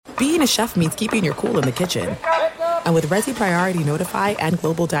being a chef means keeping your cool in the kitchen. And with Resi Priority Notify and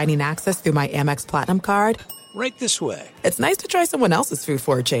Global Dining Access through my Amex Platinum card, Right this way. it's nice to try someone else's food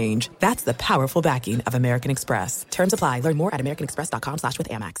for a change. That's the powerful backing of American Express. Terms apply. Learn more at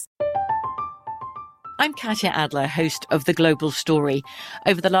americanexpress.com/withAmex. I'm Katya Adler, host of The Global Story.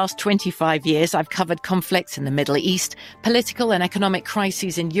 Over the last 25 years, I've covered conflicts in the Middle East, political and economic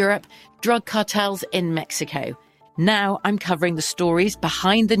crises in Europe, drug cartels in Mexico. Now I'm covering the stories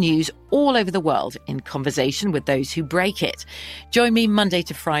behind the news all over the world in conversation with those who break it. Join me Monday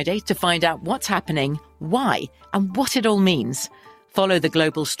to Friday to find out what's happening, why, and what it all means. Follow The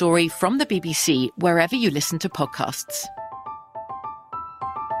Global Story from the BBC wherever you listen to podcasts.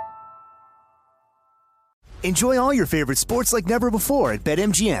 Enjoy all your favorite sports like never before at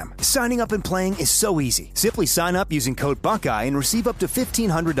BetMGM. Signing up and playing is so easy. Simply sign up using code Buckeye and receive up to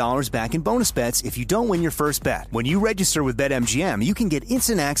 $1,500 back in bonus bets if you don't win your first bet. When you register with BetMGM, you can get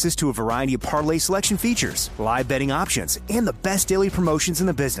instant access to a variety of parlay selection features, live betting options, and the best daily promotions in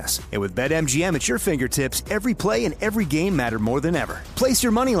the business. And with BetMGM at your fingertips, every play and every game matter more than ever. Place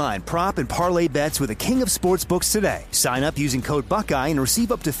your moneyline, prop, and parlay bets with the king of sportsbooks today. Sign up using code Buckeye and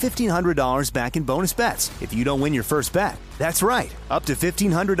receive up to $1,500 back in bonus bets if you don't win your first bet. That's right, up to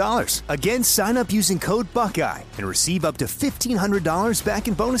 $1,500. Again, sign up using code Buckeye and receive up to $1,500 back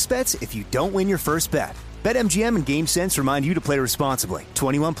in bonus bets if you don't win your first bet. BetMGM and GameSense remind you to play responsibly.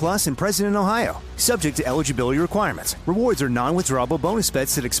 21 plus and present in Ohio. Subject to eligibility requirements. Rewards are non-withdrawable bonus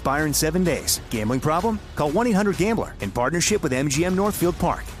bets that expire in 7 days. Gambling problem? Call 1-800-GAMBLER in partnership with MGM Northfield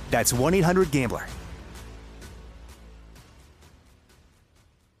Park. That's 1-800-GAMBLER.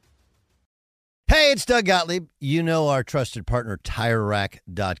 Hey, it's Doug Gottlieb. You know our trusted partner,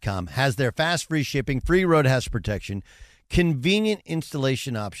 TireRack.com, has their fast, free shipping, free road hazard protection, convenient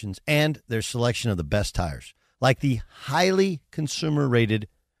installation options, and their selection of the best tires, like the highly consumer-rated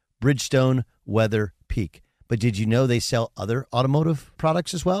Bridgestone Weather Peak. But did you know they sell other automotive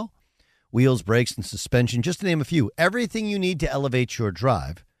products as well? Wheels, brakes, and suspension, just to name a few. Everything you need to elevate your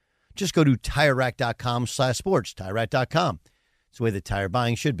drive. Just go to TireRack.com/sports, TireRack.com. It's the way that tire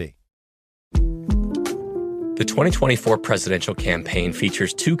buying should be. The 2024 presidential campaign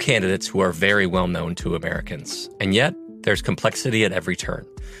features two candidates who are very well known to Americans. And yet, there's complexity at every turn.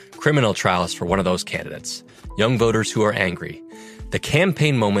 Criminal trials for one of those candidates. Young voters who are angry. The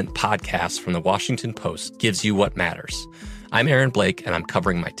Campaign Moment podcast from the Washington Post gives you what matters. I'm Aaron Blake, and I'm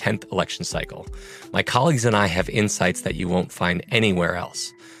covering my 10th election cycle. My colleagues and I have insights that you won't find anywhere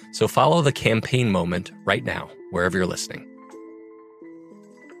else. So follow The Campaign Moment right now, wherever you're listening.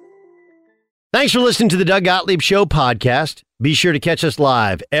 Thanks for listening to the Doug Gottlieb Show podcast. Be sure to catch us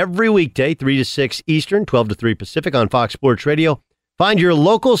live every weekday, 3 to 6 Eastern, 12 to 3 Pacific on Fox Sports Radio. Find your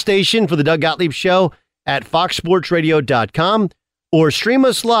local station for the Doug Gottlieb Show at foxsportsradio.com or stream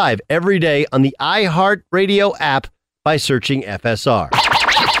us live every day on the iHeartRadio app by searching FSR.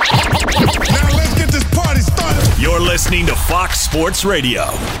 Now let's get this party started. You're listening to Fox Sports Radio.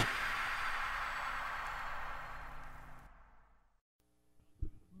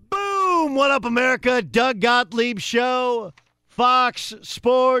 What up, America? Doug Gottlieb Show, Fox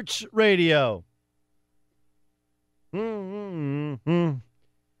Sports Radio.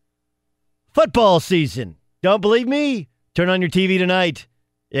 Football season. Don't believe me? Turn on your TV tonight.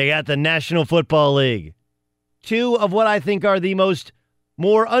 You got the National Football League. Two of what I think are the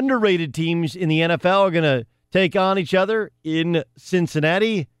more underrated teams in the NFL are going to take on each other in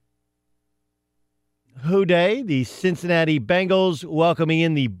Cincinnati. Houday, the Cincinnati Bengals welcoming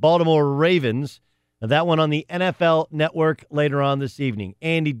in the Baltimore Ravens. That one on the NFL Network later on this evening.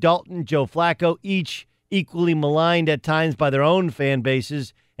 Andy Dalton, Joe Flacco, each equally maligned at times by their own fan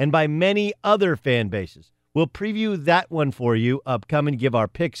bases and by many other fan bases. We'll preview that one for you upcoming, give our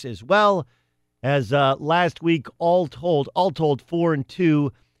picks as well as last week, all told 4-2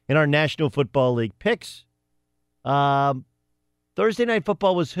 in our National Football League picks. Thursday Night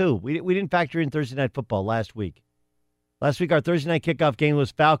Football was who? We didn't factor in Thursday Night Football last week. Last week, our Thursday night kickoff game was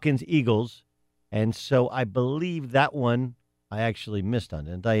Falcons-Eagles, and so I believe that one I actually missed on,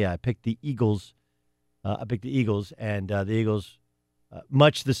 didn't I? Yeah, I picked the Eagles. And the Eagles,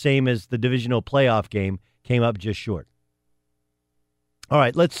 much the same as the divisional playoff game, came up just short. All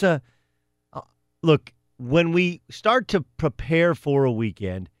right, let's look. When we start to prepare for a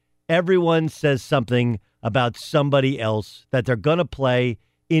weekend, everyone says something about somebody else that they're going to play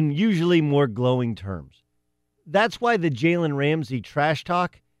in usually more glowing terms. That's why the Jalen Ramsey trash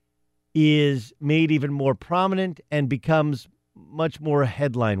talk is made even more prominent and becomes much more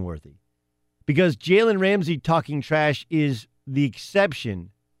headline worthy. Because Jalen Ramsey talking trash is the exception,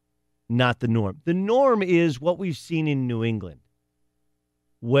 not the norm. The norm is what we've seen in New England.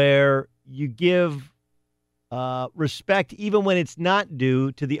 where you give respect even when it's not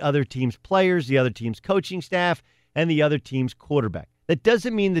due to the other team's players, the other team's coaching staff, and the other team's quarterback. That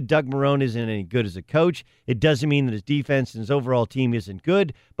doesn't mean that Doug Marrone isn't any good as a coach. It doesn't mean that his defense and his overall team isn't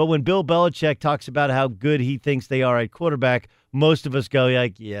good. But when Bill Belichick talks about how good he thinks they are at quarterback, most of us go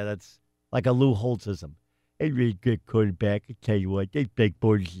like, yeah, that's like a Lou Holtzism. A really good quarterback. I tell you what, that Blake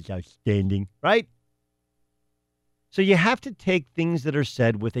Bortles is outstanding, right? So you have to take things that are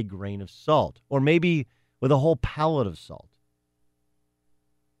said with a grain of salt, or maybe with a whole pallet of salt.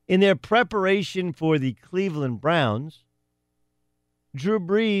 In their preparation for the Cleveland Browns, Drew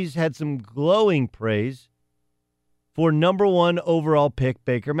Brees had some glowing praise for number 1 overall pick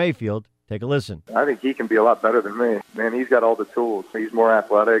Baker Mayfield. Take a listen. I think he can be a lot better than me. Man, he's got all the tools. He's more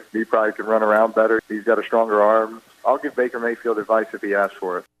athletic. He probably can run around better. He's got a stronger arm. I'll give Baker Mayfield advice if he asks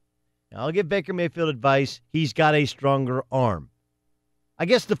for it. I'll give Baker Mayfield advice. He's got a stronger arm. I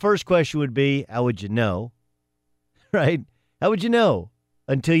guess the first question would be, how would you know? Right? How would you know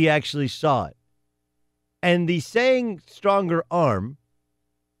until you actually saw it? And the saying stronger arm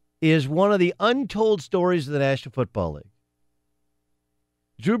is one of the untold stories of the National Football League.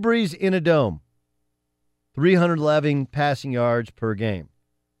 Drew Brees in a dome, 311 passing yards per game.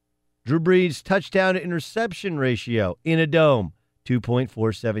 Drew Brees' touchdown to interception ratio in a dome,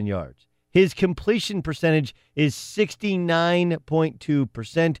 2.47 yards. His completion percentage is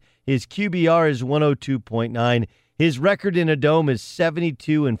 69.2%. His QBR is 102.9. His record in a dome is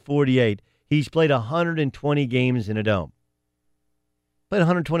 72-48. He's played 120 games in a dome. Played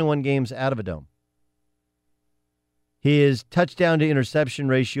 121 games out of a dome. His touchdown to interception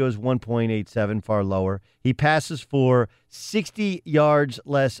ratio is 1.87, far lower. He passes for 60 yards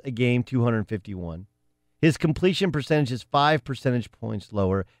less a game, 251. His completion percentage is 5 percentage points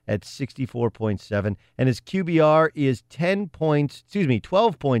lower at 64.7, and his QBR is 12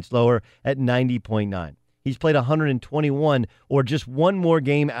 points lower at 90.9. He's played 121, or just one more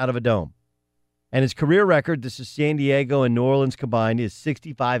game out of a dome. And his career record, this is San Diego and New Orleans combined, is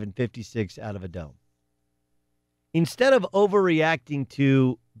 65-56 out of a dome. Instead of overreacting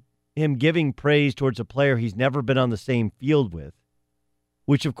to him giving praise towards a player he's never been on the same field with,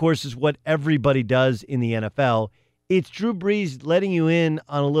 which of course is what everybody does in the NFL, it's Drew Brees letting you in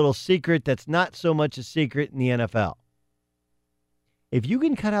on a little secret that's not so much a secret in the NFL. If you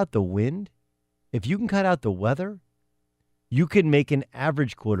can cut out the wind, if you can cut out the weather, you can make an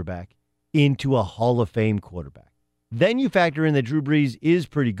average quarterback into a Hall of Fame quarterback. Then you factor in that Drew Brees is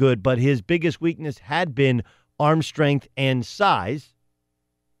pretty good, but his biggest weakness had been arm strength and size,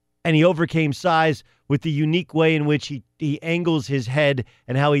 and he overcame size with the unique way in which he angles his head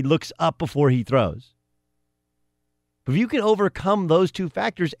and how he looks up before he throws. But if you can overcome those two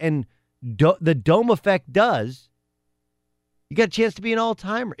factors, and the dome effect does, you got a chance to be an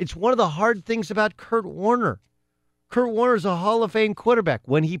all-timer. It's one of the hard things about Kurt Warner. Kurt Warner is a Hall of Fame quarterback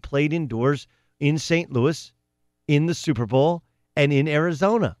when he played indoors in St. Louis, in the Super Bowl, and in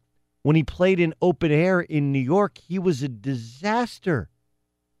Arizona. When he played in open air in New York, he was a disaster.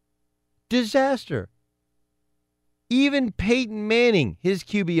 Disaster. Even Peyton Manning, his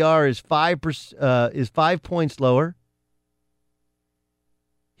QBR is 5 points lower.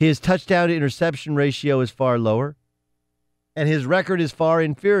 His touchdown to interception ratio is far lower. And his record is far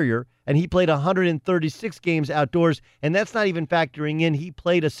inferior. And he played 136 games outdoors. And that's not even factoring in he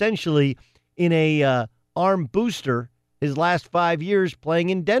played essentially in a arm booster his last 5 years playing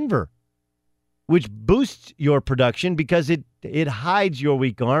in Denver, which boosts your production because it hides your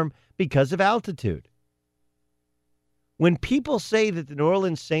weak arm because of altitude. When people say that the New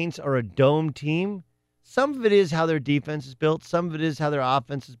Orleans Saints are a dome team, some of it is how their defense is built, some of it is how their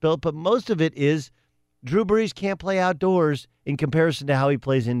offense is built, but most of it is Drew Brees can't play outdoors in comparison to how he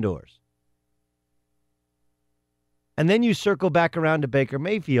plays indoors. And then you circle back around to Baker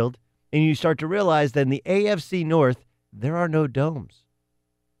Mayfield, and you start to realize that in the AFC North, there are no domes.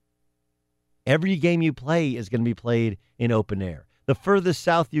 Every game you play is going to be played in open air. The furthest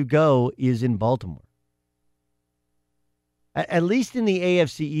south you go is in Baltimore. At least in the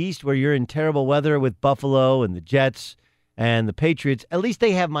AFC East, where you're in terrible weather with Buffalo and the Jets and the Patriots, at least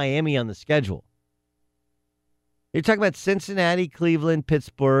they have Miami on the schedule. You're talking about Cincinnati, Cleveland,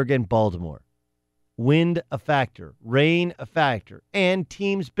 Pittsburgh, and Baltimore. Wind a factor, rain a factor, and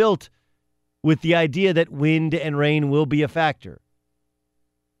teams built with the idea that wind and rain will be a factor.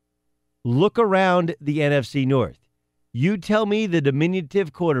 Look around the NFC North. You tell me the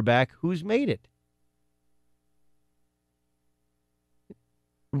diminutive quarterback who's made it.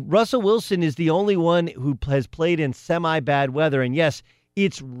 Russell Wilson is the only one who has played in semi-bad weather, and yes,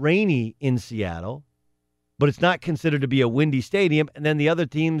 it's rainy in Seattle, but it's not considered to be a windy stadium. And then the other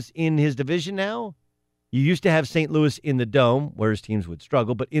teams in his division now, you used to have St. Louis in the Dome, where his teams would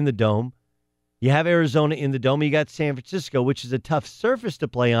struggle, but in the Dome. You have Arizona in the Dome. You got San Francisco, which is a tough surface to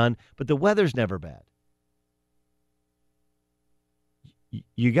play on, but the weather's never bad.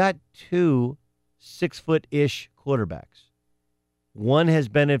 You got 2 6-foot-ish quarterbacks. One has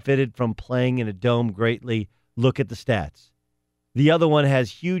benefited from playing in a dome greatly. Look at the stats. The other one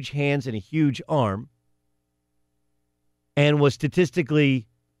has huge hands and a huge arm and was statistically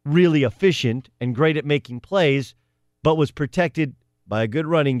really efficient and great at making plays, but was protected by a good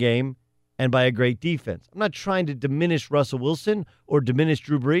running game and by a great defense. I'm not trying to diminish Russell Wilson or diminish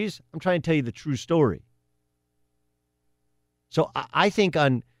Drew Brees. I'm trying to tell you the true story. So I think,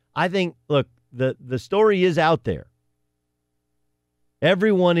 look, the story is out there.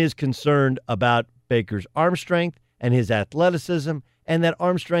 Everyone is concerned about Baker's arm strength and his athleticism, and that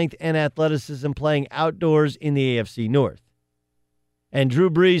arm strength and athleticism playing outdoors in the AFC North. And Drew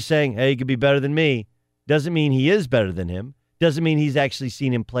Brees saying, hey, he could be better than me, doesn't mean he is better than him, doesn't mean he's actually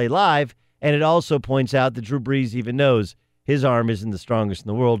seen him play live, and it also points out that Drew Brees even knows his arm isn't the strongest in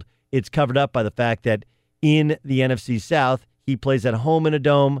the world. It's covered up by the fact that in the NFC South, he plays at home in a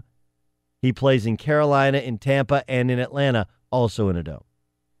dome, he plays in Carolina, in Tampa, and in Atlanta, also in a dome.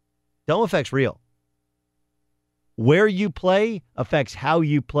 Dome effect's real. Where you play affects how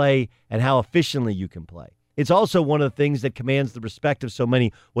you play and how efficiently you can play. It's also one of the things that commands the respect of so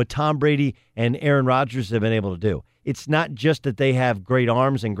many, what Tom Brady and Aaron Rodgers have been able to do. It's not just that they have great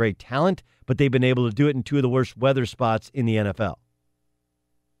arms and great talent, but they've been able to do it in 2 of the worst weather spots in the NFL.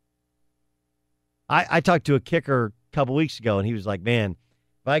 I talked to a kicker a couple weeks ago, and he was like, man,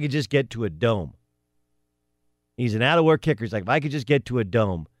 if I could just get to a dome. He's an out-of-work kicker. He's like, if I could just get to a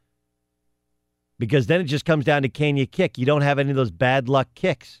dome. Because then it just comes down to, can you kick? You don't have any of those bad luck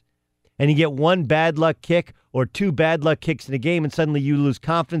kicks. And you get 1 bad luck kick or 2 bad luck kicks in a game, and suddenly you lose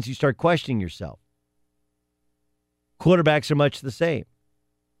confidence. You start questioning yourself. Quarterbacks are much the same.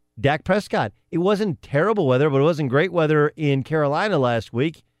 Dak Prescott, it wasn't terrible weather, but it wasn't great weather in Carolina last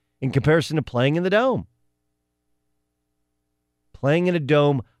week in comparison to playing in the dome. Playing in a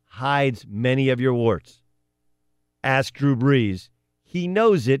dome hides many of your warts. Ask Drew Brees. He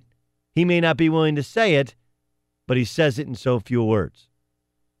knows it. He may not be willing to say it, but he says it in so few words.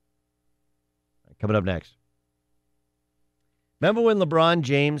 Coming up next. Remember when LeBron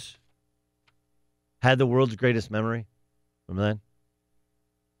James had the world's greatest memory? Remember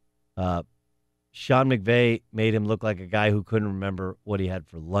that? Sean McVay made him look like a guy who couldn't remember what he had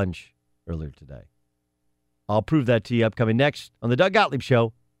for lunch earlier today. I'll prove that to you upcoming next on The Doug Gottlieb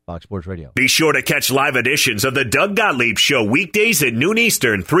Show, Fox Sports Radio. Be sure to catch live editions of the Doug Gottlieb Show weekdays at noon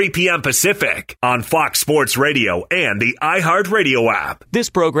Eastern, 3 p.m. Pacific on Fox Sports Radio and the iHeartRadio app. This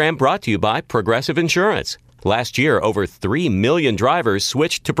program brought to you by Progressive Insurance. Last year, over 3 million drivers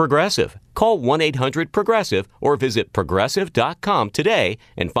switched to Progressive. Call 1-800-PROGRESSIVE or visit Progressive.com today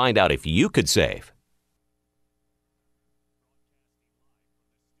and find out if you could save.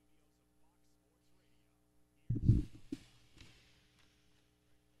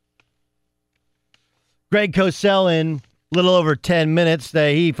 Greg Cosell in a little over 10 minutes.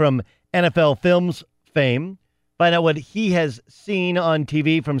 He from NFL Films fame. Find out what he has seen on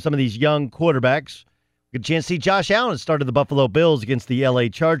TV from some of these young quarterbacks. Good chance to see Josh Allen started the Buffalo Bills against the L.A.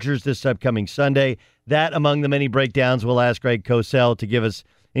 Chargers this upcoming Sunday. That among the many breakdowns we'll ask Greg Cosell to give us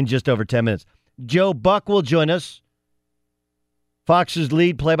in just over 10 minutes. Joe Buck will join us. Fox's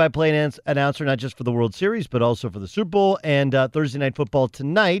lead play-by-play announcer, not just for the World Series, but also for the Super Bowl and Thursday Night Football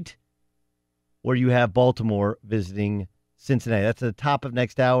tonight, where you have Baltimore visiting Cincinnati. That's at the top of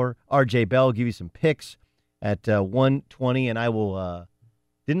next hour. RJ Bell will give you some picks at 1:20, and I will.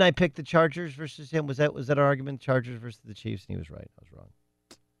 Didn't I pick the Chargers versus him? Was that our argument? Chargers versus the Chiefs, and he was right. I was wrong.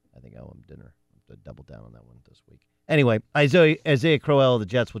 I think I owe him dinner. I'm to double down on that one this week. Anyway, Isaiah Crowell of the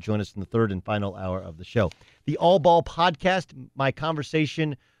Jets will join us in the third and final hour of the show. The All Ball podcast, my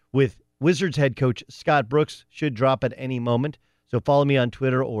conversation with Wizards head coach Scott Brooks, should drop at any moment. So follow me on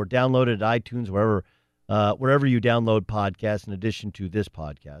Twitter or download it at iTunes, wherever you download podcasts, in addition to this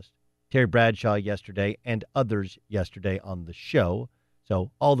podcast. Terry Bradshaw yesterday and others yesterday on the show.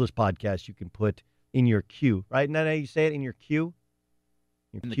 So all those podcasts you can put in your queue. Right? Isn't that how you say it? In your queue?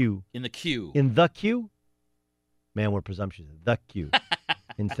 In the queue. In the queue? Man, we're presumptuous. The queue.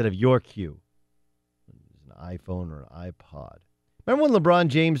 Instead of your queue. It's an iPhone or an iPod. Remember when LeBron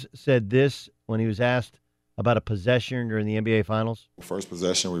James said this when he was asked about a possession during the NBA Finals? First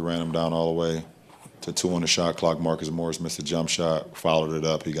possession, we ran him down all the way to 2 on the shot clock. Marcus Morris missed a jump shot, followed it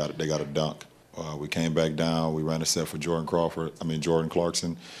up. They got a dunk. We came back down. We ran a set for Jordan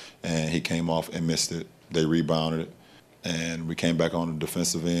Clarkson, and he came off and missed it. They rebounded it, and we came back on the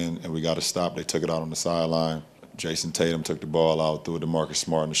defensive end, and we got a stop. They took it out on the sideline. Jason Tatum took the ball out, threw it to Marcus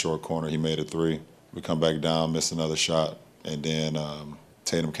Smart in the short corner. He made a three. We come back down, missed another shot, and then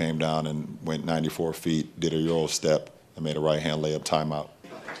Tatum came down and went 94 feet, did a Euro step, and made a right-hand layup timeout.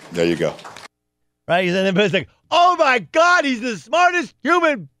 There you go. Right? And then everybody's like, oh, my God, he's the smartest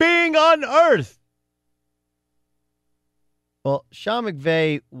human being on earth. Well, Sean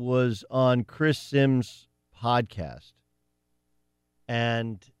McVay was on Chris Sims' podcast,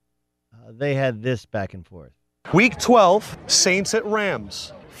 and they had this back and forth. Week 12, Saints at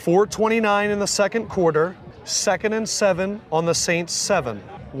Rams. 4:29 in the second quarter, 2nd and 7 on the Saints 7.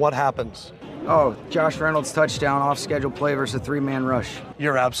 What happens? Oh, Josh Reynolds touchdown, off-schedule play versus a three-man rush.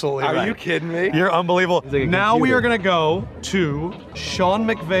 You're absolutely right. Are you kidding me? You're unbelievable. Like now we are going to go to Sean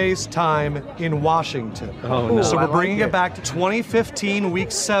McVay's time in Washington. Oh, no. So I we're bringing like it back to 2015,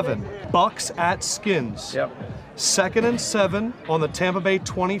 Week 7. Bucks at Skins. Yep. 2nd and 7 on the Tampa Bay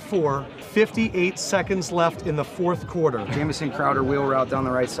 24. 58 seconds left in the fourth quarter. Jamison Crowder wheel route down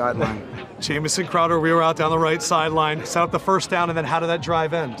the right sideline. Jamison Crowder wheel route down the right sideline. Set up the first down, and then how did that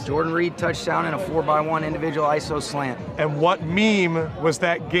drive end? Jordan Reed touchdown and a 4x1 individual ISO slant. And what meme was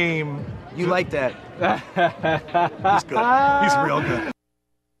that game? You like that? He's good. He's real good.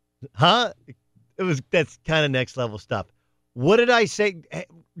 Huh? That's kind of next level stuff. What did I say?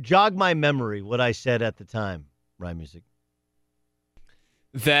 Jog my memory what I said at the time, Rhyme Music.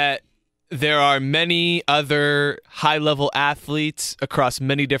 That there are many other high-level athletes across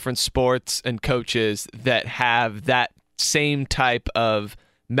many different sports and coaches that have that same type of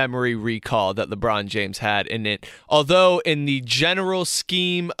memory recall that LeBron James had in it. Although in the general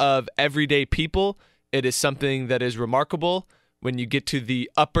scheme of everyday people, it is something that is remarkable. When you get to the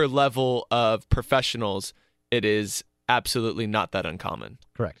upper level of professionals, it is absolutely not that uncommon.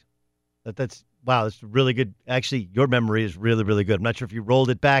 Correct. That's really good. Actually, your memory is really, really good. I'm not sure if you rolled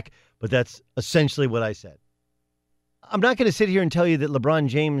it back, but that's essentially what I said. I'm not going to sit here and tell you that LeBron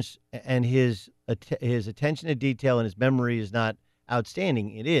James and his attention to detail and his memory is not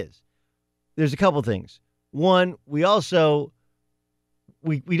outstanding. It is. There's a couple things. One, we don't.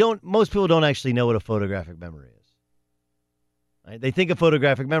 Most people don't actually know what a photographic memory is. Right? They think a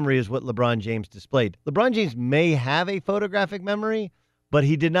photographic memory is what LeBron James displayed. LeBron James may have a photographic memory, but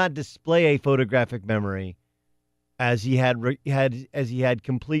he did not display a photographic memory as he had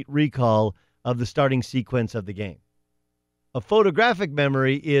complete recall of the starting sequence of the game. A photographic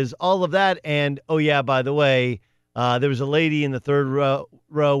memory is all of that, and oh yeah, by the way, there was a lady in the third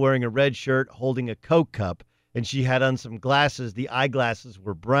row wearing a red shirt holding a Coke cup, and she had on some glasses. The eyeglasses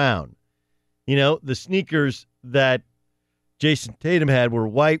were brown. You know, the sneakers that Jason Tatum had were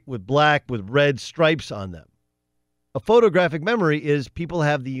white with black with red stripes on them. A photographic memory is people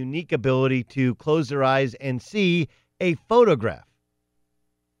have the unique ability to close their eyes and see a photograph,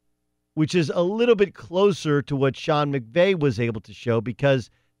 which is a little bit closer to what Sean McVay was able to show because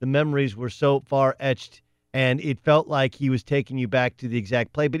the memories were so far etched and it felt like he was taking you back to the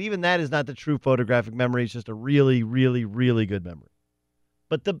exact play. But even that is not the true photographic memory. It's just a really, really, really good memory.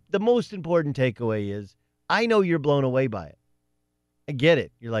 But the most important takeaway is I know you're blown away by it. I get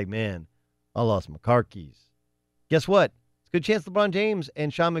it. You're like, man, I lost my car keys. Guess what? It's a good chance LeBron James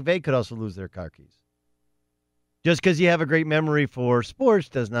and Sean McVay could also lose their car keys. Just because you have a great memory for sports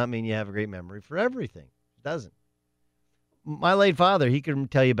does not mean you have a great memory for everything. It doesn't. My late father, he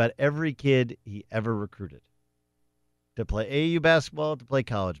could tell you about every kid he ever recruited to play AAU basketball, to play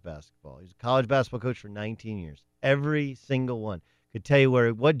college basketball. He was a college basketball coach for 19 years. Every single one. Could tell you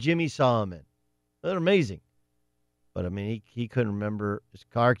what gym he saw him in. They're amazing. But, I mean, he couldn't remember his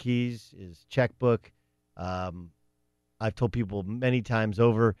car keys, his checkbook. I've told people many times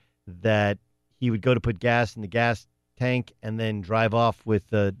over that he would go to put gas in the gas tank and then drive off with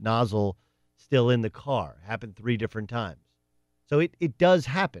the nozzle still in the car. Happened 3 different times. So it does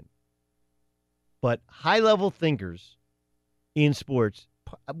happen. But high-level thinkers in sports,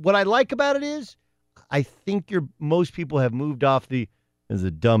 what I like about it is I think most people have moved off as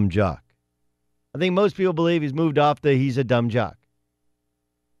a dumb jock. I think most people believe he's moved off he's a dumb jock.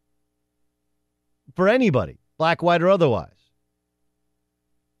 For anybody, black, white, or otherwise.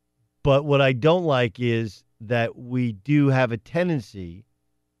 But what I don't like is that we do have a tendency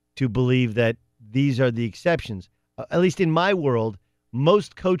to believe that these are the exceptions. At least in my world,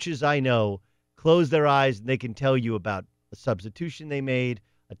 most coaches I know close their eyes and they can tell you about a substitution they made,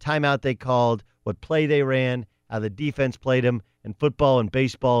 a timeout they called, what play they ran, how the defense played them, and football and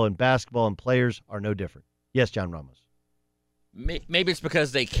baseball and basketball and players are no different. Yes, John Ramos. Maybe it's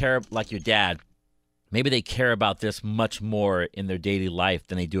because they care like your dad. maybe they care about this much more in their daily life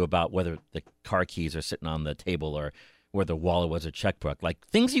than they do about whether the car keys are sitting on the table or where the wallet was or checkbook. Like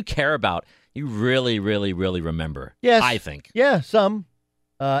things you care about, you really, really, really remember. Yes. I think. Yeah, some.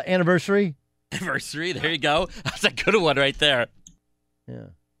 Anniversary. Anniversary, there you go. That's a good one right there. Yeah.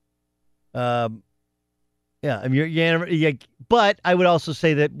 Yeah, I mean, but I would also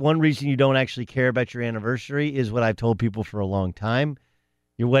say that one reason you don't actually care about your anniversary is what I've told people for a long time.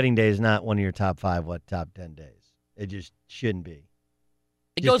 Your wedding day is not one of your top 5, top 10 days. It just shouldn't be.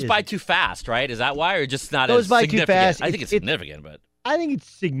 It goes by too fast, right? Is that why, or just not as significant? It goes by too fast. I think it's significant, but I think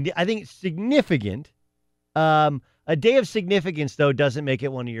it's significant. A day of significance, though, doesn't make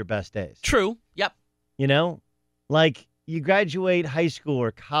it one of your best days. True. Yep. You know, like you graduate high school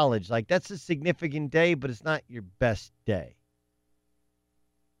or college, like that's a significant day, but it's not your best day.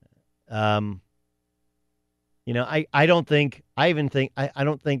 You know, I don't think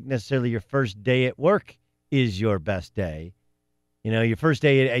necessarily your first day at work is your best day. You know, your first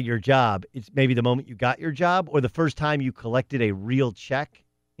day at your job, it's maybe the moment you got your job or the first time you collected a real check.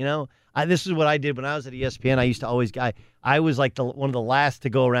 You know, this is what I did when I was at ESPN. I used to always I was like one of the last to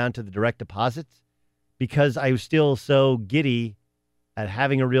go around to the direct deposits because I was still so giddy at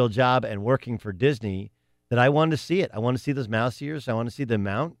having a real job and working for Disney that I wanted to see it. I wanted to see those mouse ears. I wanted to see the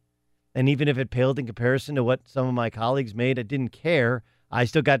amount. And even if it paled in comparison to what some of my colleagues made, I didn't care. I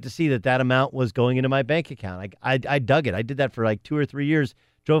still got to see that amount was going into my bank account. I dug it. I did that for like 2 or 3 years,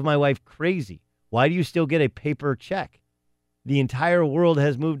 drove my wife crazy. Why do you still get a paper check? The entire world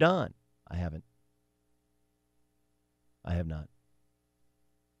has moved on. I haven't. I have not.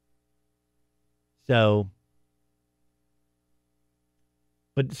 So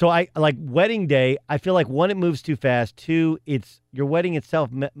I like wedding day. I feel like 1, it moves too fast. 2, it's your wedding itself.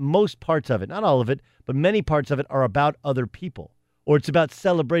 Most parts of it, not all of it, but many parts of it are about other people, or it's about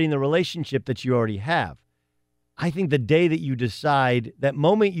celebrating the relationship that you already have. I think the day that you decide, that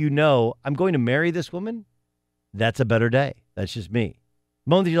moment you know, I'm going to marry this woman, that's a better day. That's just me. The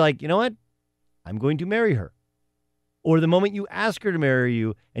moment that you're like, you know what? I'm going to marry her. Or the moment you ask her to marry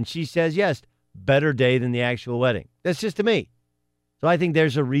you and she says yes, better day than the actual wedding. That's just to me. So I think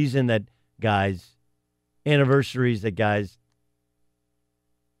there's a reason that anniversaries that guys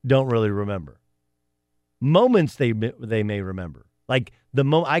don't really remember. Moments they may remember. Like the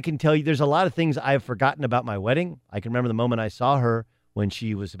moment, I can tell you there's a lot of things I've forgotten about my wedding. I can remember the moment I saw her when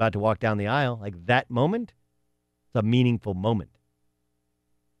she was about to walk down the aisle. Like that moment, it's a meaningful moment.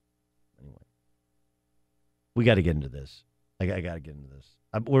 Anyway, we got to get into this. I got to get into this.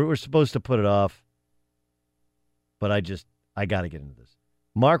 We're supposed to put it off, but I got to get into this.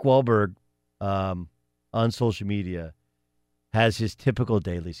 Mark Wahlberg on social media has his typical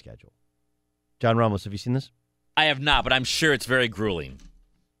daily schedule. John Ramos, have you seen this? I have not, but I'm sure it's very grueling.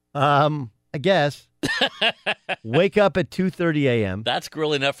 I guess. Wake up at 2:30 a.m. That's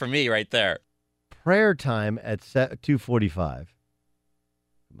grueling enough for me right there. Prayer time at 2:45.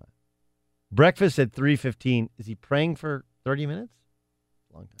 Come on. Breakfast at 3:15. Is he praying for 30 minutes?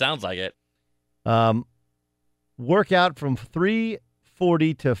 Long time. Sounds like it. Workout from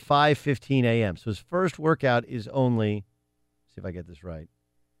 3:40 to 5:15 a.m. So his first workout is only, see if I get this right,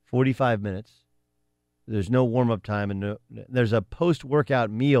 45 minutes. There's no warm-up time, and there's a post-workout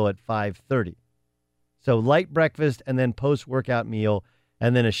meal at 5:30. So light breakfast and then post-workout meal,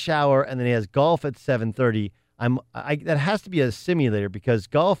 and then a shower, and then he has golf at 7:30. That has to be a simulator because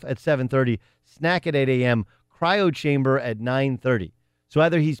golf at 7:30, snack at 8 a.m., cryo chamber at 9:30. So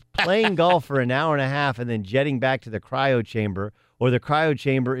either he's playing golf for an hour and a half and then jetting back to the cryo chamber, or the cryo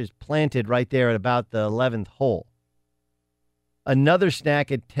chamber is planted right there at about the 11th hole. Another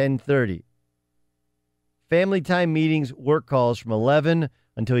snack at 10:30. Family time meetings, work calls from 11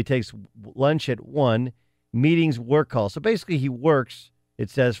 until he takes lunch at 1. Meetings, work calls. So basically he works, it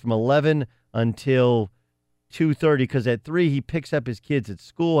says, from 11 until 2:30 because at 3 he picks up his kids at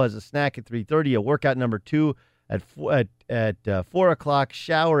school, has a snack at 3:30, a workout number 2 at 4 o'clock,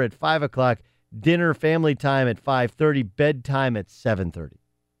 shower at 5 o'clock, dinner, family time at 5:30, bedtime at 7:30.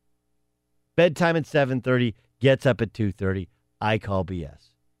 Bedtime at 7:30, gets up at 2:30. I call BS.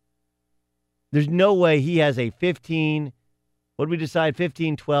 There's no way he has a 15, what did we decide,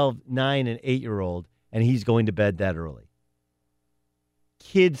 15, 12, 9, and 8-year-old, and he's going to bed that early.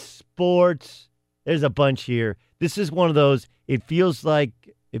 Kids sports, there's a bunch here. This is one of those, it feels like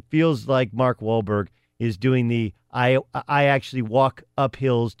Mark Wahlberg is doing the I actually walk up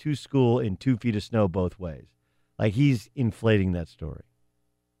hills to school in 2 feet of snow both ways. Like he's inflating that story.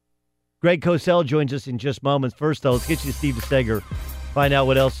 Greg Cosell joins us in just moments. First, though, let's get you to Steve DeSager. find out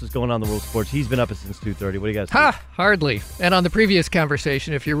what else is going on in the world of sports. He's been up since 2:30. What do you guys think? Hardly. And on the previous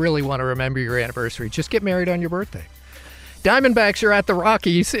conversation, if you really want to remember your anniversary, just get married on your birthday. Diamondbacks are at the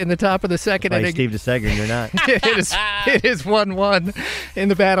Rockies in the top of the second inning. Steve DeSegern, you're not. It is 1-1 in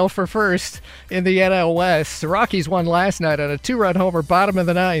the battle for first in the NL West. The Rockies won last night on a 2-run homer, bottom of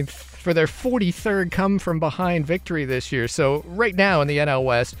the ninth, for their 43rd come-from-behind victory this year. So right now in the NL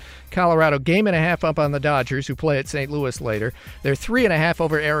West, Colorado 1.5 up on the Dodgers, who play at St. Louis later. They're 3.5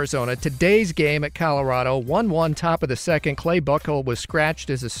 over Arizona. Today's game at Colorado, 1-1 top of the second. Clay Buchholz was scratched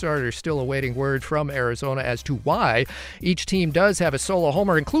as a starter, still awaiting word from Arizona as to why. Each team does have a solo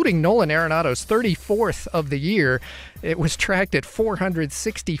homer, including Nolan Arenado's 34th of the year. It was tracked at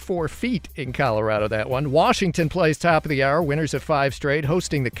 464 feet in Colorado, that one. Washington plays top of the hour, winners of 5 straight,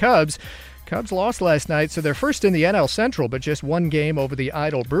 hosting the Cubs. Cubs lost last night, so they're first in the NL Central, but just 1 game over the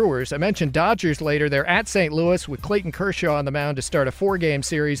idle Brewers. I mentioned Dodgers later. They're at St. Louis with Clayton Kershaw on the mound to start a 4-game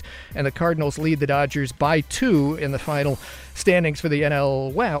series, and the Cardinals lead the Dodgers by 2 in the final standings for the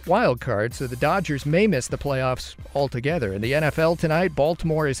NL wild card, so the Dodgers may miss the playoffs altogether. In the NFL tonight,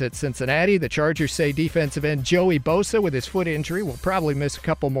 Baltimore is at Cincinnati. The Chargers say defensive end Joey Bosa, with his foot injury, will probably miss a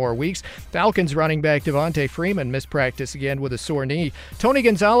couple more weeks. Falcons running back Devontae Freeman missed practice again with a sore knee. Tony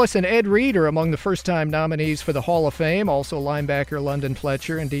Gonzalez and Ed Reed are among the first-time nominees for the Hall of Fame. Also linebacker London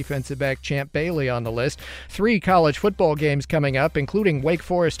Fletcher and defensive back Champ Bailey on the list. 3 college football games coming up, including Wake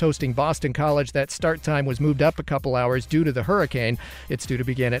Forest hosting Boston College. That start time was moved up a couple hours due to the hurricane. It's due to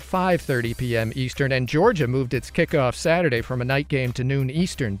begin at 5:30 p.m. Eastern. And Georgia moved its kickoff Saturday from a night game to noon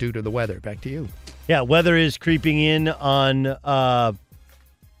Eastern due to the weather. Back to you. Yeah, weather is creeping in on,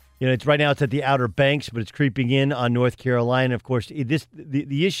 it's right now it's at the Outer Banks, but it's creeping in on North Carolina. Of course,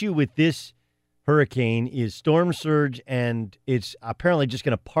 the issue with this hurricane is storm surge, and it's apparently just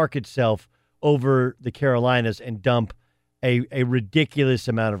going to park itself over the Carolinas and dump a ridiculous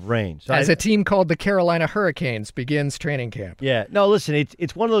amount of rain. So As a team called the Carolina Hurricanes begins training camp. Yeah. No, listen,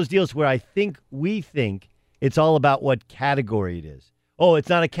 it's one of those deals where we think it's all about what category it is. Oh, it's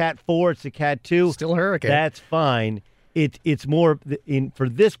not a Cat 4, it's a Cat 2. Still a hurricane. That's fine. It's more for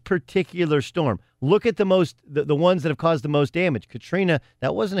this particular storm. Look at the ones that have caused the most damage. Katrina,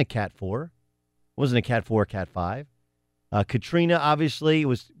 that wasn't a Cat 4. It wasn't a Cat 4, Cat 5. Katrina, obviously,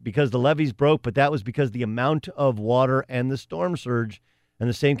 was because the levees broke, but that was because the amount of water and the storm surge, and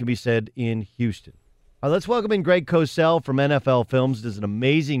the same can be said in Houston. All right, let's welcome in Greg Cosell from NFL Films. Does an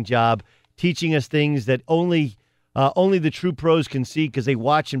amazing job teaching us things that only the true pros can see because they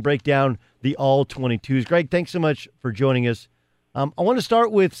watch and break down the All-22s. Greg, thanks so much for joining us. I want to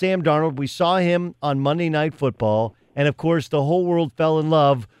start with Sam Darnold. We saw him on Monday Night Football, and, of course, the whole world fell in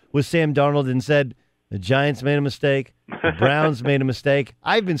love with Sam Darnold and said, the Giants made a mistake. The Browns made a mistake.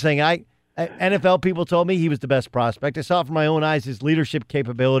 I've been saying NFL people told me he was the best prospect. I saw it from my own eyes, his leadership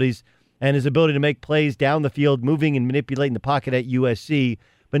capabilities and his ability to make plays down the field, moving and manipulating the pocket at USC.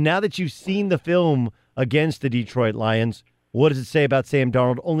 But now that you've seen the film against the Detroit Lions, what does it say about Sam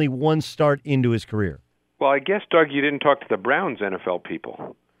Darnold? Only 1 start into his career. Well, I guess, Doug, you didn't talk to the Browns NFL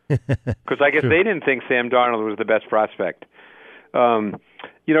people. Because I guess they didn't think Sam Darnold was the best prospect.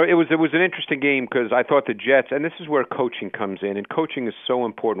 It was an interesting game because I thought the Jets, and this is where coaching comes in, and coaching is so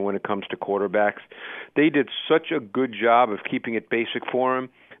important when it comes to quarterbacks. They did such a good job of keeping it basic for him.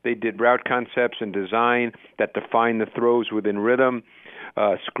 They did route concepts and design that define the throws within rhythm,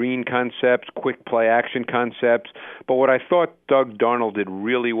 screen concepts, quick play action concepts. But what I thought Doug Darnold did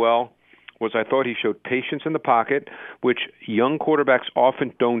really well was I thought he showed patience in the pocket, which young quarterbacks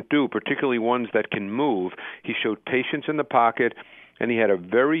often don't do, particularly ones that can move. He showed patience in the pocket, and he had a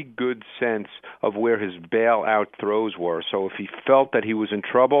very good sense of where his bailout throws were. So if he felt that he was in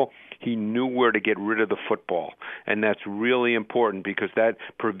trouble, he knew where to get rid of the football. And that's really important because that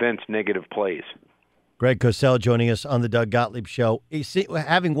prevents negative plays. Greg Cosell joining us on the Doug Gottlieb Show.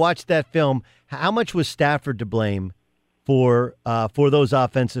 Having watched that film, how much was Stafford to blame for those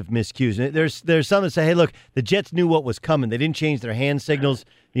offensive miscues? There's some that say, hey, look, the Jets knew what was coming. They didn't change their hand signals.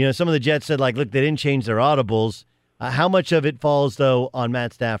 Some of the Jets said, look, they didn't change their audibles. How much of it falls, though, on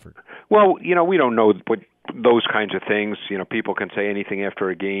Matt Stafford? Well, we don't know what those kinds of things. People can say anything after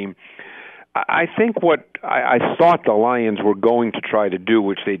a game. I think what I thought the Lions were going to try to do,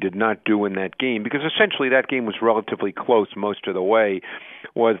 which they did not do in that game, because essentially that game was relatively close most of the way,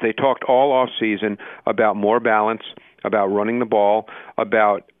 was they talked all off season about more balance, about running the ball,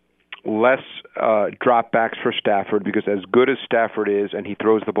 about less dropbacks for Stafford, because as good as Stafford is, and he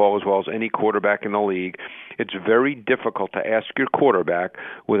throws the ball as well as any quarterback in the league, it's very difficult to ask your quarterback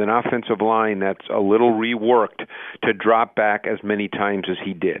with an offensive line that's a little reworked to drop back as many times as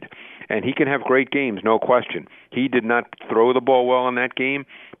he did. And he can have great games, no question. He did not throw the ball well in that game,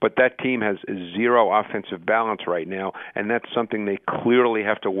 but that team has zero offensive balance right now, and that's something they clearly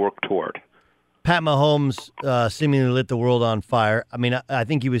have to work toward. Pat Mahomes seemingly lit the world on fire. I mean, I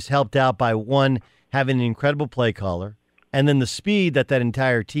think he was helped out by, one, having an incredible play caller, and then the speed that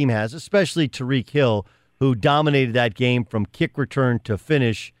entire team has, especially Tyreek Hill, who dominated that game from kick return to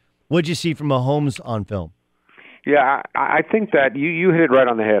finish. What'd you see from Mahomes on film? Yeah, I think that you hit it right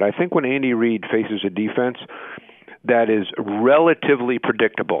on the head. I think when Andy Reid faces a defense that is relatively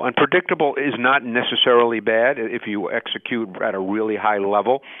predictable, and predictable is not necessarily bad if you execute at a really high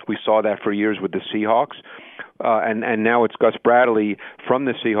level. We saw that for years with the Seahawks, and now it's Gus Bradley from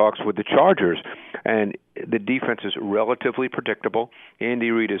the Seahawks with the Chargers. And the defense is relatively predictable. Andy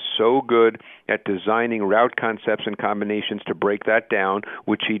Reid is so good at designing route concepts and combinations to break that down,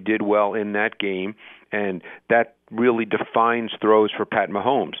 which he did well in that game. And that really defines throws for Pat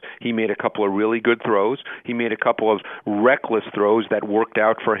Mahomes. He made a couple of really good throws. He made a couple of reckless throws that worked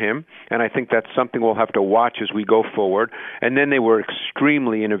out for him. And I think that's something we'll have to watch as we go forward. And then they were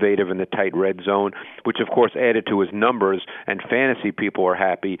extremely innovative in the tight red zone, which of course added to his numbers, and fantasy people are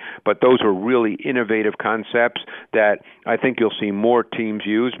happy. But those were really innovative concepts that I think you'll see more teams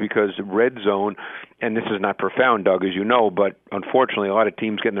use, because red zone, and this is not profound, Doug, as you know, but unfortunately a lot of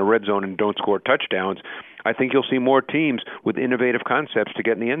teams get in the red zone and don't score touchdowns. I think you'll see more teams with innovative concepts to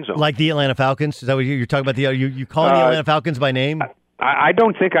get in the end zone. Like the Atlanta Falcons? Is that what you're talking about? You calling the Atlanta Falcons by name? I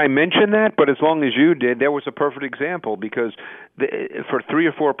don't think I mentioned that, but as long as you did, there was a perfect example, because for 3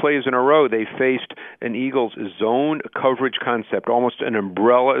 or 4 plays in a row, they faced an Eagles zone coverage concept, almost an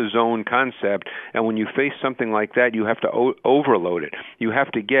umbrella zone concept, and when you face something like that, you have to overload it. You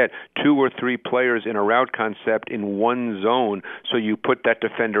have to get 2 or 3 players in a route concept in one zone, so you put that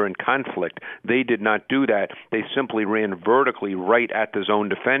defender in conflict. They did not do that. They simply ran vertically right at the zone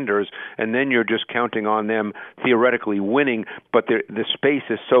defenders, and then you're just counting on them theoretically winning, but the space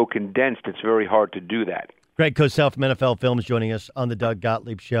is so condensed, it's very hard to do that. Greg Cosell from NFL Films joining us on the Doug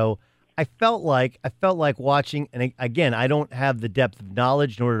Gottlieb Show. I felt like watching, and again, I don't have the depth of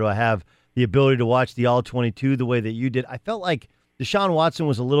knowledge, nor do I have the ability to watch the All-22 the way that you did. I felt like Deshaun Watson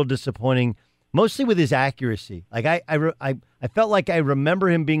was a little disappointing, mostly with his accuracy. Like I felt like I remember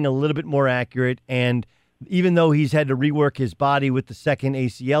him being a little bit more accurate, and even though he's had to rework his body with the second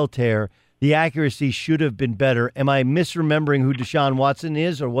ACL tear, the accuracy should have been better. Am I misremembering who Deshaun Watson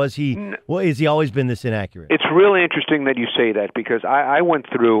is, or has he always been this inaccurate? It's really interesting that you say that, because I went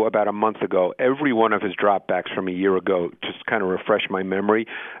through about a month ago every one of his dropbacks from a year ago, just to kind of refresh my memory,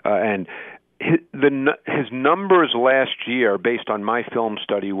 and his numbers last year, based on my film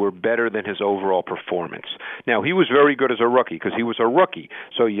study, were better than his overall performance. Now, he was very good as a rookie, because he was a rookie,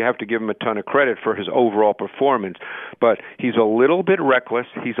 so you have to give him a ton of credit for his overall performance. But he's a little bit reckless.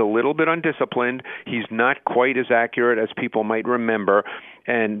 He's a little bit undisciplined. He's not quite as accurate as people might remember.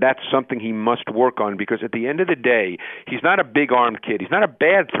 And that's something he must work on, because at the end of the day, he's not a big-armed kid. He's not a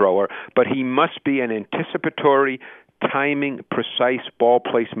bad thrower, but he must be an anticipatory, timing, precise ball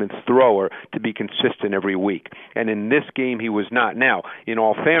placement thrower to be consistent every week. And in this game, he was not. Now, in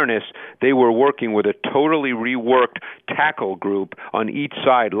all fairness, they were working with a totally reworked tackle group on each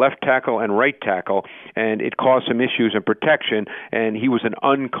side, left tackle and right tackle, and it caused some issues in protection, and he was an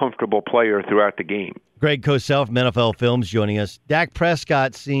uncomfortable player throughout the game. Greg Cosell from NFL Films joining us. Dak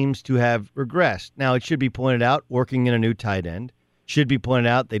Prescott seems to have regressed. Now, it should be pointed out, working in a new tight end. Should be pointed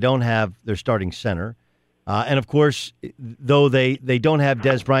out, they don't have their starting center. And, of course, though they don't have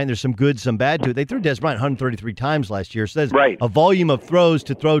Dez Bryant, there's some good, some bad to it. They threw Dez Bryant 133 times last year. So that's right. A volume of throws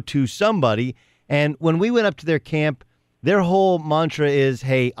to throw to somebody. And when we went up to their camp, their whole mantra is,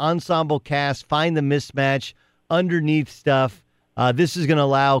 hey, ensemble cast, find the mismatch, underneath stuff. This is going to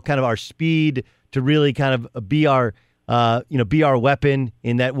allow kind of our speed to really kind of be our weapon,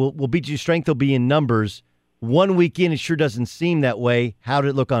 in that we'll beat you. Strength will be in numbers. 1 week in, it sure doesn't seem that way. How did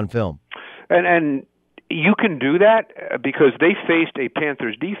it look on film? And you can do that because they faced a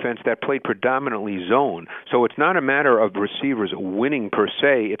Panthers defense that played predominantly zone. So it's not a matter of receivers winning per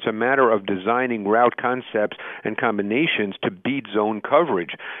se. It's a matter of designing route concepts and combinations to beat zone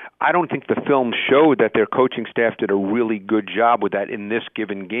coverage. I don't think the film showed that their coaching staff did a really good job with that in this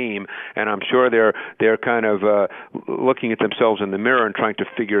given game, and I'm sure they're kind of looking at themselves in the mirror and trying to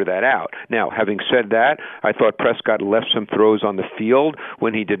figure that out. Now, having said that, I thought Prescott left some throws on the field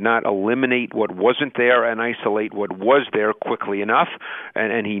when he did not eliminate what wasn't there and isolate what was there quickly enough,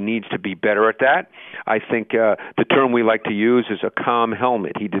 and he needs to be better at that. I think the term we like to use is a calm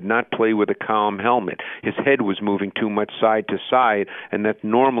helmet. He did not play with a calm helmet. His head was moving too much side to side, and that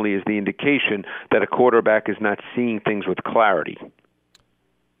normally is the indication that a quarterback is not seeing things with clarity.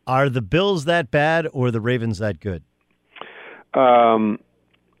 Are the Bills that bad or the Ravens that good?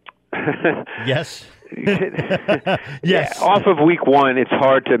 Yes. Yes. Off of week one, it's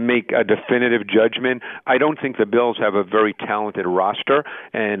hard to make a definitive judgment. I don't think the Bills have a very talented roster,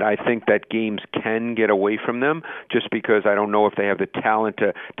 and I think that games can get away from them just because I don't know if they have the talent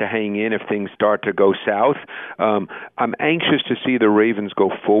to hang in if things start to go south. I'm anxious to see the Ravens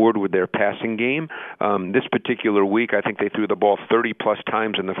go forward with their passing game. This particular week, I think they threw the ball 30-plus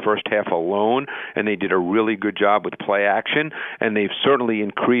times in the first half alone, and they did a really good job with play action, and they've certainly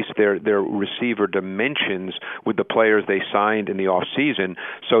increased their receiver dimensions with the players they signed in the offseason.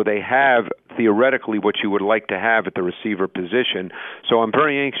 So they have, theoretically, what you would like to have at the receiver position. So I'm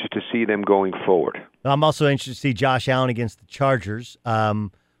very anxious to see them going forward. I'm also anxious to see Josh Allen against the Chargers.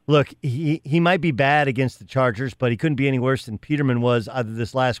 Look, he might be bad against the Chargers, but he couldn't be any worse than Peterman was either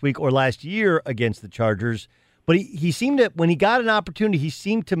this last week or last year against the Chargers. But he seemed to, when he got an opportunity, he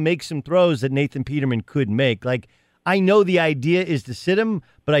seemed to make some throws that Nathan Peterman could make. Like, I know the idea is to sit him,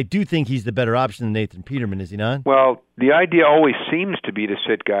 but I do think he's the better option than Nathan Peterman, is he not? Well, the idea always seems to be to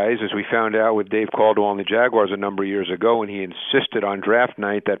sit guys, as we found out with Dave Caldwell and the Jaguars a number of years ago when he insisted on draft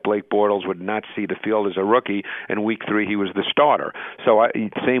night that Blake Bortles would not see the field as a rookie, and week 3 he was the starter. So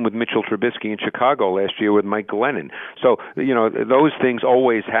same with Mitchell Trubisky in Chicago last year with Mike Glennon. So, those things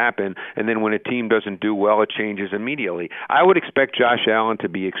always happen, and then when a team doesn't do well, it changes immediately. I would expect Josh Allen to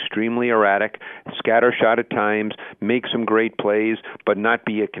be extremely erratic, scattershot at times, make some great plays, but not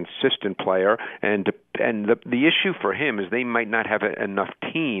be a consistent player. And the issue for him is they might not have enough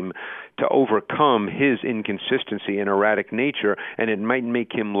team to overcome his inconsistency and erratic nature, and it might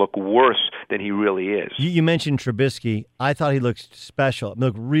make him look worse than he really is. You mentioned Trubisky. I thought he looked special. He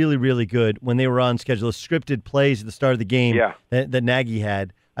looked really, really good when they were on schedule. The scripted plays at the start of the game that Nagy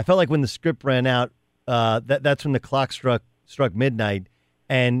had. I felt like when the script ran out, that's when the clock struck midnight,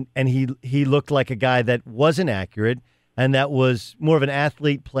 and he looked like a guy that wasn't accurate, and that was more of an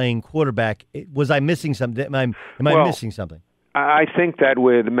athlete playing quarterback. Was I missing something? Am I missing something? I think that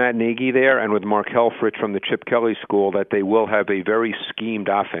with Matt Nagy there and with Mark Helfrich from the Chip Kelly school that they will have a very schemed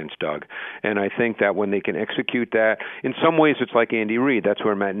offense, Doug. And I think that when they can execute that, in some ways it's like Andy Reid. That's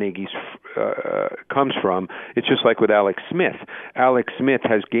where Matt Nagy comes from. It's just like with Alex Smith. Alex Smith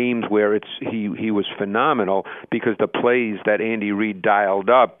has games where he was phenomenal because the plays that Andy Reid dialed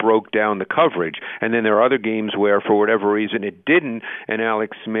up broke down the coverage. And then there are other games where, for whatever reason, it didn't, and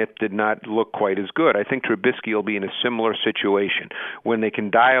Alex Smith did not look quite as good. I think Trubisky will be in a similar situation. When they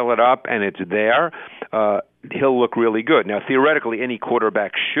can dial it up and it's there, he'll look really good. Now, theoretically, any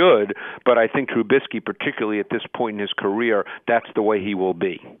quarterback should, but I think Trubisky, particularly at this point in his career, that's the way he will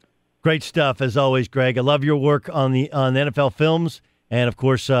be. Great stuff, as always, Greg. I love your work on the NFL films, and, of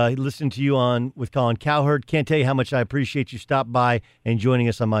course, listening to you with Colin Cowherd. Can't tell you how much I appreciate you stopping by and joining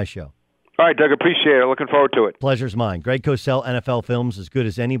us on my show. All right, Doug, appreciate it. Looking forward to it. Pleasure's mine. Greg Cosell, NFL Films, as good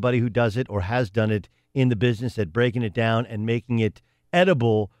as anybody who does it or has done it in the business at breaking it down and making it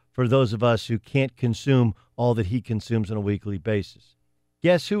edible for those of us who can't consume all that he consumes on a weekly basis.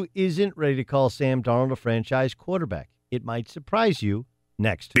 Guess who isn't ready to call Sam Darnold a franchise quarterback? It might surprise you.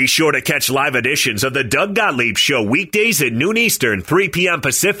 Next. Be sure to catch live editions of the Doug Gottlieb Show weekdays at noon Eastern, 3 p.m.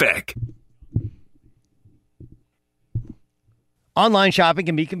 Pacific. Online shopping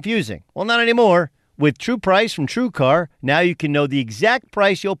can be confusing. Well, not anymore. With True Price from TrueCar, now you can know the exact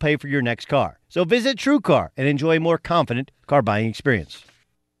price you'll pay for your next car. So visit TrueCar and enjoy a more confident car buying experience.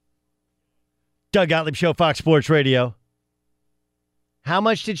 Doug Gottlieb Show, Fox Sports Radio. How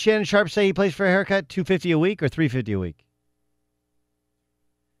much did Shannon Sharp say he plays for a haircut? $250 a week or $350 a week?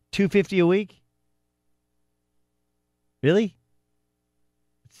 $250 a week? Really?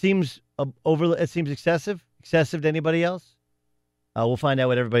 It seems It seems excessive. Excessive to anybody else? We'll find out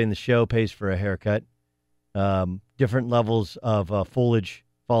what everybody in the show pays for a haircut. Different levels of foliage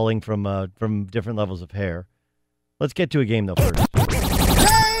falling from different levels of hair. Let's get to a game, though, first.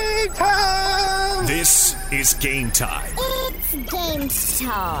 Game time! This is Game Time. It's game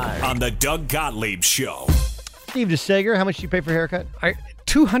time. On the Doug Gottlieb Show. Steve DeSager, how much do you pay for a haircut?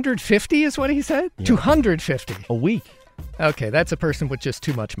 $250 is what he said? Yeah. $250 a week. Okay, that's a person with just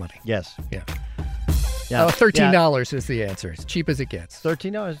too much money. Yes. Yeah. Yeah. $13 is the answer. As cheap as it gets.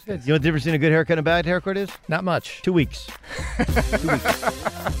 $13 is good. You know what the difference in a good haircut and a bad haircut is? Not much. 2 weeks. 2 weeks.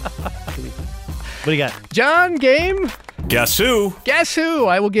 2 weeks. What do you got? John, game? Guess who? Guess who?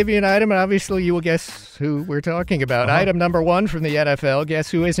 I will give you an item, and obviously you will guess who we're talking about. Item number 1 from the NFL.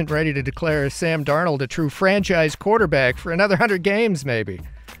 Guess who isn't ready to declare Sam Darnold a true franchise quarterback for another 100 games, maybe?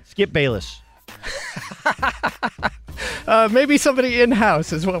 Skip Bayless. Maybe somebody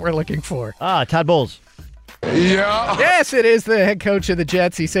in-house is what we're looking for. Todd Bowles. Yeah. Yes, it is the head coach of the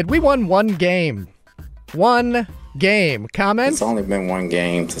Jets. He said, we won one game. One game. Comments? It's only been one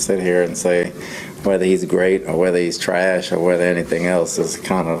game. To sit here and say whether he's great or whether he's trash or whether anything else is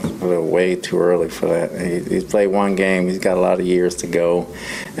kind of way too early for that. He's played one game. He's got a lot of years to go,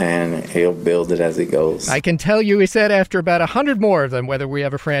 and he'll build it as he goes. I can tell you, he said, after about 100 more of them, whether we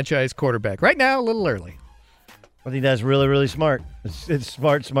have a franchise quarterback. Right now, a little early. I think that's really, really smart. It's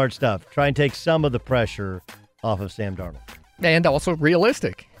smart stuff. Try and take some of the pressure off of Sam Darnold. And also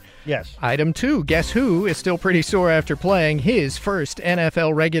realistic. Yes. Item 2, guess who is still pretty sore after playing his first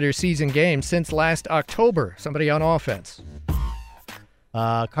NFL regular season game since last October? Somebody on offense.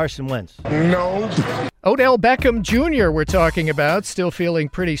 Carson Wentz. No. Odell Beckham Jr. we're talking about, still feeling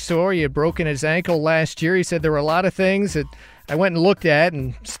pretty sore. He had broken his ankle last year. He said there were a lot of things that I went and looked at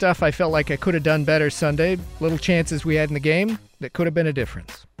and stuff I felt like I could have done better Sunday. Little chances we had in the game that could have been a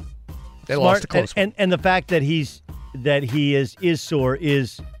difference. They lost a close one. And the fact that he is sore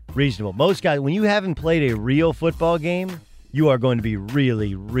is reasonable. Most guys, when you haven't played a real football game, you are going to be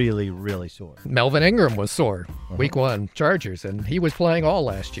really, really, really sore. Melvin Ingram was sore week 1, Chargers, and he was playing all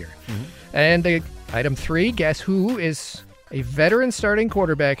last year. And item 3, guess who is a veteran starting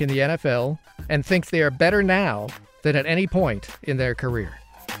quarterback in the NFL and thinks they are better now than at any point in their career?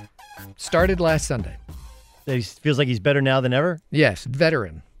 Started last Sunday. He feels like he's better now than ever? Yes,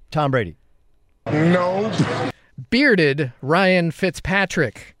 veteran. Tom Brady. No. Bearded Ryan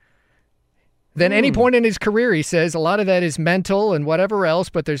Fitzpatrick. Than any point in his career, he says. A lot of that is mental and whatever else,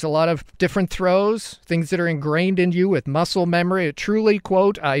 but there's a lot of different throws, things that are ingrained in you with muscle memory. It truly,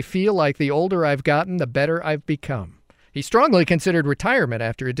 quote, I feel like the older I've gotten, the better I've become. He strongly considered retirement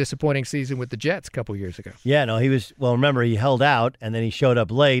after a disappointing season with the Jets a couple years ago. Yeah, no, remember, he held out, and then he showed up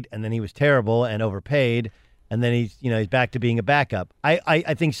late, and then he was terrible and overpaid, and then he's back to being a backup.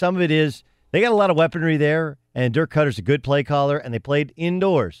 I think some of it is they got a lot of weaponry there, and Dirk Cutter's a good play caller, and they played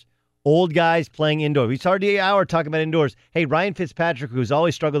indoors. Old guys playing indoors. We started the hour talking about indoors. Hey, Ryan Fitzpatrick, who's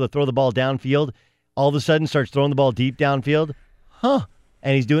always struggled to throw the ball downfield, all of a sudden starts throwing the ball deep downfield.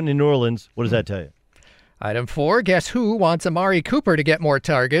 And he's doing it in New Orleans. What does that tell you? Item 4, guess who wants Amari Cooper to get more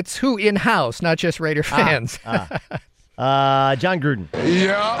targets? Who in-house, not just Raider fans? John Gruden.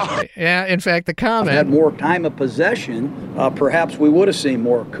 Yeah. Yeah, in fact, the comment. Had more time of possession, perhaps we would have seen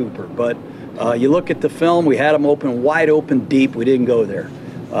more Cooper. But you look at the film, we had him open, wide open, deep. We didn't go there.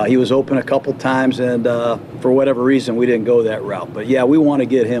 He was open a couple times, and for whatever reason, we didn't go that route. But, yeah, we want to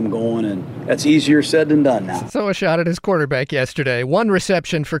get him going, and that's easier said than done now. So a shot at his quarterback yesterday. 1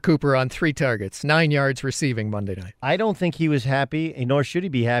 reception for Cooper on 3 targets, 9 yards receiving Monday night. I don't think he was happy, nor should he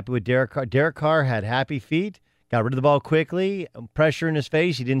be happy with Derek Carr. Derek Carr had happy feet, got rid of the ball quickly, pressure in his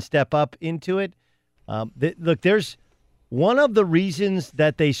face. He didn't step up into it. Look, there's one of the reasons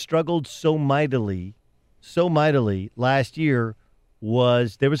that they struggled so mightily last year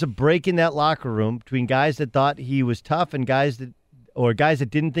was there was a break in that locker room between guys that thought he was tough and guys that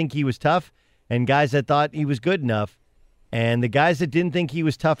didn't think he was tough and guys that thought he was good enough. And the guys that didn't think he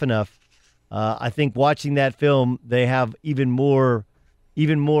was tough enough, I think watching that film, they have even more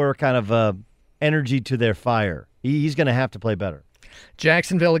kind of energy to their fire. He's going to have to play better.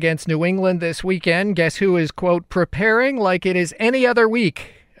 Jacksonville against New England this weekend. Guess who is, quote, preparing like it is any other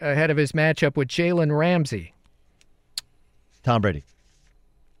week ahead of his matchup with Jalen Ramsey? Tom Brady.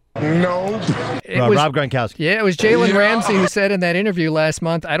 No. Rob Gronkowski. Yeah, it was Jalen Ramsey who said in that interview last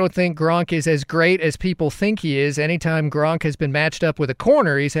month, I don't think Gronk is as great as people think he is. Anytime Gronk has been matched up with a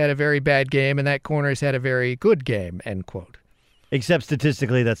corner, he's had a very bad game, and that corner has had a very good game, end quote. Except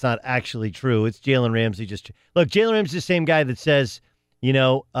statistically, that's not actually true. It's Jalen Ramsey. Look, Jalen Ramsey's the same guy that says,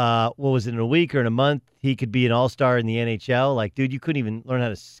 what was it, in a week or in a month, he could be an all-star in the NHL. Like, dude, you couldn't even learn how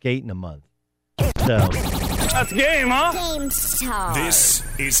to skate in a month. So... That's game, huh? Game time. This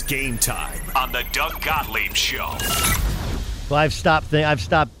is Game Time on the Doug Gottlieb Show. Well, I've stopped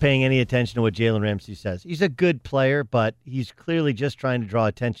paying any attention to what Jalen Ramsey says. He's a good player, but he's clearly just trying to draw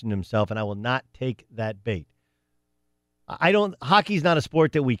attention to himself, and I will not take that bait. Hockey's not a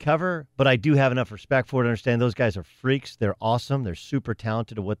sport that we cover, but I do have enough respect for it to understand those guys are freaks. They're awesome. They're super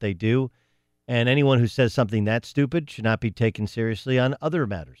talented at what they do. And anyone who says something that stupid should not be taken seriously on other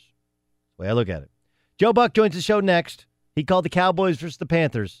matters. That's the way I look at it. Joe Buck joins the show next. He called the Cowboys versus the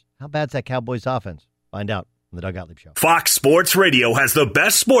Panthers. How bad's that Cowboys offense? Find out on the Doug Gottlieb Show. Fox Sports Radio has the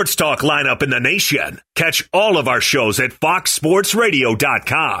best sports talk lineup in the nation. Catch all of our shows at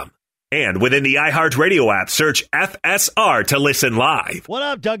foxsportsradio.com. And within the iHeartRadio app, search FSR to listen live. What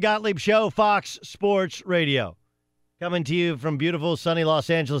up, Doug Gottlieb Show, Fox Sports Radio. Coming to you from beautiful, sunny Los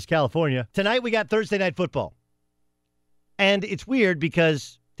Angeles, California. Tonight we got Thursday Night Football. And it's weird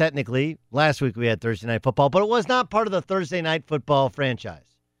because technically, last week we had Thursday Night Football, but it was not part of the Thursday Night Football franchise.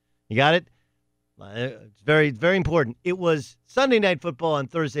 You got it? It's very, very important. It was Sunday Night Football on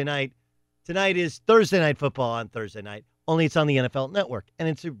Thursday night. Tonight is Thursday Night Football on Thursday night, only it's on the NFL Network. And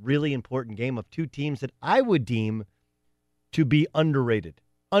it's a really important game of two teams that I would deem to be underrated,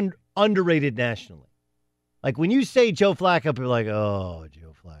 underrated nationally. Like when you say Joe Flacco, people are like, oh,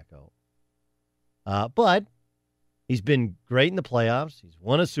 Joe Flacco. But he's been great in the playoffs. He's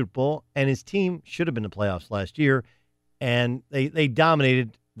won a Super Bowl, and his team should have been in the playoffs last year, and they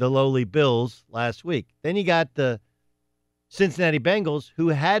dominated the lowly Bills last week. Then you got the Cincinnati Bengals, who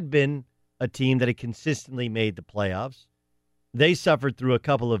had been a team that had consistently made the playoffs. They suffered through a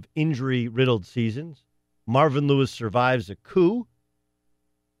couple of injury-riddled seasons. Marvin Lewis survives a coup,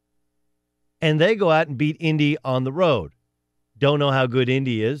 and they go out and beat Indy on the road. Don't know how good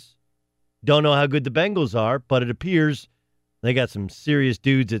Indy is. Don't know how good the Bengals are, but it appears they got some serious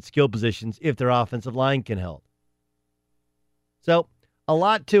dudes at skill positions if their offensive line can help. So, a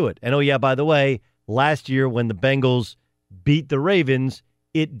lot to it. And, oh, yeah, by the way, last year when the Bengals beat the Ravens,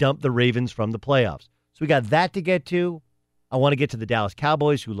 it dumped the Ravens from the playoffs. So we got that to get to. I want to get to the Dallas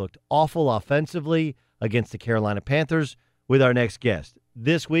Cowboys, who looked awful offensively against the Carolina Panthers, with our next guest.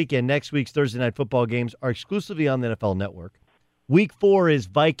 This week and next week's Thursday Night Football games are exclusively on the NFL Network. Week 4 is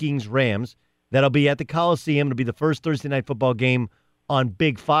Vikings-Rams. That'll be at the Coliseum. It'll be the first Thursday Night Football game on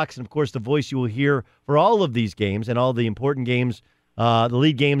Big Fox. And, of course, the voice you will hear for all of these games and all the important games, the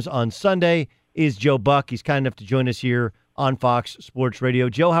league games on Sunday, is Joe Buck. He's kind enough to join us here on Fox Sports Radio.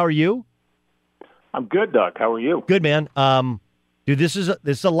 Joe, how are you? I'm good, Doug. How are you? Good, man. Dude, this is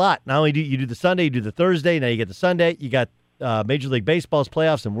a lot. Not only do you do the Sunday, you do the Thursday. Now you get the Sunday. You got Major League Baseball's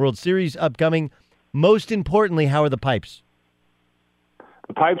playoffs and World Series upcoming. Most importantly, how are the pipes?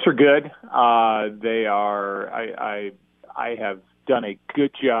 The pipes are good. They are. I have done a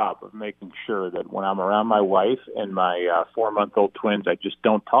good job of making sure that when I'm around my wife and my 4-month-old twins, I just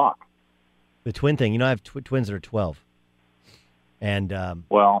don't talk. The twin thing. You know, I have twins that are 12. And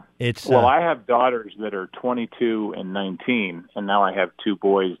it's I have daughters that are 22 and 19, and now I have 2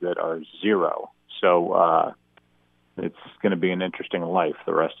 boys that are 0. So it's going to be an interesting life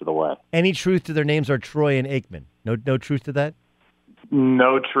the rest of the way. Any truth to their names are Troy and Aikman? No truth to that?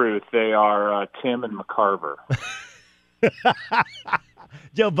 No truth. They are Tim and McCarver.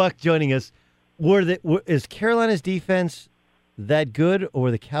 Joe Buck joining us. Is Carolina's defense that good, or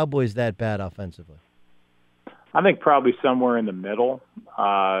were the Cowboys that bad offensively? I think probably somewhere in the middle.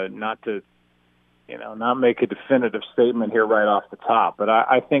 Not make a definitive statement here right off the top, but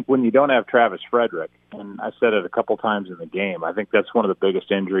I think when you don't have Travis Frederick, and I said it a couple times in the game, I think that's one of the biggest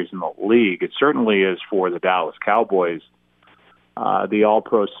injuries in the league. It certainly is for the Dallas Cowboys, the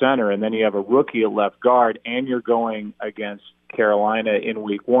all-pro center, and then you have a rookie at left guard, and you're going against Carolina in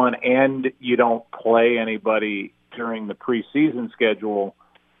week 1, and you don't play anybody during the preseason schedule.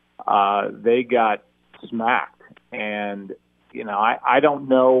 They got smacked. And, I don't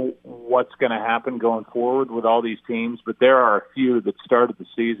know what's going to happen going forward with all these teams, but there are a few that started the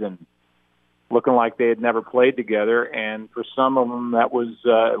season looking like they had never played together. And for some of them, that was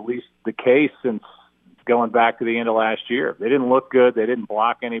at least the case since going back to the end of last year. They didn't look good. They didn't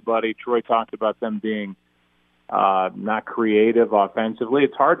block anybody. Troy talked about them being not creative offensively.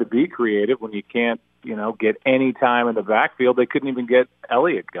 It's hard to be creative when you can't, get any time in the backfield. They couldn't even get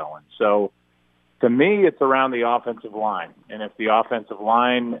Elliott going. So, to me, it's around the offensive line. And if the offensive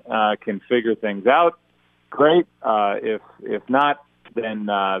line can figure things out, great. If not, then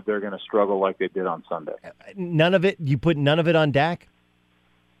they're going to struggle like they did on Sunday. None of it? You put none of it on Dak?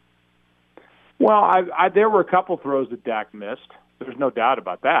 Well, there were a couple throws that Dak missed. There's no doubt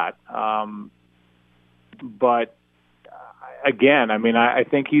about that. But, again, I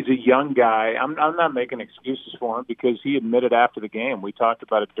think he's a young guy. I'm not making excuses for him because he admitted after the game. We talked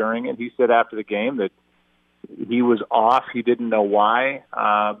about it during it. He said after the game that he was off. He didn't know why.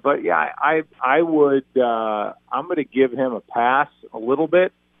 But, yeah, I would I'm going to give him a pass a little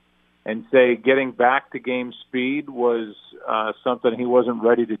bit and say getting back to game speed was something he wasn't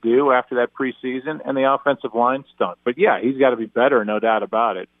ready to do after that preseason, and the offensive line stunk. But, yeah, he's got to be better, no doubt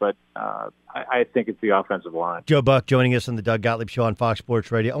about it. But I think it's the offensive line. Joe Buck joining us on the Doug Gottlieb Show on Fox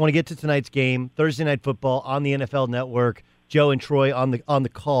Sports Radio. I want to get to tonight's game, Thursday Night Football on the NFL Network. Joe and Troy on the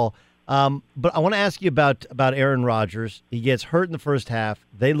call. But I want to ask you about Aaron Rodgers. He gets hurt in the first half.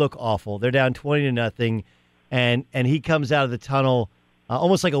 They look awful. They're down 20-0, and he comes out of the tunnel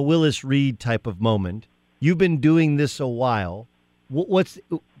almost like a Willis Reed type of moment. You've been doing this a while.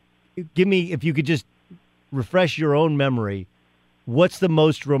 Give me, if you could just refresh your own memory, what's the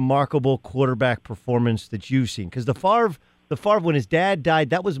most remarkable quarterback performance that you've seen? Because the Favre the Favre, when his dad died,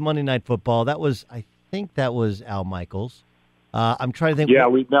 that was Monday Night Football. I think that was Al Michaels. I'm trying to think. Yeah,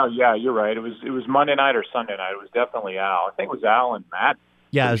 you're right. It was Monday night or Sunday night. It was definitely Al. I think it was Al and Matt.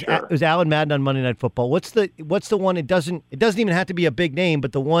 Yeah, it was Al and Madden on Monday Night Football. What's the one? It doesn't even have to be a big name,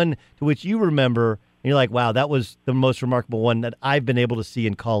 but the one to which you remember, and you're like, wow, that was the most remarkable one that I've been able to see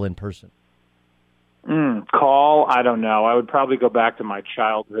and call in person. Call? I don't know. I would probably go back to my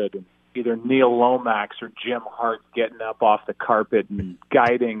childhood and either Neil Lomax or Jim Hart getting up off the carpet and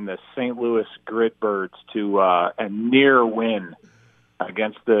guiding the St. Louis Gridbirds to a near win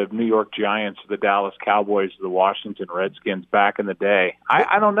against the New York Giants, the Dallas Cowboys, the Washington Redskins back in the day.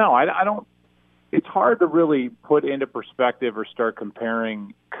 I don't know. I don't. It's hard to really put into perspective or start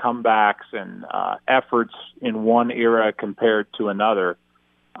comparing comebacks and efforts in one era compared to another.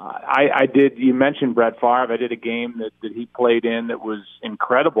 I did. You mentioned Brett Favre. I did a game that he played in that was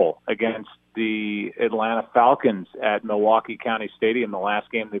incredible against the Atlanta Falcons at Milwaukee County Stadium. The last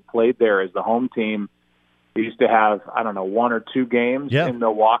game they played there as the home team. They used to have, I don't know, 1 or 2 games in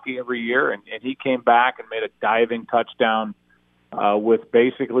Milwaukee every year, and he came back and made a diving touchdown with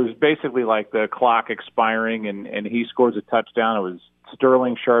it was basically like the clock expiring, and he scores a touchdown. It was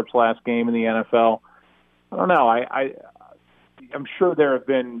Sterling Sharp's last game in the NFL. I don't know. I'm sure there have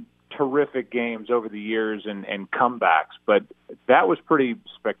been terrific games over the years and comebacks, but that was pretty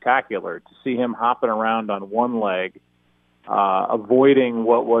spectacular to see him hopping around on one leg, avoiding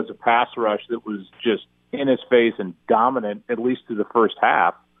what was a pass rush that was just in his face and dominant, at least through the first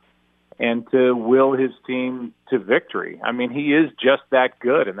half, and to will his team to victory. I mean, he is just that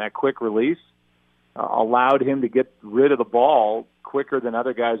good, and that quick release allowed him to get rid of the ball quicker than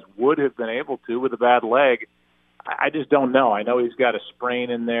other guys would have been able to with a bad leg. I just don't know. I know he's got a sprain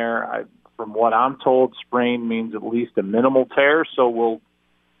in there. From what I'm told, sprain means at least a minimal tear, so we'll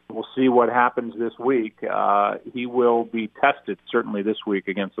see what happens this week. He will be tested certainly this week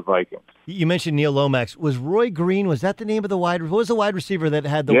against the Vikings. You mentioned Neil Lomax. Was Roy Green, was that the name of the what was the wide receiver that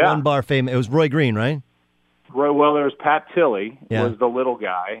had the one-bar fame? It was Roy Green, right? Well, there was Pat Tilley, was the little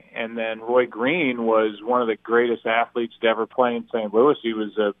guy, and then Roy Green was one of the greatest athletes to ever play in St. Louis.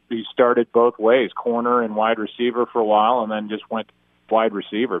 He started both ways, corner and wide receiver for a while, and then just went wide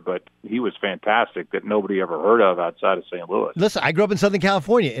receiver. But he was fantastic that nobody ever heard of outside of St. Louis. Listen, I grew up in Southern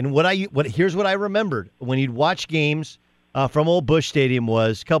California, and here's what I remembered when you'd watch games from Old Busch Stadium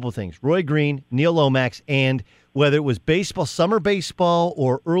was a couple of things: Roy Green, Neil Lomax, and whether it was baseball, summer baseball,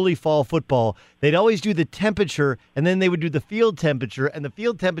 or early fall football, they'd always do the temperature, and then they would do the field temperature, and the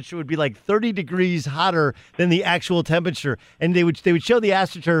field temperature would be like 30 degrees hotter than the actual temperature. And they would show the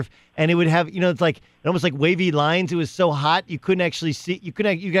AstroTurf, and it would have, it's like almost like wavy lines. It was so hot you couldn't actually see. You could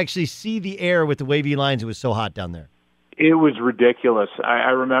actually see the air with the wavy lines. It was so hot down there. It was ridiculous.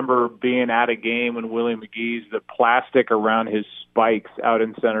 I remember being at a game when Willie McGee's, the plastic around his spikes out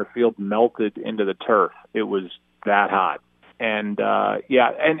in center field melted into the turf. It was that hot. And,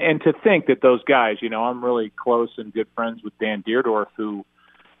 and to think that those guys, I'm really close and good friends with Dan Deerdorf, who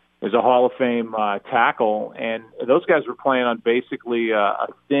is a Hall of Fame tackle, and those guys were playing on basically a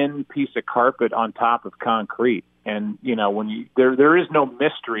thin piece of carpet on top of concrete. And when there is no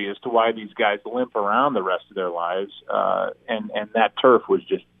mystery as to why these guys limp around the rest of their lives, and that turf was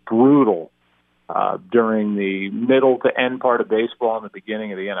just brutal during the middle to end part of baseball and the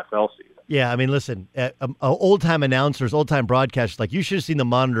beginning of the NFL season. Yeah, I mean, listen, old-time announcers, old-time broadcasters, you should have seen the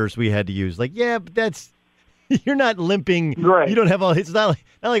monitors we had to use. But that's you're not limping. Right. You don't have all. It's not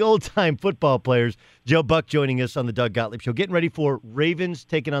like old-time football players. Joe Buck joining us on the Doug Gottlieb Show, getting ready for Ravens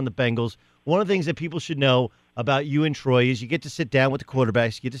taking on the Bengals. One of the things that people should know about you and Troy is you get to sit down with the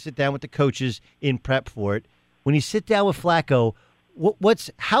quarterbacks, you get to sit down with the coaches in prep for it. When you sit down with Flacco,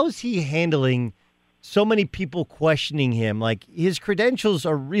 how's he handling so many people questioning him? Like, his credentials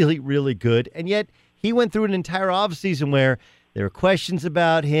are really, really good, and yet he went through an entire offseason where there were questions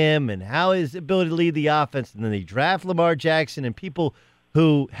about him and how his ability to lead the offense, and then they draft Lamar Jackson, and people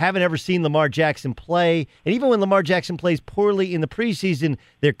who haven't ever seen Lamar Jackson play, and even when Lamar Jackson plays poorly in the preseason,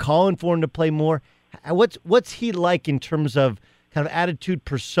 they're calling for him to play more. What's he like in terms of kind of attitude,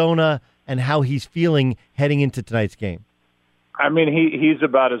 persona, and how he's feeling heading into tonight's game? I mean, he's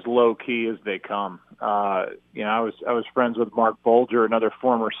about as low key as they come. I was friends with Mark Bolger, another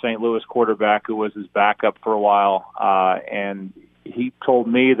former St. Louis quarterback who was his backup for a while, and he told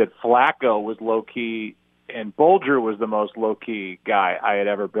me that Flacco was low key, and Bolger was the most low key guy I had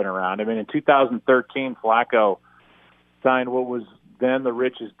ever been around. I mean, in 2013, Flacco signed what was then the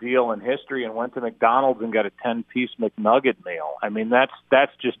richest deal in history and went to McDonald's and got a 10-piece McNugget meal. I mean, that's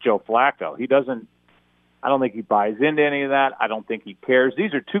just Joe Flacco. I don't think he buys into any of that. I don't think he cares.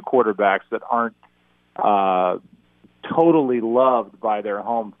 These are two quarterbacks that aren't totally loved by their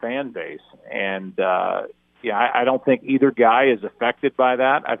home fan base. And, I don't think either guy is affected by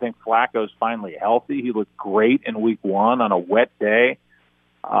that. I think Flacco's finally healthy. He looked great in week 1 on a wet day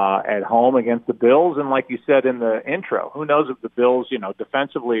at home against the Bills. And like you said in the intro, who knows if the Bills,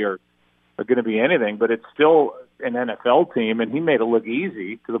 defensively are going to be anything, but it's still an NFL team, and he made it look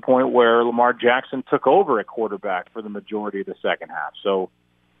easy to the point where Lamar Jackson took over at quarterback for the majority of the second half. So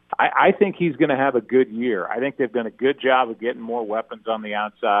I think he's going to have a good year. I think they've done a good job of getting more weapons on the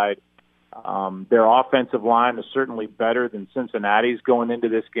outside. Their offensive line is certainly better than Cincinnati's going into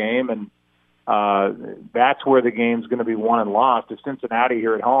this game, and that's where the game's going to be won and lost. If Cincinnati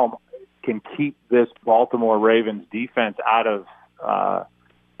here at home can keep this Baltimore Ravens defense out of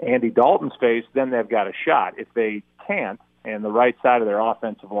Andy Dalton's face, then they've got a shot. If they can't, and the right side of their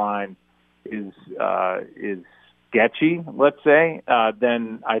offensive line is sketchy, let's say,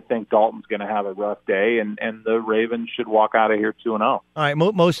 then I think Dalton's going to have a rough day, and the Ravens should walk out of here 2-0. All right,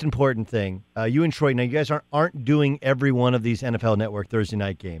 most important thing, you and Troy, now you guys aren't doing every one of these NFL Network Thursday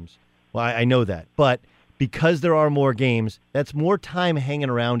night games. Well, I know that, but because there are more games, that's more time hanging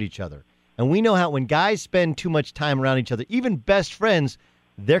around each other. And we know how when guys spend too much time around each other, even best friends,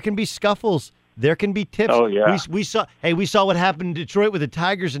 there can be scuffles. There can be tips. Oh, yeah. We saw what happened in Detroit with the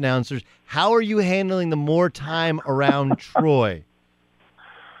Tigers announcers. How are you handling the more time around Troy?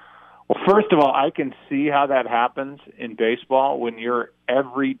 Well, first of all, I can see how that happens in baseball when you're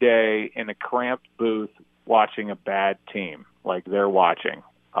every day in a cramped booth watching a bad team like they're watching.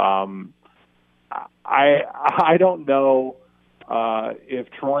 I don't know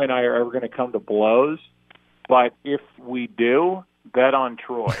if Troy and I are ever going to come to blows, but if we do, bet on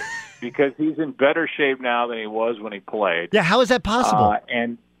Troy. Because he's in better shape now than he was when he played. Yeah, how is that possible?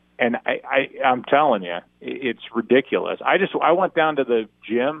 And I'm telling you, it's ridiculous. I went down to the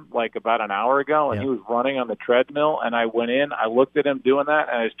gym like about an hour ago, and he was running on the treadmill, and I went in, I looked at him doing that,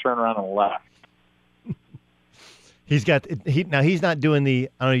 and I just turned around and left. He's not doing the,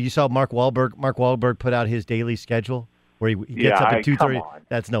 I don't know, you saw Mark Wahlberg put out his daily schedule where he gets up at 2:30.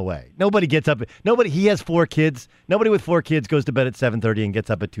 That's no way. He has 4 kids. Nobody with 4 kids goes to bed at 7:30 and gets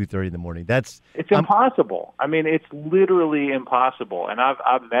up at 2:30 in the morning. It's impossible. I mean, it's literally impossible. And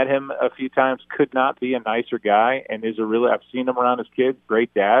I've met him a few times. Could not be a nicer guy, and I've seen him around his kids.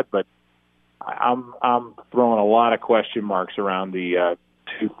 Great dad, but I'm throwing a lot of question marks around the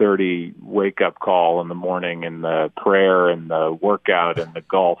 2:30 wake up call in the morning, and the prayer, and the workout, and the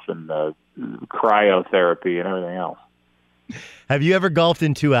golf, and the cryotherapy, and everything else. Have you ever golfed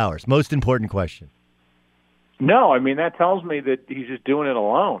in 2 hours? Most important question. No, I mean, that tells me that he's just doing it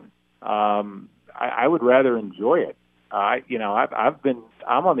alone. I would rather enjoy it. I'm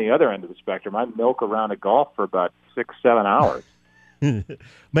on the other end of the spectrum. I milk around a golf for about 6-7 hours.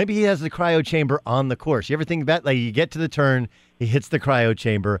 Maybe he has the cryo chamber on the course. You ever think about, like, you get to the turn, he hits the cryo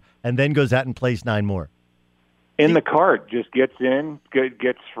chamber, and then goes out and plays 9 more? In the cart, just gets in,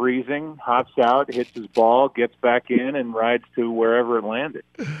 gets freezing, hops out, hits his ball, gets back in, and rides to wherever it landed.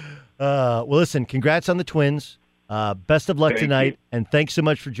 Well, listen, congrats on the Twins. Best of luck tonight, and thanks so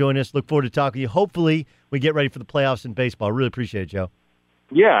much for joining us. Look forward to talking to you. Hopefully, we get ready for the playoffs in baseball. Really appreciate it, Joe.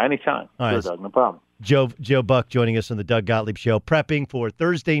 Yeah, anytime. All sure, right. Doug, no problem. Joe Buck joining us on the Doug Gottlieb Show, prepping for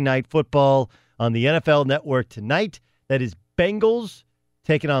Thursday night football on the NFL Network tonight. That is Bengals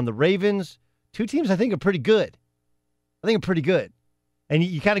taking on the Ravens. 2 teams I think are pretty good. And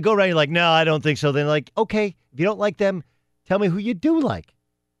you kind of go around, you're like, no, I don't think so. Then like, okay, if you don't like them, tell me who you do like.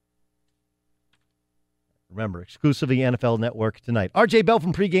 Remember, exclusively NFL Network tonight. RJ Bell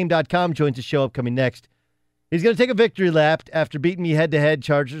from pregame.com joins the show upcoming next. He's going to take a victory lap after beating me head-to-head,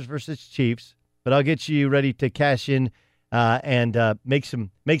 Chargers versus Chiefs. But I'll get you ready to cash in and make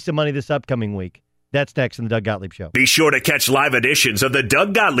some money this upcoming week. That's next on the Doug Gottlieb Show. Be sure to catch live editions of the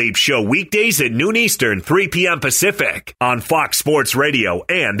Doug Gottlieb Show weekdays at noon Eastern, 3 p.m. Pacific on Fox Sports Radio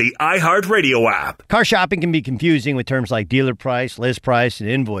and the iHeartRadio app. Car shopping can be confusing with terms like dealer price, list price, and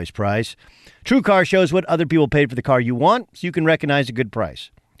invoice price. TrueCar shows what other people paid for the car you want, so you can recognize a good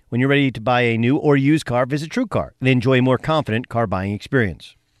price. When you're ready to buy a new or used car, visit TrueCar and enjoy a more confident car buying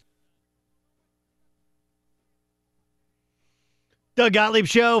experience. Doug Gottlieb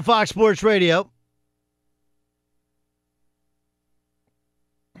Show, Fox Sports Radio.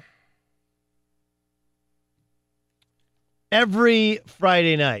 Every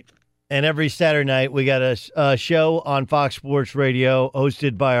Friday night and every Saturday night, we got a show on Fox Sports Radio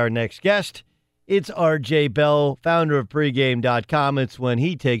hosted by our next guest. It's RJ Bell, founder of pregame.com. It's when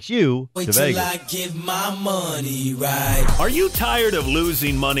he takes you to Vegas. I give my money right. Are you tired of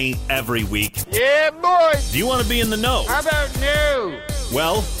losing money every week? Yeah, boy. Do you want to be in the know? How about no?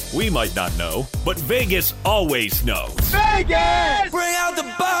 Well, we might not know, but Vegas always knows. Vegas! Bring out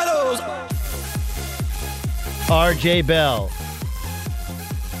the bottles. RJ Bell.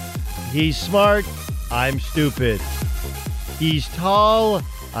 He's smart. I'm stupid. He's tall.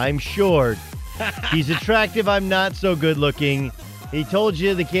 I'm short. He's attractive. I'm not so good looking. He told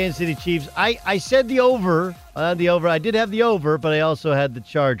you the Kansas City Chiefs. I said the over. I did have the over, but I also had the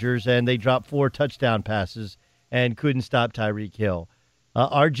Chargers, and they dropped 4 touchdown passes and couldn't stop Tyreek Hill.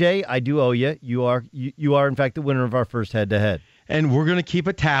 RJ, I do owe you. You are, in fact, the winner of our first head-to-head. And we're going to keep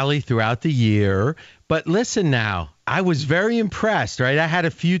a tally throughout the year. But listen now, I was very impressed, right? I had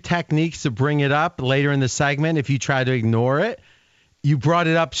a few techniques to bring it up later in the segment if you try to ignore it. You brought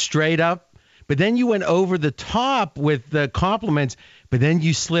it up straight up. But then you went over the top with the compliments, but then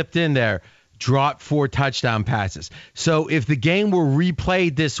you slipped in there, dropped 4 touchdown passes. So if the game were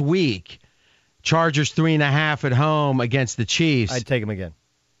replayed this week, Chargers 3.5 at home against the Chiefs, I'd take them again.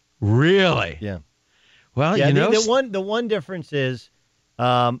 Really? Yeah. Well, yeah, you know, the one difference is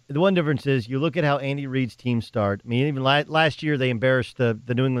you look at how Andy Reid's team start. I mean, even last year they embarrassed the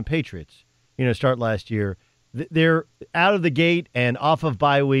New England Patriots. Start last year. They're out of the gate and off of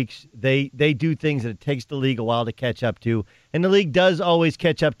bye weeks. They do things that it takes the league a while to catch up to, and the league does always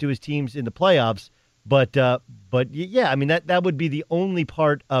catch up to his teams in the playoffs. But yeah, I mean that would be the only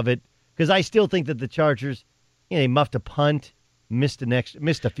part of it, because I still think that the Chargers, they muffed a punt, missed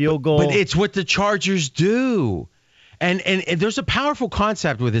a field goal. But it's what the Chargers do, and there's a powerful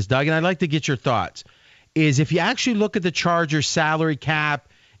concept with this, Doug, and I'd like to get your thoughts. Is if you actually look at the Chargers salary cap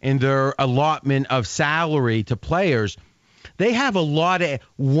and their allotment of salary to players, they have a lot of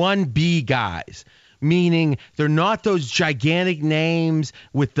 1B guys, meaning they're not those gigantic names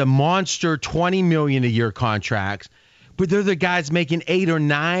with the monster $20 million a year contracts, but they're the guys making 8 or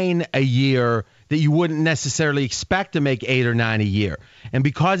 9 a year that you wouldn't necessarily expect to make 8 or 9 a year. And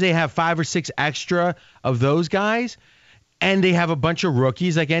because they have 5 or 6 extra of those guys, and they have a bunch of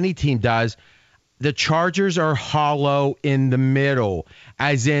rookies like any team does, the Chargers are hollow in the middle,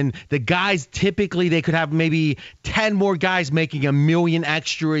 as in the guys typically they could have maybe 10 more guys making $1 million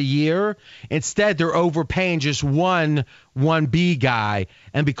extra a year. Instead, they're overpaying just one 1B guy.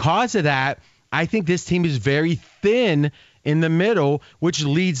 And because of that, I think this team is very thin in the middle, which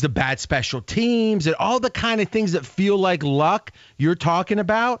leads to bad special teams and all the kind of things that feel like luck you're talking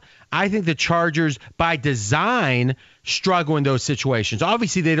about. I think the Chargers, by design, struggle in those situations.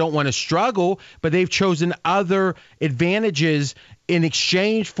 Obviously, they don't want to struggle, but they've chosen other advantages in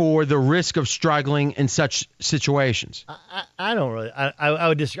exchange for the risk of struggling in such situations. I don't really. I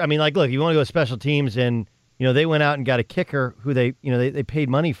would disagree. I mean, like, look, you want to go special teams, and they went out and got a kicker who they paid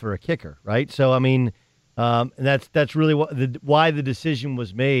money for a kicker, right? So I mean, and that's really why the decision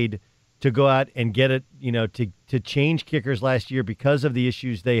was made to go out and get it, to change kickers last year because of the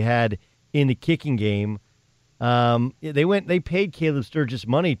issues they had in the kicking game. They paid Caleb Sturgis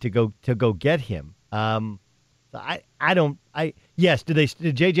money to go get him. Yes,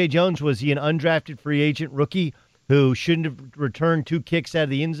 did J.J. Jones, was he an undrafted free agent rookie who shouldn't have returned 2 kicks out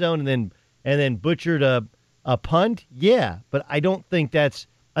of the end zone and then butchered a punt? Yeah, but I don't think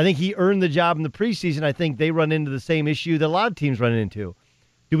I think he earned the job in the preseason. I think they run into the same issue that a lot of teams run into.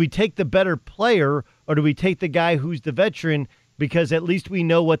 Do we take the better player, or do we take the guy who's the veteran, because at least we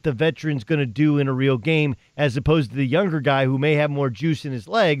know what the veteran's going to do in a real game, as opposed to the younger guy who may have more juice in his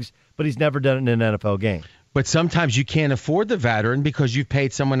legs, but he's never done it in an NFL game? But sometimes you can't afford the veteran because you've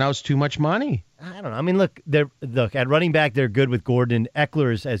paid someone else too much money. I don't know. I mean, look at running back, they're good with Gordon.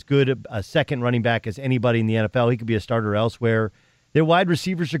 Eckler is as good a second running back as anybody in the NFL. He could be a starter elsewhere. Their wide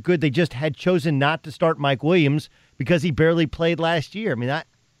receivers are good. They just had chosen not to start Mike Williams because he barely played last year. I mean,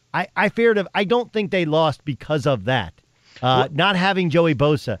 I don't think they lost because of that. Not having Joey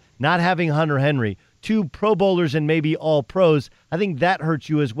Bosa, not having Hunter Henry, 2 Pro Bowlers and maybe all pros, I think that hurts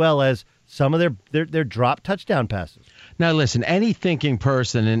you as well as some of their drop touchdown passes. Now, listen, any thinking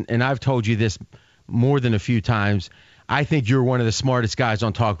person, and I've told you this more than a few times, I think you're one of the smartest guys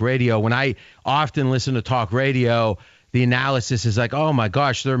on talk radio. When I often listen to talk radio, the analysis is like, oh, my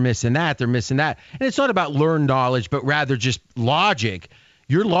gosh, they're missing that. And it's not about learned knowledge, but rather just logic.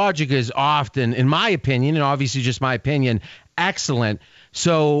 Your logic is often, in my opinion, and obviously just my opinion, excellent.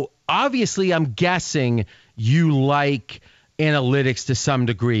 So obviously I'm guessing you like analytics to some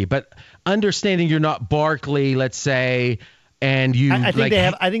degree, but understanding you're not Barkley, let's say, and you I think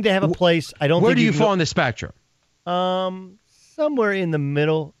they have a place. I don't Where think do you fall on the spectrum? somewhere in the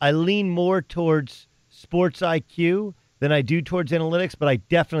middle. I lean more towards sports IQ than I do towards analytics, but I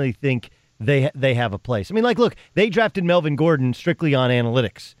definitely think they have a place. I mean, like, look, they drafted Melvin Gordon strictly on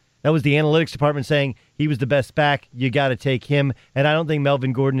analytics. That was the analytics department saying he was the best back. You got to take him. And I don't think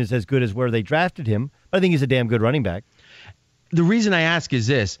Melvin Gordon is as good as where they drafted him. But I think he's a damn good running back. The reason I ask is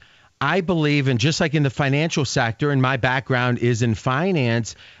this. I believe, and just like in the financial sector, and my background is in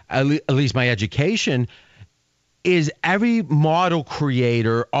finance, at least my education, is every model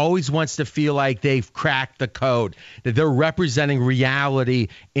creator always wants to feel like they've cracked the code, that they're representing reality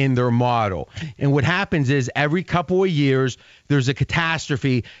in their model. And what happens is every couple of years, there's a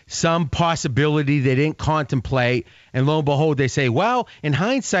catastrophe, some possibility they didn't contemplate, and lo and behold, they say, well, in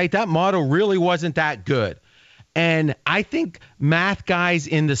hindsight, that model really wasn't that good. And I think math guys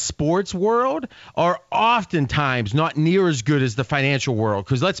in the sports world are oftentimes not near as good as the financial world.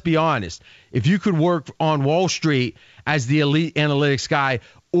 Because let's be honest, if you could work on Wall Street as the elite analytics guy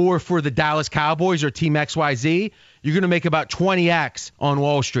or for the Dallas Cowboys or Team XYZ, you're going to make about 20x on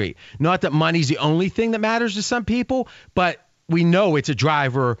Wall Street. Not that money's the only thing that matters to some people, but we know it's a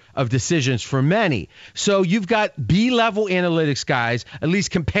driver of decisions for many. So you've got B-level analytics guys, at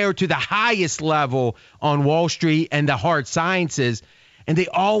least compared to the highest level on Wall Street and the hard sciences, and they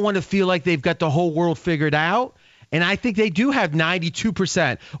all want to feel like they've got the whole world figured out. And I think they do have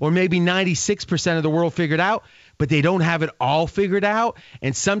 92% or maybe 96% of the world figured out, but they don't have it all figured out.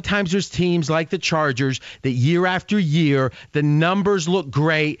 And sometimes there's teams like the Chargers that year after year, the numbers look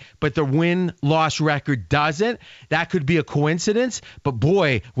great, but the win-loss record doesn't. That could be a coincidence. But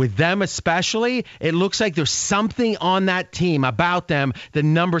boy, with them especially, it looks like there's something on that team about them the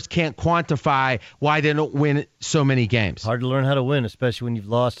numbers can't quantify why they don't win so many games. Hard to learn how to win, especially when you've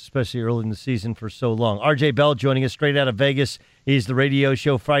lost, especially early in the season for so long. RJ Bell joining us straight out of Vegas. He's the radio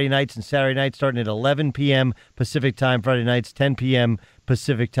show Friday nights and Saturday nights starting at 11 p.m. Pacific time Friday nights, 10 p.m.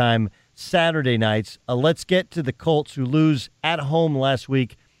 Pacific time Saturday nights. Let's get to the Colts, who lose at home last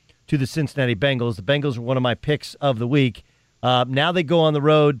week to the Cincinnati Bengals. The Bengals were one of my picks of the week. Now they go on the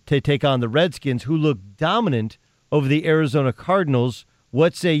road to take on the Redskins, who look dominant over the Arizona Cardinals.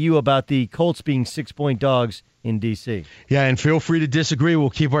 What say you about the Colts being 6-point dogs in D.C.? Yeah, and feel free to disagree.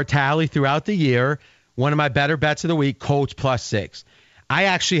 We'll keep our tally throughout the year. One of my better bets of the week, Colts +6. I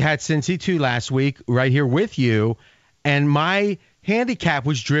actually had Cincy 2 last week right here with you, and my handicap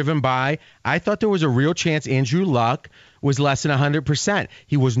was driven by I thought there was a real chance Andrew Luck was less than 100%.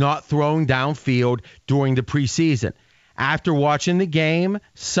 He was not throwing downfield during the preseason. After watching the game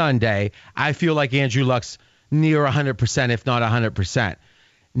Sunday, I feel like Andrew Luck's near 100%, if not 100%.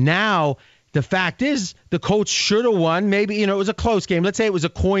 Now, the fact is the Colts should have won. Maybe, it was a close game. Let's say it was a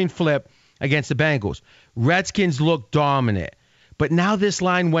coin flip against the Bengals. Redskins looked dominant. But now this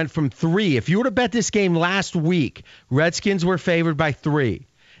line went from 3. If you were to bet this game last week, Redskins were favored by 3.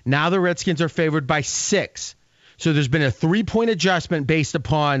 Now the Redskins are favored by 6. So there's been a 3-point adjustment based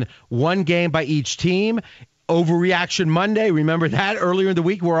upon one game by each team. Overreaction Monday, remember that earlier in the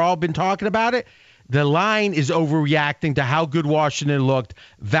week? We've all been talking about it. The line is overreacting to how good Washington looked.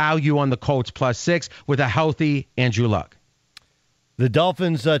 Value on the Colts +6 with a healthy Andrew Luck. The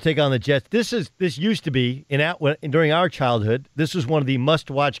Dolphins take on the Jets. This used to be during our childhood. This was one of the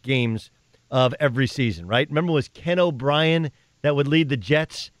must-watch games of every season, right? Remember, it was Ken O'Brien that would lead the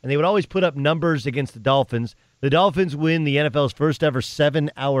Jets, and they would always put up numbers against the Dolphins. The Dolphins win the NFL's first ever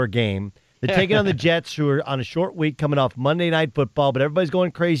 7-hour game. They're taking on the Jets, who are on a short week coming off Monday Night Football, but everybody's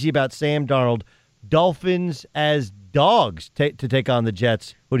going crazy about Sam Darnold. Dolphins as dogs to take on the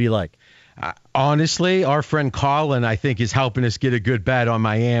Jets. Who do you like? Honestly, our friend Colin, I think, is helping us get a good bet on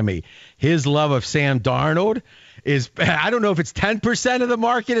Miami. His love of Sam Darnold is, I don't know if it's 10% of the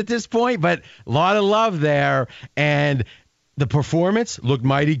market at this point, but a lot of love there. And the performance looked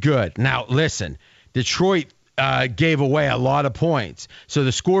mighty good. Now, listen, Detroit gave away a lot of points. So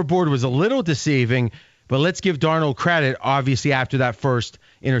the scoreboard was a little deceiving, but let's give Darnold credit, obviously, after that first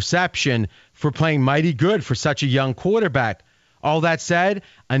interception, for playing mighty good for such a young quarterback. All that said,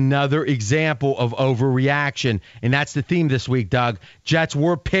 another example of overreaction, and that's the theme this week, Doug. Jets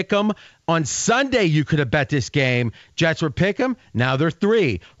were pick'em. On Sunday, you could have bet this game. Jets were pick'em. Now they're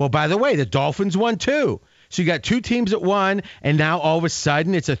 3. Well, by the way, the Dolphins won 2. So you got 2 teams that won, and now all of a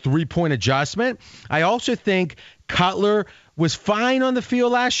sudden it's a 3-point adjustment. I also think Cutler was fine on the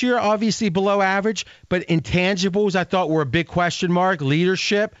field last year, obviously below average, but intangibles I thought were a big question mark.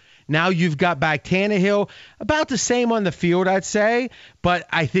 Leadership. Now you've got back Tannehill, about the same on the field, I'd say, but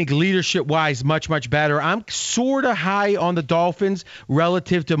I think leadership-wise, much, much better. I'm sort of high on the Dolphins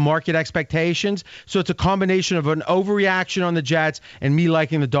relative to market expectations, so it's a combination of an overreaction on the Jets and me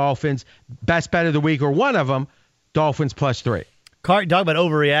liking the Dolphins. Best bet of the week, or one of them, Dolphins +3. Talk about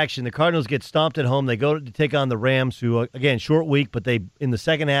overreaction. The Cardinals get stomped at home. They go to take on the Rams, who, again, short week, but they in the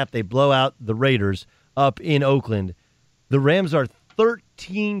second half, they blow out the Raiders up in Oakland. The Rams are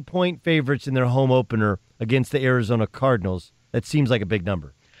 13-point favorites in their home opener against the Arizona Cardinals. That seems like a big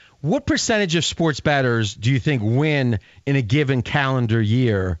number. What percentage of sports bettors do you think win in a given calendar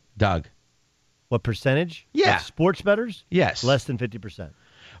year, Doug? What percentage? Yeah. Of sports bettors? Yes. Less than 50%.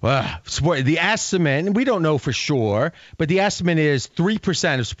 The estimate, we don't know for sure, but the estimate is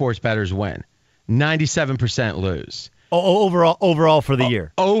 3% of sports bettors win. 97% lose. Overall for the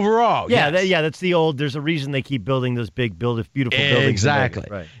year. Overall, yeah, yes. That's the old. There's a reason they keep building those beautiful buildings. Exactly.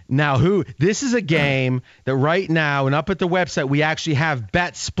 Right. Now, this is a game that right now, and up at the website, we actually have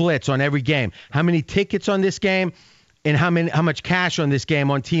bet splits on every game. How many tickets on this game, and how much cash on this game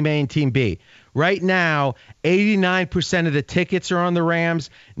on Team A and Team B. Right now, 89% of the tickets are on the Rams.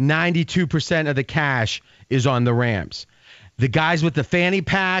 92% of the cash is on the Rams. The guys with the fanny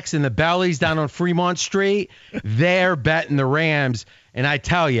packs and the bellies down on Fremont Street, they're betting the Rams. And I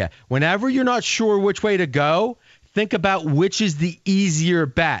tell you, whenever you're not sure which way to go, think about which is the easier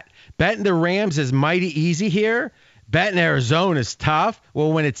bet. Betting the Rams is mighty easy here. Betting Arizona is tough.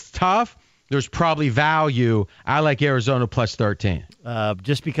 Well, when it's tough, there's probably value. I like Arizona plus 13.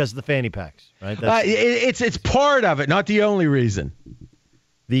 Just because of the fanny packs, right? It's part of it, not the only reason.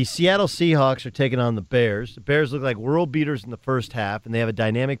 The Seattle Seahawks are taking on the Bears. The Bears look like world beaters in the first half, and they have a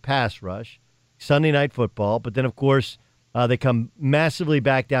dynamic pass rush. Sunday Night Football, but then, of course, they come massively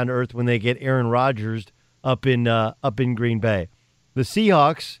back down to earth when they get Aaron Rodgers up in Green Bay. The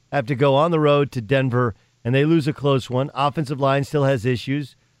Seahawks have to go on the road to Denver, and they lose a close one. Offensive line still has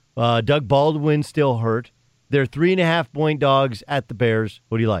issues. Doug Baldwin still hurt. They're 3.5-point dogs at the Bears.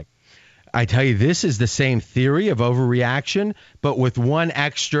 What do you like? I tell you, this is the same theory of overreaction, but with one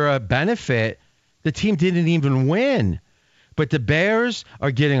extra benefit. The team didn't even win. But the Bears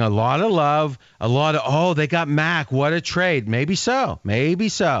are getting a lot of love, they got Mac. What a trade. Maybe so.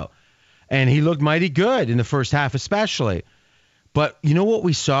 And he looked mighty good in the first half especially. But you know what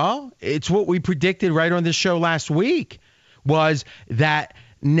we saw? It's what we predicted right on this show last week, was that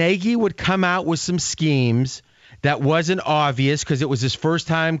Nagy would come out with some schemes that wasn't obvious because it was his first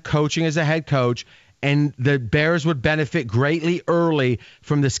time coaching as a head coach, and the Bears would benefit greatly early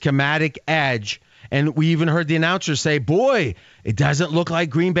from the schematic edge. And we even heard the announcer say, boy, it doesn't look like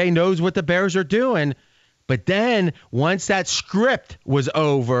Green Bay knows what the Bears are doing. But then once that script was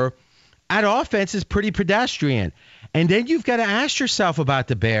over, that offense is pretty pedestrian. And then you've got to ask yourself about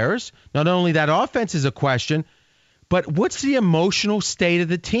the Bears. Not only that offense is a question, but what's the emotional state of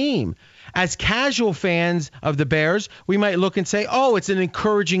the team? As casual fans of the Bears, we might look and say, oh, it's an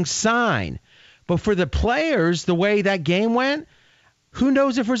encouraging sign. But for the players, the way that game went, who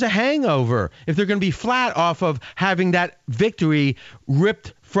knows if there's a hangover, if they're going to be flat off of having that victory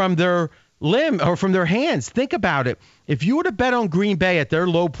ripped from their limb or from their hands. Think about it. If you would have bet on Green Bay at their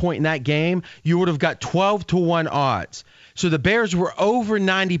low point in that game, you would have got 12-1 odds. So the Bears were over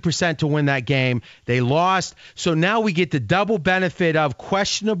 90% to win that game. They lost. So now we get the double benefit of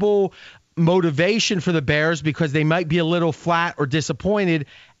questionable motivation for the Bears because they might be a little flat or disappointed.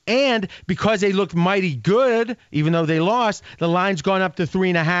 And because they looked mighty good, even though they lost, the line's gone up to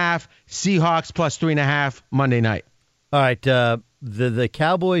 3.5. Seahawks plus 3.5 Monday night. All right. The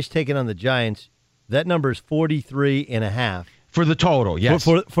Cowboys taking on the Giants, that number is 43.5. For the total, yes.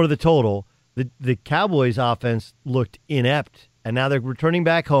 For the total. The Cowboys offense looked inept, and now they're returning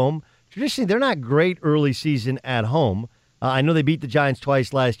back home. Traditionally, they're not great early season at home. I know they beat the Giants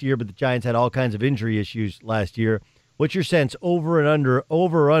twice last year, but the Giants had all kinds of injury issues last year. What's your sense over or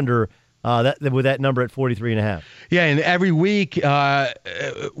under with that number at 43.5? Yeah, and every week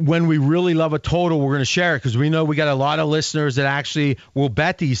when we really love a total, we're going to share it because we know we got a lot of listeners that actually will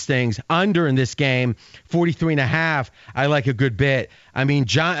bet these things. Under in this game, 43.5, I like a good bit. I mean,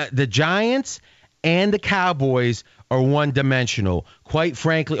 the Giants and the Cowboys are one-dimensional, quite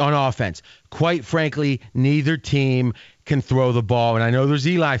frankly, on offense. Quite frankly, neither team can throw the ball. And I know there's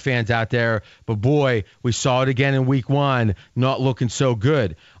Eli fans out there, but boy, we saw it again in week 1, not looking so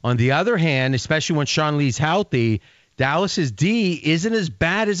good. On the other hand, especially when Sean Lee's healthy, Dallas's D isn't as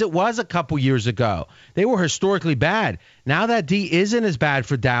bad as it was a couple years ago. They were historically bad. Now that D isn't as bad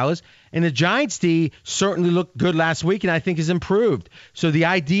for Dallas, and the Giants D certainly looked good last week and I think has improved. So the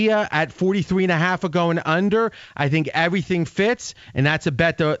idea at 43.5 of going under, I think everything fits, and that's a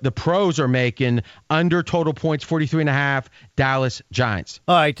bet the pros are making. Under total points, 43.5, Dallas Giants.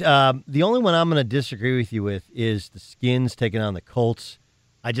 All right. The only one I'm going to disagree with you with is the Skins taking on the Colts.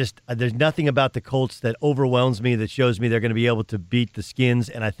 There's nothing about the Colts that overwhelms me, that shows me they're going to be able to beat the Skins,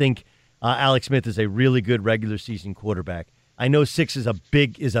 and I think Alex Smith is a really good regular season quarterback. I know 6 is a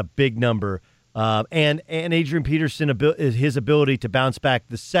big number. And Adrian Peterson, his ability to bounce back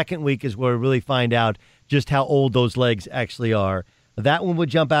the second week is where we really find out just how old those legs actually are. That one would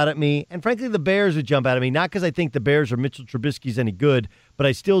jump out at me. And frankly, the Bears would jump out at me, not because I think the Bears or Mitchell Trubisky's any good, but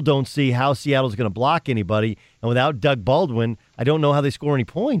I still don't see how Seattle's going to block anybody. And without Doug Baldwin, I don't know how they score any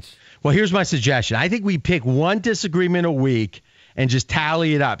points. Well, here's my suggestion. I think we pick one disagreement a week and just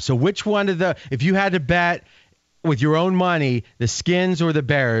tally it up. So which one of if you had to bet with your own money, the Skins or the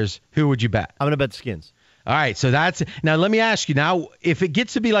Bears, who would you bet? I'm going to bet the Skins. All right, so now let me ask you, now if it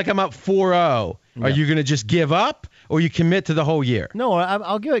gets to be like I'm up 4-0, are you going to just give up or you commit to the whole year? No,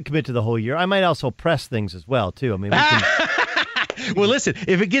 I'll commit to the whole year. I might also press things as well, too. I mean, we can... Well, listen,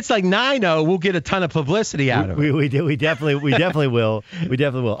 if it gets like 9-0, we'll get a ton of publicity out of it. We definitely will. We definitely will.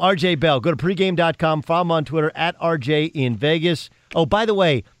 RJ Bell, go to pregame.com, follow him on Twitter at RJ in Vegas. Oh, by the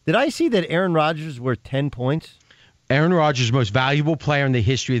way, did I see that Aaron Rodgers is worth 10 points? Aaron Rodgers, most valuable player in the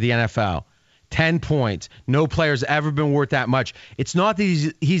history of the NFL. 10 points. No player's ever been worth that much. It's not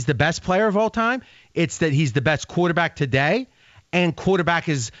that he's the best player of all time. It's that he's the best quarterback today, and quarterback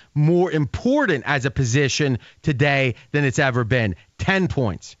is more important as a position today than it's ever been. 10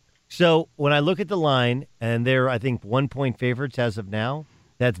 points. So when I look at the line, and they're, I think, 1-point favorites as of now,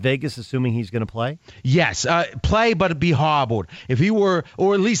 that's Vegas assuming he's going to play? Yes, play, but be hobbled. If he were,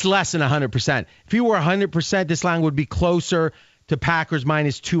 or at least less than 100%. If he were 100%, this line would be closer to Packers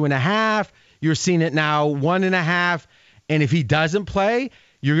minus 2.5. You're seeing it now 1.5. And if he doesn't play,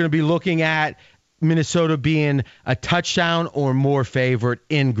 you're going to be looking at Minnesota being a touchdown or more favorite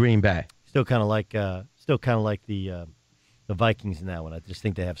in Green Bay. Still kind of like the Vikings in that one. I just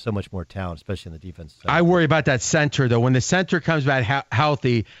think they have so much more talent, especially in the defense side. I worry about that center, though. When the center comes back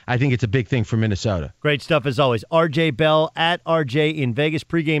healthy, I think it's a big thing for Minnesota. Great stuff as always. RJ Bell at RJ in Vegas.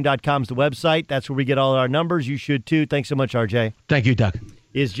 Pregame.com is the website. That's where we get all our numbers. You should, too. Thanks so much, RJ. Thank you, Doug.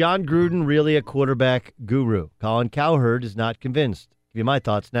 Is John Gruden really a quarterback guru? Colin Cowherd is not convinced. Give you my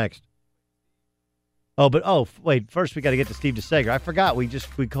thoughts next. Wait. First, we got to get to Steve DeSager. I forgot. We jammed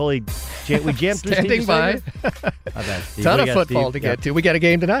through Steve by. DeSager. Ton of football to get to. We got a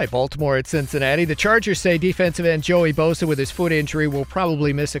game tonight. Baltimore at Cincinnati. The Chargers say defensive end Joey Bosa with his foot injury will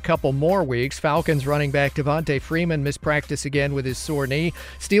probably miss a couple more weeks. Falcons running back Devontae Freeman missed practice again with his sore knee.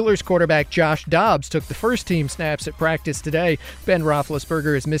 Steelers quarterback Josh Dobbs took the first team snaps at practice today. Ben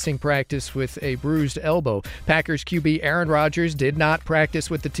Roethlisberger is missing practice with a bruised elbow. Packers QB Aaron Rodgers did not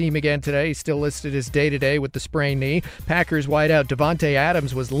practice with the team again today. He's still listed as day-to-day with the sprained knee. Packers wideout Devontae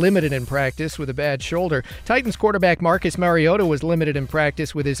Adams was limited in practice with a bad shoulder. Titans quarterback Marcus Mariota was limited in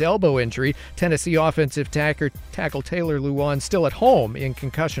practice with his elbow injury. Tennessee offensive tackle Taylor Lewan still at home in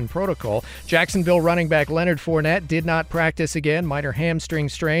concussion protocol. Jacksonville running back Leonard Fournette did not practice again, minor hamstring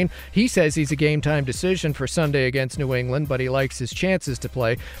strain. He says he's a game-time decision for Sunday against New England, but he likes his chances to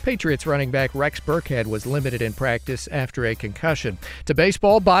play. Patriots running back Rex Burkhead was limited in practice after a concussion. To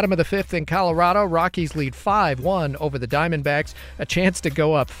baseball, bottom of the fifth in Colorado. Rockies lead 5-1 over the Diamondbacks, a chance to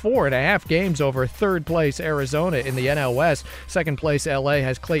go up 4.5 games over third-place Arizona in the NL West. Second-place LA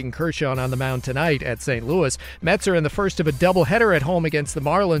has Clayton Kershaw on the mound tonight at St. Louis. Mets are in the first of a doubleheader at home against the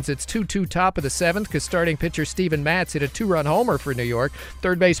Marlins. It's 2-2 top of the seventh because starting pitcher Steven Matz hit a two-run homer for New York.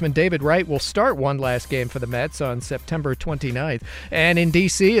 Third baseman David Wright will start one last game for the Mets on September 29th. And in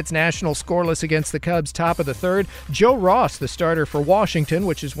D.C., it's national scoreless against the Cubs top of the third. Joe Ross, the starter for Washington,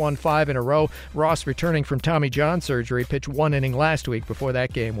 which has won 5 in a row. Ross returning from Tommy John surgery, pitched one inning last week before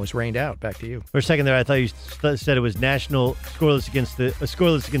that game was rained out. Back to you. For a second there, I thought you said it was national scoreless against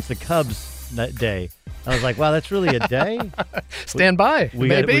the Cubs day. I was like, wow, that's really a day? Stand by. We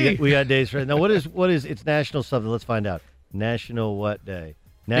got days for it. Now, what is it's national something? Let's find out. National what day?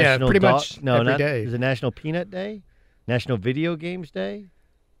 National pretty much every day. Is it National Peanut Day? National Video Games Day?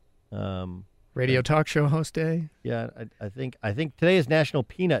 Radio Talk Show Host Day? Yeah, I think today is National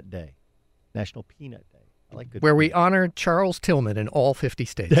Peanut Day. National Peanut Day. I like good. Where we honor Charles Tillman in all 50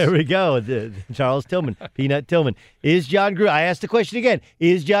 states. There we go. Charles Tillman, Peanut Tillman. Is John Gruden? I asked the question again.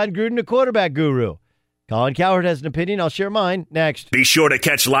 Is John Gruden a quarterback guru? Colin Cowherd has an opinion. I'll share mine next. Be sure to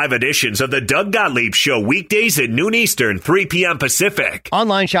catch live editions of the Doug Gottlieb Show weekdays at noon Eastern, 3 p.m. Pacific.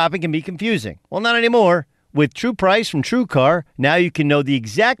 Online shopping can be confusing. Well, not anymore. With True Price from TrueCar, now you can know the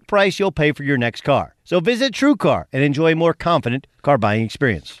exact price you'll pay for your next car. So visit TrueCar and enjoy a more confident car buying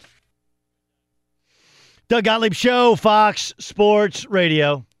experience. Doug Gottlieb Show, Fox Sports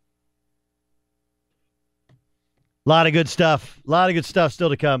Radio. A lot of good stuff. Still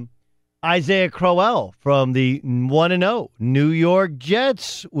to come. Isaiah Crowell from the 1-0 New York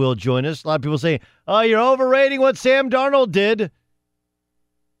Jets will join us. A lot of people saying, oh, you're overrating what Sam Darnold did.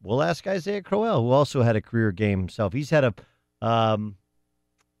 We'll ask Isaiah Crowell, who also had a career game himself. He's had a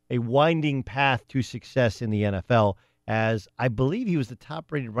winding path to success in the NFL, as I believe he was the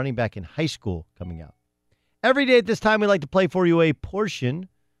top-rated running back in high school coming out. Every day at this time, we like to play for you a portion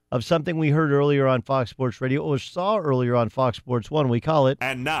of something we heard earlier on Fox Sports Radio or saw earlier on Fox Sports 1. We call it...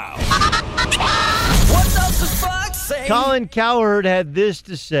 And now... What does the fox say? Colin Cowherd had this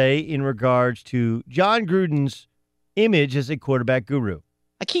to say in regards to John Gruden's image as a quarterback guru.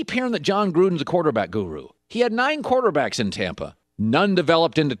 I keep hearing that John Gruden's a quarterback guru. He had 9 quarterbacks in Tampa. None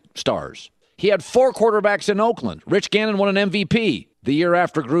developed into stars. He had 4 quarterbacks in Oakland. Rich Gannon won an MVP the year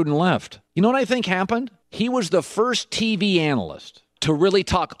after Gruden left. You know what I think happened? He was the first TV analyst to really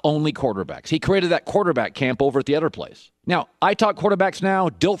talk only quarterbacks. He created that quarterback camp over at the other place. Now, I talk quarterbacks now.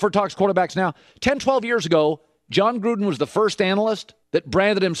 Dilfer talks quarterbacks now. 10, 12 years ago, John Gruden was the first analyst that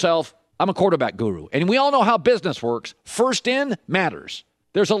branded himself, I'm a quarterback guru. And we all know how business works. First in matters.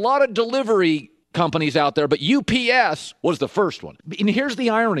 There's a lot of delivery companies out there, but UPS was the first one. And here's the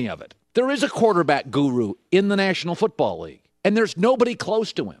irony of it. There is a quarterback guru in the National Football League, and there's nobody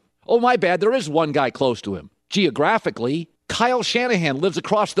close to him. Oh, my bad, there is one guy close to him. Geographically, Kyle Shanahan lives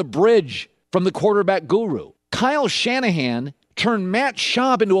across the bridge from the quarterback guru. Kyle Shanahan turned Matt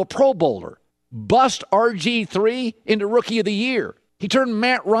Schaub into a Pro Bowler, bust RG3 into Rookie of the Year. He turned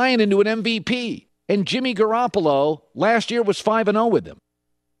Matt Ryan into an MVP, and Jimmy Garoppolo last year was 5-0 with him.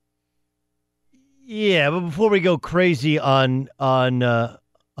 Yeah, but before we go crazy on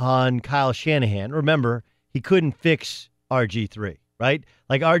Kyle Shanahan, remember, he couldn't fix RG3, right?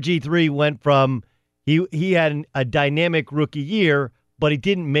 Like RG3 went from he had a dynamic rookie year, but he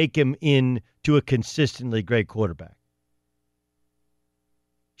didn't make him into a consistently great quarterback.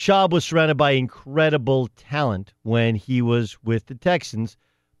 Schaub was surrounded by incredible talent when he was with the Texans,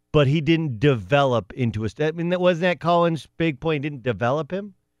 but he didn't develop into a – I mean, wasn't that Colin's big point? He didn't develop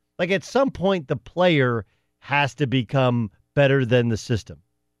him? Like, at some point, the player has to become better than the system.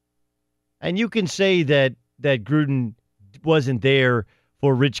 And you can say that Gruden wasn't there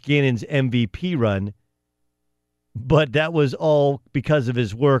for Rich Gannon's MVP run, but that was all because of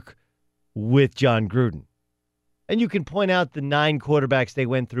his work with John Gruden. And you can point out the 9 quarterbacks they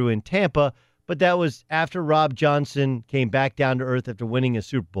went through in Tampa, but that was after Rob Johnson came back down to earth after winning a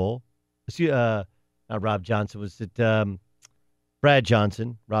Super Bowl. Not Rob Johnson, was it Brad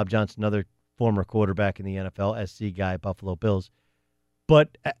Johnson? Rob Johnson, another former quarterback in the NFL, SC guy, Buffalo Bills.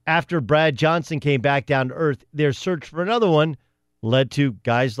 But after Brad Johnson came back down to earth, their search for another one led to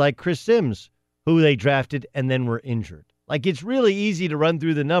guys like Chris Sims, who they drafted and then were injured. Like, it's really easy to run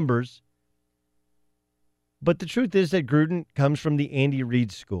through the numbers. But the truth is that Gruden comes from the Andy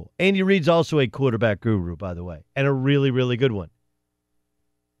Reid school. Andy Reid's also a quarterback guru, by the way, and a really, really good one.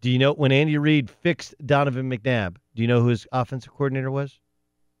 Do you know when Andy Reid fixed Donovan McNabb, do you know who his offensive coordinator was?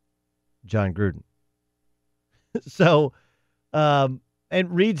 John Gruden. So, and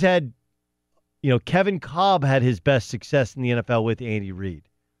Reid's had, Kevin Kolb had his best success in the NFL with Andy Reid.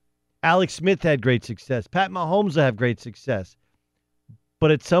 Alex Smith had great success. Pat Mahomes will have great success. But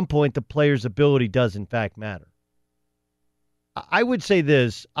at some point, the player's ability does, in fact, matter. I would say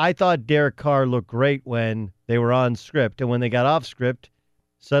this. I thought Derek Carr looked great when they were on script. And when they got off script,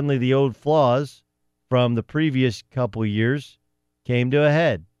 suddenly the old flaws from the previous couple years came to a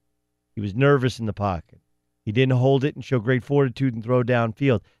head. He was nervous in the pocket. He didn't hold it and show great fortitude and throw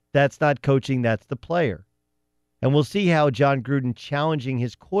downfield. That's not coaching. That's the player. And we'll see how John Gruden challenging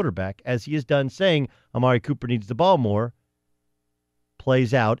his quarterback, as he has done, saying Amari Cooper needs the ball more,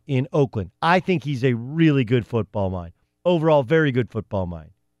 plays out in Oakland. I think he's a really good football mind. Overall, very good football mind.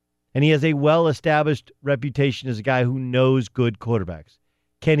 And he has a well-established reputation as a guy who knows good quarterbacks.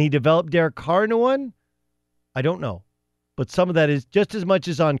 Can he develop Derek Carr into one? I don't know. But some of that is just as much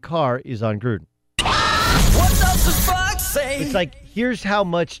as on Carr is on Gruden. What does the fox say? It's like, here's how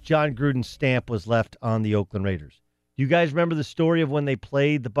much John Gruden's stamp was left on the Oakland Raiders. Do you guys remember the story of when they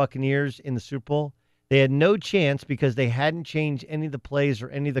played the Buccaneers in the Super Bowl? They had no chance because they hadn't changed any of the plays or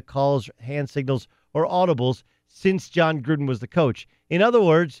any of the calls, hand signals, or audibles since John Gruden was the coach. In other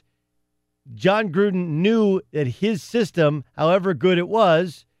words, John Gruden knew that his system, however good it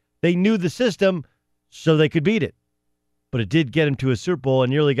was, they knew the system so they could beat it. But it did get him to a Super Bowl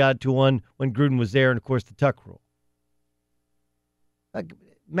and nearly got to one when Gruden was there, and, of course, the Tuck rule.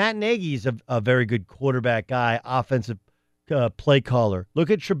 Matt Nagy's a very good quarterback guy, offensive play caller. Look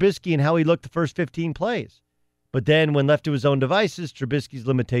at Trubisky and how he looked the first 15 plays. But then when left to his own devices, Trubisky's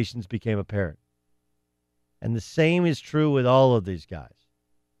limitations became apparent. And the same is true with all of these guys.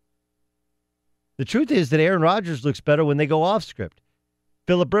 The truth is that Aaron Rodgers looks better when they go off script.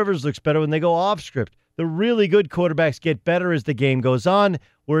 Phillip Rivers looks better when they go off script. The really good quarterbacks get better as the game goes on,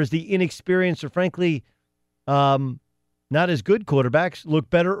 whereas the inexperienced or frankly not as good quarterbacks look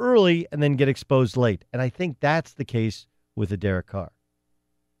better early and then get exposed late. And I think that's the case with the Derek Carr.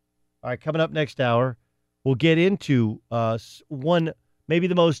 All right, coming up next hour, we'll get into one, maybe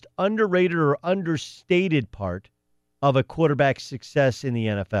the most underrated or understated part of a quarterback's success in the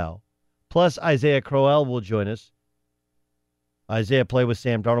NFL. Plus, Isaiah Crowell will join us. Isaiah played with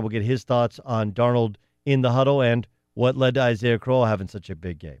Sam Darnold. We'll get his thoughts on Darnold in the huddle and what led to Isaiah Crowell having such a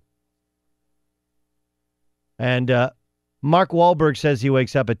big game. And Mark Wahlberg says he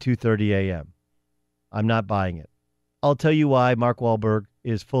wakes up at 2:30 a.m. I'm not buying it. I'll tell you why Mark Wahlberg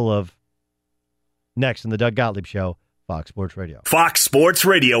is full of next in the Doug Gottlieb Show, Fox Sports Radio. Fox Sports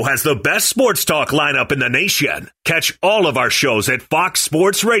Radio has the best sports talk lineup in the nation. Catch all of our shows at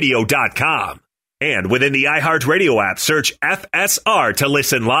foxsportsradio.com. And within the iHeartRadio app, search FSR to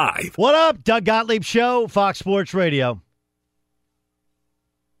listen live. What up, Doug Gottlieb Show, Fox Sports Radio.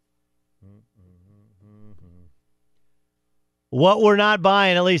 What we're not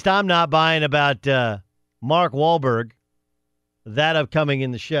buying, at least I'm not buying about Mark Wahlberg, that upcoming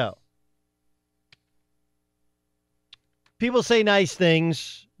in the show. People say nice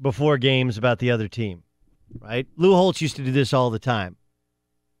things before games about the other team, right? Lou Holtz used to do this all the time.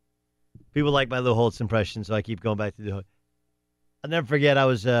 People like my Lou Holtz impression, so I keep going back to do it. I'll never forget, I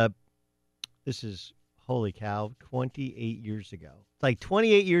was, this is, holy cow, 28 years ago. It's like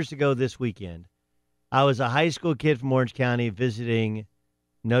 28 years ago this weekend. I was a high school kid from Orange County visiting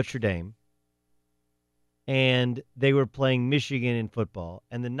Notre Dame, and they were playing Michigan in football.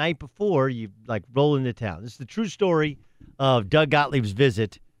 And the night before, you like roll into town. This is the true story of Doug Gottlieb's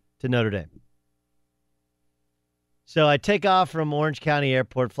visit to Notre Dame. So I take off from Orange County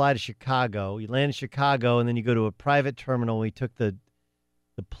Airport, fly to Chicago. You land in Chicago, and then you go to a private terminal. We took the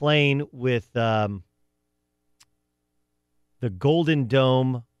plane with the Golden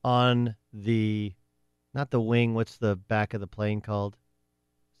Dome on the, not the wing, what's the back of the plane called?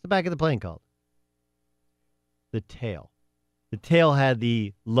 What's the back of the plane called? The tail. The tail had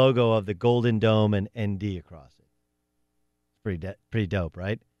the logo of the Golden Dome and ND across it. It's pretty dope,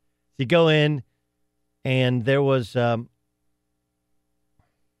 right? So you go in, and there was, I'm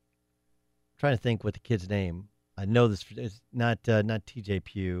trying to think what the kid's name. I know this is not TJ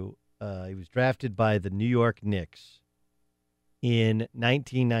Pugh. He was drafted by the New York Knicks in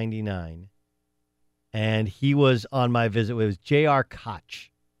 1999, and he was on my visit. It was J.R.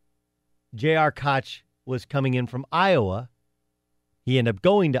 Koch. J.R. Koch was coming in from Iowa. He ended up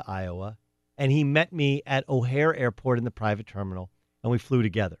going to Iowa, and he met me at O'Hare Airport in the private terminal, and we flew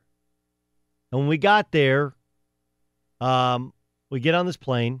together. And when we got there, we get on this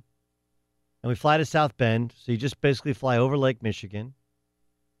plane, and we fly to South Bend. So you just basically fly over Lake Michigan.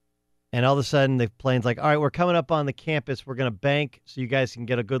 And all of a sudden, the plane's like, all right, we're coming up on the campus. We're going to bank so you guys can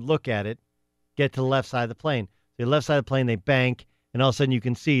get a good look at it. Get to the left side of the plane. The left side of the plane, they bank, and all of a sudden you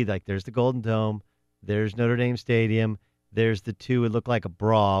can see, like, there's the Golden Dome. There's Notre Dame Stadium. There's the two, it looked like a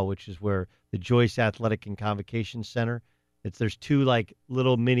bra, which is where the Joyce Athletic and Convocation Center. There's two, like,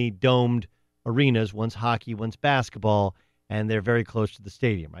 little mini domed arenas. One's hockey, one's basketball, and they're very close to the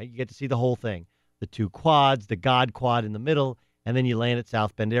stadium, right? You get to see the whole thing. The two quads, the God quad in the middle, and then you land at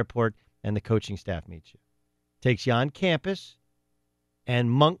South Bend Airport, and the coaching staff meets you. Takes you on campus, and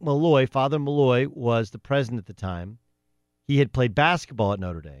Monk Malloy, Father Malloy, was the president at the time. He had played basketball at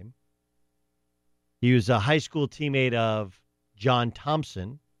Notre Dame. He was a high school teammate of John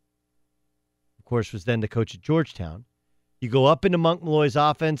Thompson, of course, was then the coach at Georgetown. You go up into Monk Malloy's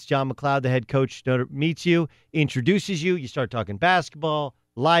offense. John McLeod, the head coach, meets you, introduces you. You start talking basketball,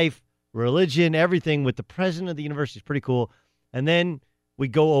 life, religion, everything with the president of the university. It's pretty cool. And then we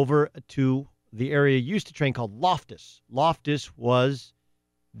go over to the area you used to train called Loftus. Loftus was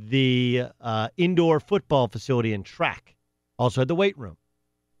the indoor football facility and track. Also had the weight room.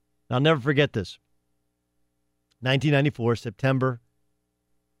 And I'll never forget this. 1994, September.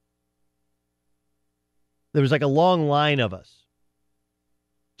 There was like a long line of us.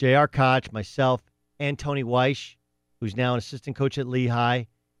 J.R. Koch, myself, and Tony Weish, who's now an assistant coach at Lehigh.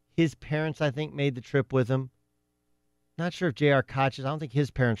 His parents, I think, made the trip with him. Not sure if J.R. Koch's. I don't think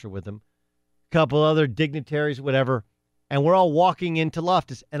his parents were with him. A couple other dignitaries, whatever. And we're all walking into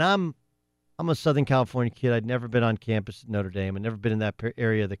Loftus. And I'm a Southern California kid. I'd never been on campus at Notre Dame. I'd never been in that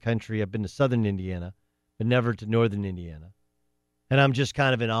area of the country. I've been to Southern Indiana, but never to Northern Indiana. And I'm just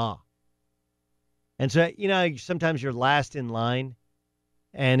kind of in awe. And so, you know, sometimes you're last in line.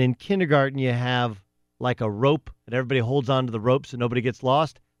 And in kindergarten, you have like a rope that everybody holds onto the rope so nobody gets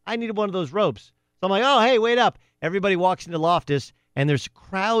lost. I needed one of those ropes. So I'm like, oh, hey, wait up. Everybody walks into Loftus, and there's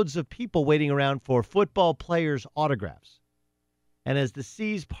crowds of people waiting around for football players' autographs. And as the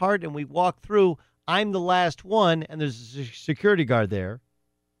seas part and we walk through, I'm the last one, and there's a security guard there.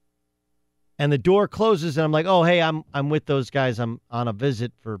 And the door closes, and I'm like, oh, hey, I'm with those guys. I'm on a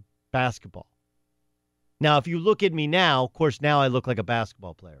visit for basketball. Now, if you look at me now, of course, now I look like a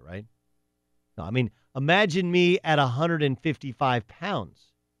basketball player, right? No, I mean, imagine me at 155 pounds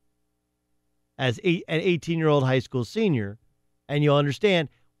as an 18-year-old high school senior, and you'll understand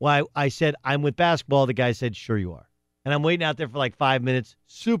why I said I'm with basketball. The guy said, sure you are. And I'm waiting out there for like 5 minutes.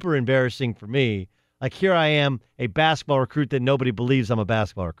 Super embarrassing for me. Like, here I am, a basketball recruit that nobody believes I'm a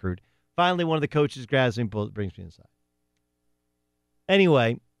basketball recruit. Finally, one of the coaches grabs me and brings me inside.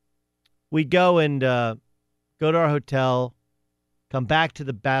 Anyway, we go and go to our hotel, come back to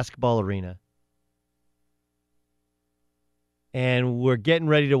the basketball arena, and we're getting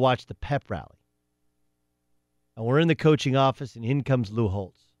ready to watch the pep rally. And we're in the coaching office, and in comes Lou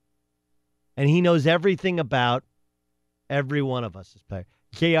Holtz. And he knows everything about every one of us as players.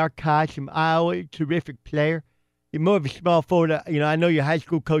 J.R. Koch from Iowa, terrific player. You're more of a small forward. I know your high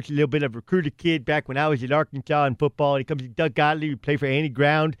school coach, a little bit of a recruiter kid back when I was at Arkansas in football. He comes to Doug Gottlieb, who played for Andy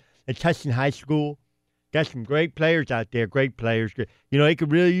Ground at Tustin High School. Got some great players out there, great players. He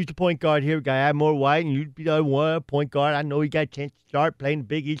could really use the point guard here. Guy Admore White, and you'd be the one point guard. I know he got a chance to start playing the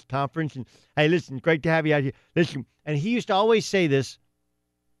Big East Conference. And, hey, listen, great to have you out here. Listen, and he used to always say this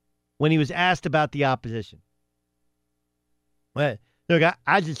when he was asked about the opposition. Well, look,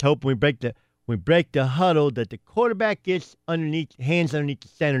 I just hope when we break the huddle that the quarterback gets hands underneath the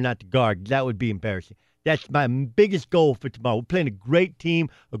center, not the guard. That would be embarrassing. That's my biggest goal for tomorrow. We're playing a great team,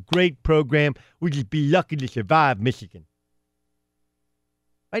 a great program. We'll just be lucky to survive Michigan.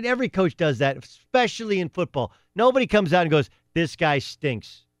 Right? Every coach does that, especially in football. Nobody comes out and goes, this guy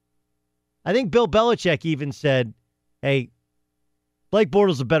stinks. I think Bill Belichick even said, hey, Blake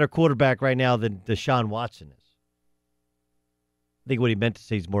Bortles a better quarterback right now than Deshaun Watson is. I think what he meant to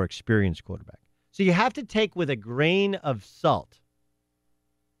say is more experienced quarterback. So you have to take with a grain of salt.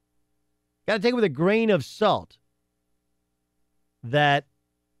 Got to take with a grain of salt that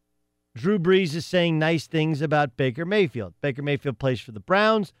Drew Brees is saying nice things about Baker Mayfield. Baker Mayfield plays for the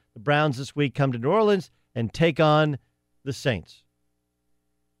Browns. The Browns this week come to New Orleans and take on the Saints.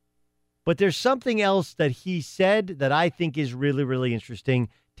 But there's something else that he said that I think is really, really interesting.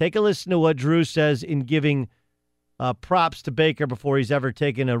 Take a listen to what Drew says in giving props to Baker before he's ever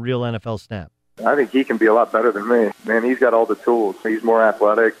taken a real NFL snap. I think he can be a lot better than me. Man, he's got all the tools. He's more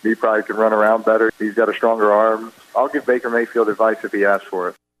athletic. He probably can run around better. He's got a stronger arm. I'll give Baker Mayfield advice if he asks for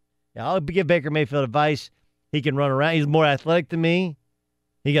it. Yeah, I'll give Baker Mayfield advice. He can run around. He's more athletic than me.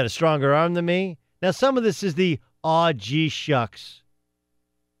 He got a stronger arm than me. Now, some of this is the, gee shucks.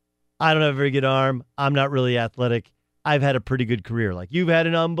 I don't have a very good arm. I'm not really athletic. I've had a pretty good career. Like, you've had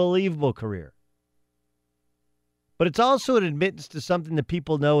an unbelievable career. But it's also an admittance to something that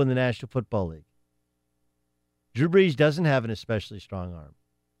people know in the National Football League. Drew Brees doesn't have an especially strong arm.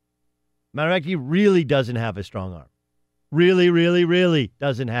 Matter of fact, he really doesn't have a strong arm. Really, really, really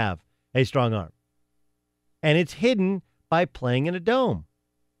doesn't have a strong arm. And it's hidden by playing in a dome.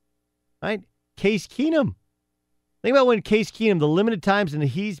 Right? Case Keenum. Think about when Case Keenum, the limited times that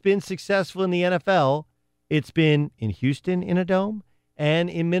he's been successful in the NFL, it's been in Houston in a dome and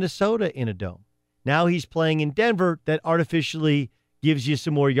in Minnesota in a dome. Now he's playing in Denver that artificially gives you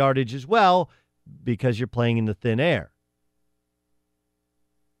some more yardage as well because you're playing in the thin air.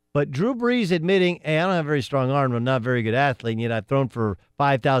 But Drew Brees admitting, hey, I don't have a very strong arm, I'm not a very good athlete, and yet I've thrown for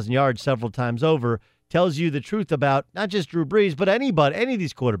 5,000 yards several times over, tells you the truth about not just Drew Brees, but any of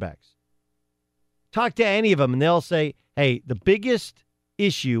these quarterbacks. Talk to any of them, and they'll say, hey, the biggest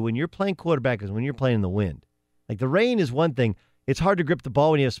issue when you're playing quarterback is when you're playing in the wind. Like, the rain is one thing. It's hard to grip the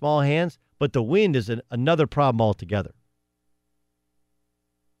ball when you have small hands, but the wind is another problem altogether.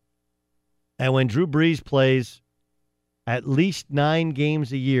 And when Drew Brees plays at least 9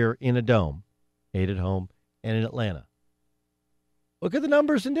 games a year in a dome, 8 at home, and in Atlanta, look at the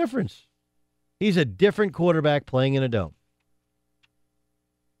numbers and difference. He's a different quarterback playing in a dome.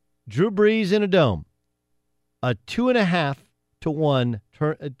 Drew Brees in a dome, a 2.5 to 1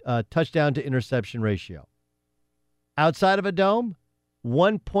 touchdown to interception ratio. Outside of a dome,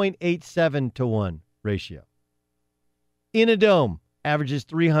 1.87 to 1 ratio. In a dome, averages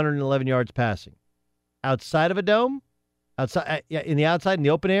 311 yards passing. Outside of a dome, in the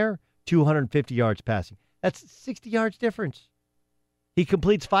open air, 250 yards passing. That's 60 yards difference. He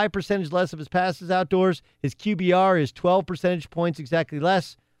completes 5% less of his passes outdoors. His QBR is 12 percentage points exactly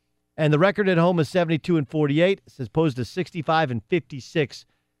less. And the record at home is 72-48, as opposed to 65-56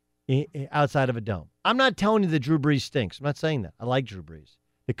 outside of a dome. I'm not telling you that Drew Brees stinks. I'm not saying that. I like Drew Brees.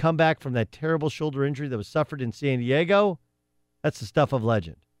 The comeback from that terrible shoulder injury that was suffered in San Diego, that's the stuff of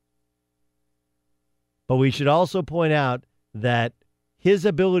legend. But we should also point out that his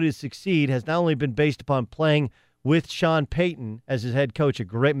ability to succeed has not only been based upon playing with Sean Payton as his head coach, a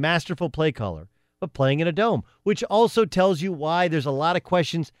great, masterful play caller, but playing in a dome, which also tells you why there's a lot of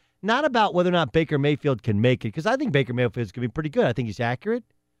questions, not about whether or not Baker Mayfield can make it, because I think Baker Mayfield is going to be pretty good. I think he's accurate.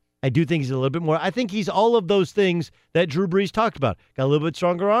 I do think he's a little bit more. I think he's all of those things that Drew Brees talked about. Got a little bit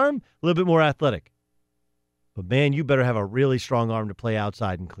stronger arm, a little bit more athletic. But, man, you better have a really strong arm to play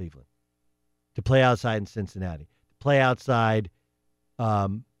outside in Cleveland, to play outside in Cincinnati, to play outside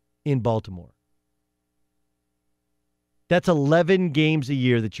in Baltimore. That's 11 games a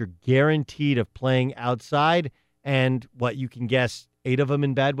year that you're guaranteed of playing outside, and what you can guess, 8 of them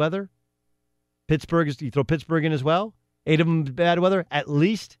in bad weather. You throw Pittsburgh in as well. 8 of them in bad weather, at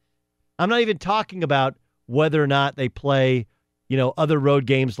least. I'm not even talking about whether or not they play, other road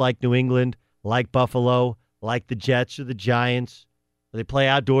games like New England, like Buffalo, like the Jets or the Giants. Or they play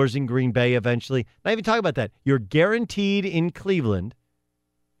outdoors in Green Bay eventually. Not even talking about that. You're guaranteed in Cleveland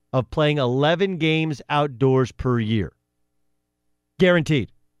of playing 11 games outdoors per year.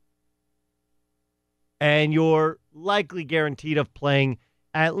 Guaranteed. And you're likely guaranteed of playing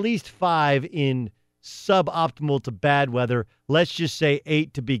at least 5 in suboptimal to bad weather. Let's just say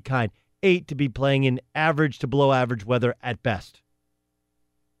 8 to be kind. 8 to be playing in average to below average weather at best.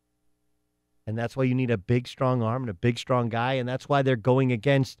 And that's why you need a big, strong arm and a big, strong guy. And that's why they're going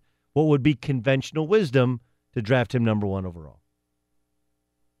against what would be conventional wisdom to draft him number 1 overall.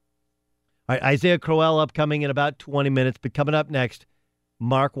 All right, Isaiah Crowell upcoming in about 20 minutes. But coming up next,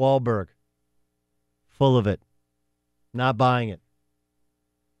 Mark Wahlberg. Full of it. Not buying it.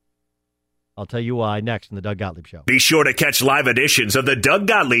 I'll tell you why next in the Doug Gottlieb Show. Be sure to catch live editions of the Doug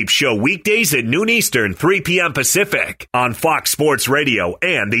Gottlieb Show weekdays at noon Eastern, 3 p.m. Pacific on Fox Sports Radio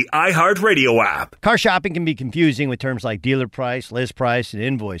and the iHeartRadio app. Car shopping can be confusing with terms like dealer price, list price, and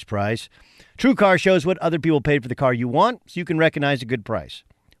invoice price. True Car shows what other people paid for the car you want, so you can recognize a good price.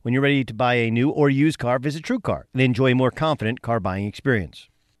 When you're ready to buy a new or used car, visit True Car and enjoy a more confident car buying experience.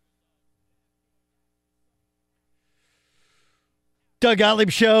 Doug Gottlieb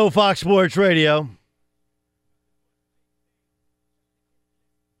Show, Fox Sports Radio.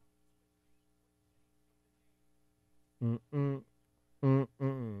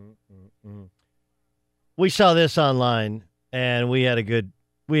 We saw this online, and we had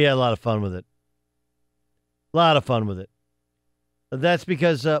a lot of fun with it. That's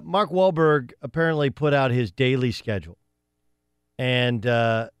because Mark Wahlberg apparently put out his daily schedule. And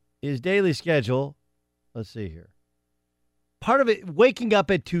his daily schedule, let's see here. Part of it, waking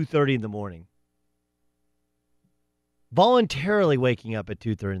up at 2:30 in the morning. Voluntarily waking up at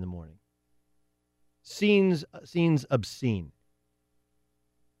 2:30 in the morning. Seems obscene.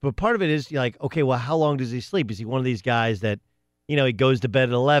 But part of it is like, okay, well, how long does he sleep? Is he one of these guys that, he goes to bed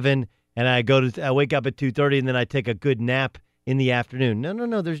at 11 and I wake up at 2:30 and then I take a good nap in the afternoon?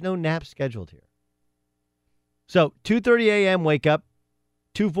 No. There's no nap scheduled here. So 2:30 a.m. wake up,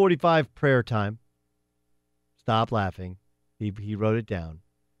 2:45 prayer time. Stop laughing. He wrote it down.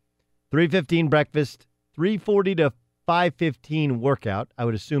 3:15 breakfast, 3:40 to 5:15 workout. I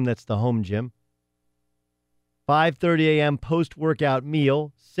would assume that's the home gym. 5:30 a.m. post-workout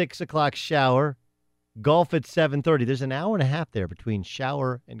meal, 6 o'clock shower, golf at 7:30. There's an hour and a half there between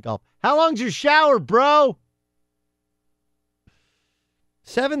shower and golf. How long's your shower, bro?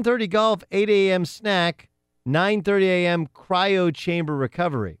 7:30 golf, 8 a.m. snack, 9:30 a.m. cryo chamber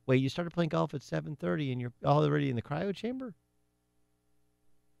recovery. Wait, you started playing golf at 7:30 and you're already in the cryo chamber?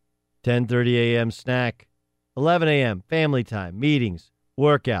 10:30 a.m. snack, 11 a.m. family time, meetings,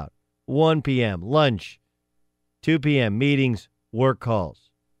 workout, 1 p.m. lunch, 2 p.m. meetings, work calls,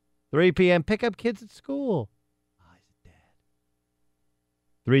 3 p.m. pick up kids at school. Oh, he's a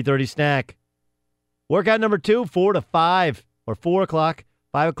dad. 3:30 snack, workout number 2, 4 to 5 or 4 o'clock,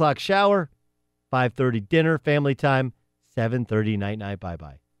 5 o'clock shower, 5:30 dinner, family time, 7:30 night,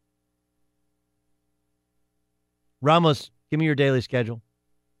 bye-bye. Ramos, give me your daily schedule.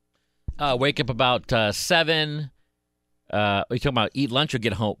 Wake up about 7. Are you talking about eat lunch or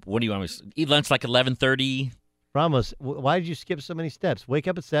get home? What do you want me to eat lunch like 11:30? Ramos, why did you skip so many steps? Wake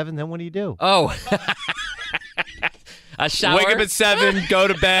up at 7, then what do you do? Oh. A shower. Wake up at 7, go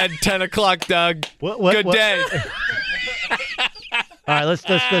to bed, 10 o'clock, Doug. Good day. All right, let's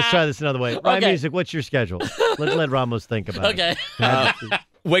try this another way. Ryan Music, what's your schedule? Let's let Ramos think about it. Okay.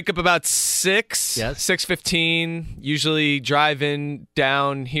 Wake up about 6, yes. 6:15, usually drive in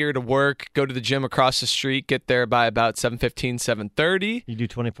down here to work, go to the gym across the street, get there by about 7:15, 7:30. You do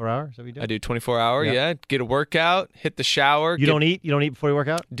 24 hours? Is that what you do? I do 24 hour, Yep. yeah. Get a workout, hit the shower. You don't eat? You don't eat before you work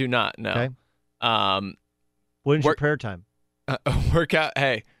out? Do not, no. Okay. When's your prayer time? Workout,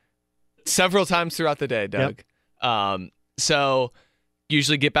 hey, Several times throughout the day, Doug. So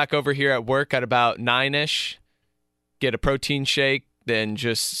usually get back over here at work at about 9-ish, get a protein shake, then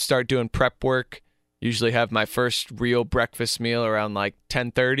just start doing prep work. Usually have my first real breakfast meal around like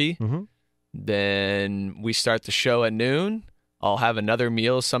 10:30. Mm-hmm. Then we start the show at noon. I'll have another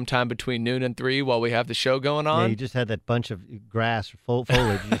meal sometime between noon and 3 while we have the show going on. Yeah, you just had that bunch of grass or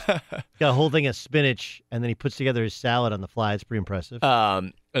foliage. You just got a whole thing of spinach, and then he puts together his salad on the fly. It's pretty impressive.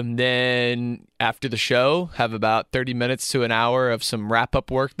 And then after the show, have about 30 minutes to an hour of some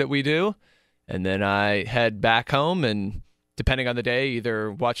wrap-up work that we do. And then I head back home, and depending on the day,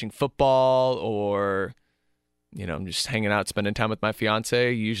 either watching football or, I'm just hanging out, spending time with my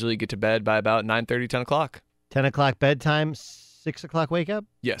fiance. Usually get to bed by about 9:30, 10 o'clock. 10 o'clock bedtime, 6 o'clock wake up?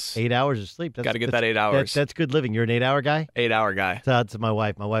 Yes. 8 hours of sleep. Got to get that 8 hours. That's good living. You're an 8-hour guy? 8-hour guy. That's my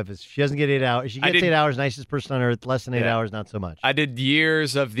wife. My wife she doesn't get 8 hours. She gets 8 hours, nicest person on earth. Less than 8 hours, not so much. I did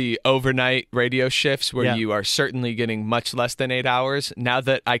years of the overnight radio shifts where you are certainly getting much less than 8 hours. Now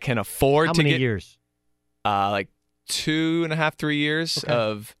that I can afford How to many get years? Like 2.5, 3 years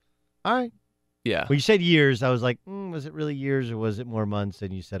of. All right. Yeah. When you said years, I was like, was it really years or was it more months?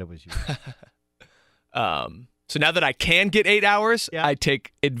 And you said it was years. So now that I can get 8 hours, I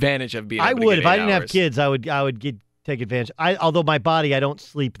take advantage of being. I able to would get if I 8 didn't have hours. kids. I would take advantage. Although my body, I don't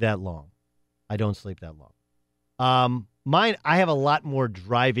sleep that long. I don't sleep that long. Mine, I have a lot more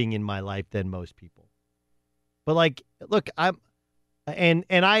driving in my life than most people. But like, look,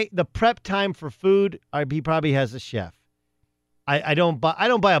 the prep time for food. He probably has a chef. I don't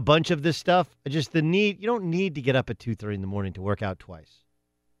buy a bunch of this stuff. Just the need. You don't need to get up at 2:30 in the morning to work out twice.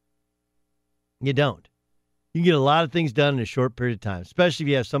 You don't. You can get a lot of things done in a short period of time, especially if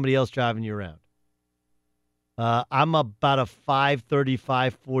you have somebody else driving you around. I'm about a 5:30,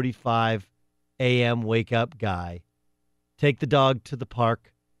 5:45 a.m. wake-up guy. Take the dog to the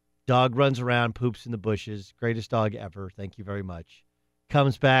park. Dog runs around, poops in the bushes. Greatest dog ever. Thank you very much.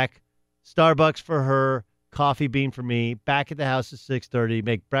 Comes back. Starbucks for her. Coffee bean for me. Back at the house at 6:30.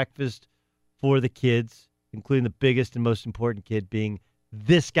 Make breakfast for the kids, including the biggest and most important kid being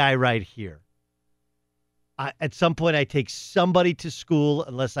this guy right here. At some point, I take somebody to school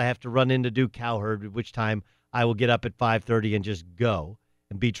unless I have to run in to do cowherd, at which time I will get up at 5:30 and just go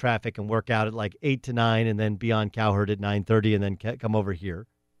and beat traffic and work out at like 8 to 9 and then be on cowherd at 9:30 and then come over here.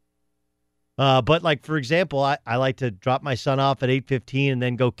 But like, for example, I like to drop my son off at 8:15 and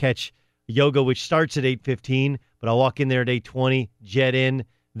then go catch yoga, which starts at 8:15, but I'll walk in there at 8:20, jet in.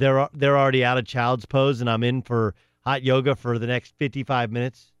 They're already out of child's pose, and I'm in for hot yoga for the next 55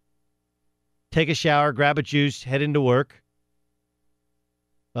 minutes. Take a shower, grab a juice, head into work.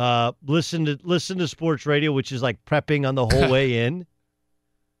 Listen to sports radio, which is like prepping on the whole way in.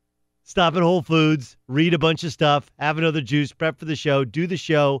 Stop at Whole Foods, read a bunch of stuff, have another juice, prep for the show, do the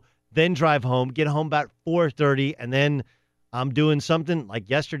show, then drive home, get home about 4:30, and then I'm doing something. Like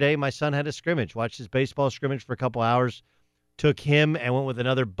yesterday, my son had a scrimmage, watched his baseball scrimmage for a couple hours, took him and went with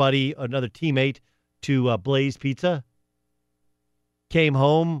another buddy, another teammate to Blaze Pizza. Came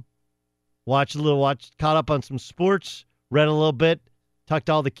home, caught up on some sports, read a little bit, tucked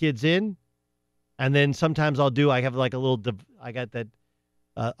all the kids in, and then sometimes I have like I got that,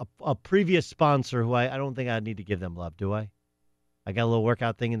 a previous sponsor who I don't think I need to give them love, do I? I got a little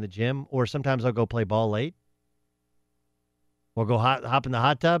workout thing in the gym, or sometimes I'll go play ball late, or go hop in the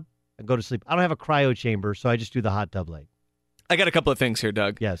hot tub and go to sleep. I don't have a cryo chamber, so I just do the hot tub late. I got a couple of things here,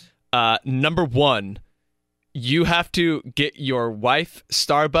 Doug. Yes. Number one, you have to get your wife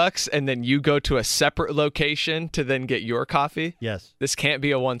Starbucks and then you go to a separate location to then get your coffee? Yes. This can't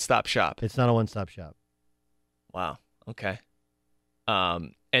be a one-stop shop. It's not a one-stop shop. Wow. Okay.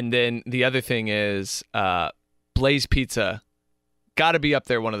 And then the other thing is Blaze Pizza. Got to be up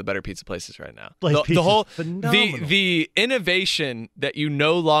there, one of the better pizza places right now. The innovation that you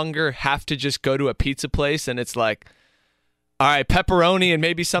no longer have to just go to a pizza place and it's like, all right, pepperoni and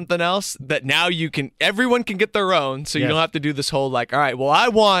maybe something else, that now everyone can get their own, so you don't have to do this whole like, all right, well, I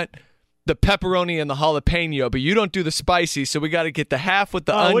want the pepperoni and the jalapeno, but you don't do the spicy, so we got to get the half with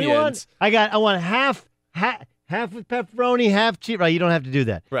the onions. What do you want? I want half with pepperoni, half cheese. Right, you don't have to do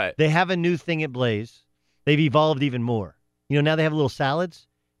that. Right. They have a new thing at Blaze. They've evolved even more. Now they have little salads.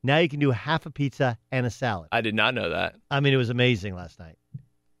 Now you can do half a pizza and a salad. I did not know that. I mean, it was amazing last night.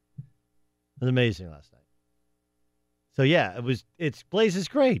 So yeah, it's Blaze is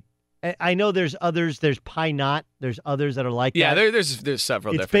great. I know there's others. There's Pie Knot. There's others that are like that. Yeah, there's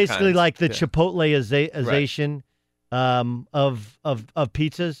several. It's different basically kinds. like the Chipotle-ization of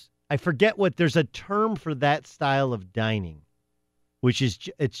pizzas. I forget there's a term for that style of dining, which is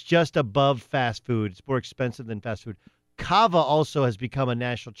it's just above fast food. It's more expensive than fast food. Cava also has become a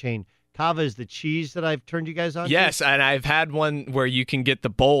national chain. Kava is the cheese that I've turned you guys on. Yes, and I've had one where you can get the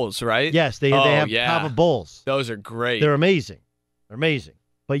bowls, right? Yes, they have Kava bowls. Those are great. They're amazing. They're amazing.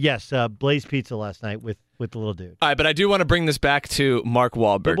 But yes, Blaze Pizza last night with the little dude. All right, but I do want to bring this back to Mark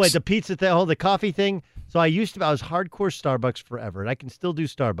Wahlberg. But wait, the pizza thing, the coffee thing. So I was hardcore Starbucks forever, and I can still do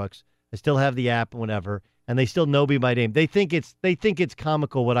Starbucks. I still have the app and whatever, and they still know me by name. They think it's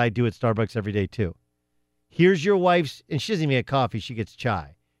comical what I do at Starbucks every day too. Here's your wife's, and she doesn't even get coffee, she gets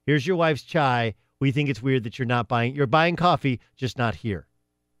chai. Here's your wife's chai. We think it's weird that you're buying coffee, just not here.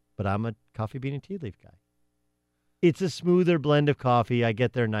 But I'm a coffee bean and tea leaf guy. It's a smoother blend of coffee. I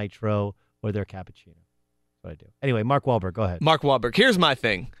get their nitro or their cappuccino. That's what I do. Anyway, Mark Wahlberg, go ahead. Mark Wahlberg, here's my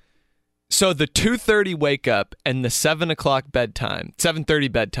thing. So the 2:30 wake up and the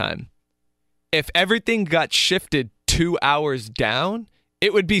 7:30 bedtime, if everything got shifted 2 hours down,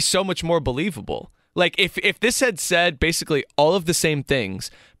 it would be so much more believable. Like if this had said basically all of the same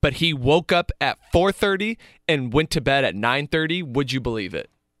things, but he woke up at 4:30 and went to bed at 9:30, would you believe it?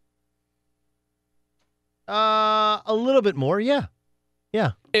 A little bit more, yeah.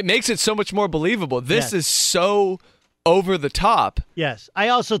 Yeah. It makes it so much more believable. This is so over the top. Yes. I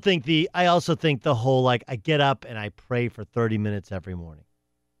also think the whole I get up and I pray for 30 minutes every morning.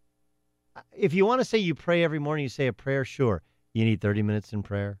 If you want to say you pray every morning, you say a prayer, sure. You need 30 minutes in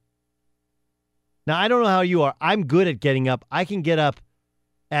prayer. Now, I don't know how you are. I'm good at getting up. I can get up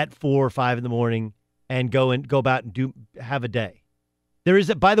at 4 or 5 in the morning and go about and have a day.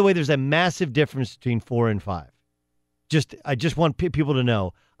 By the way, there's a massive difference between 4 and 5. I just want people to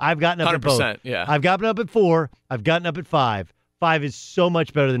know. I've gotten up at both. Yeah. I've gotten up at 4. I've gotten up at 5. 5 is so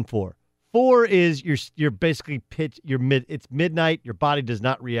much better than 4. 4 is you're basically it's midnight. Your body does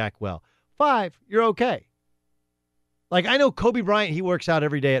not react well. 5, you're okay. Like I know Kobe Bryant, he works out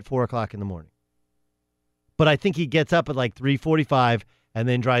every day at 4 o'clock in the morning. But I think he gets up at 3:45 and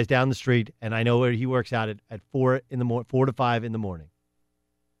then drives down the street. And I know where he works out at 4 to 5 in the morning.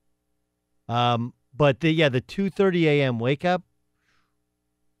 But the 2:30 a.m. wake up.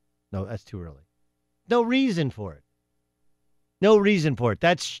 No, that's too early. No reason for it. No reason for it.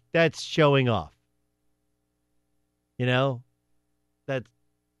 That's showing off.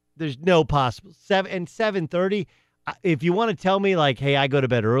 There's no possible 7:30. If you want to tell me hey, I go to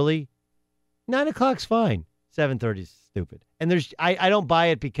bed early, 9 o'clock's fine. 7:30 is stupid. And I don't buy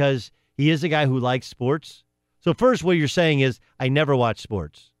it because he is a guy who likes sports. So first, what you're saying is I never watch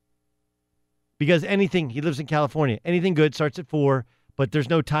sports because he lives in California. Anything good starts at 4, but there's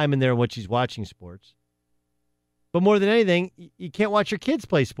no time in there in which he's watching sports. But more than anything, you can't watch your kids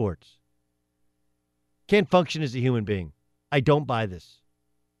play sports. Can't function as a human being. I don't buy this.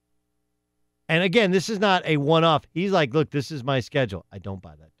 And again, this is not a one-off. He's like, look, this is my schedule. I don't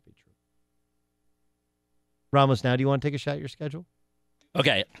buy that to be true. Ramos, now do you want to take a shot at your schedule?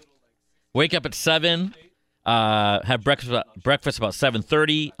 Okay. Wake up at 7. Have breakfast about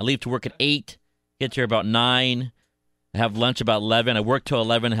 7:30. I leave to work at 8. Get here about 9. I have lunch about 11. I work till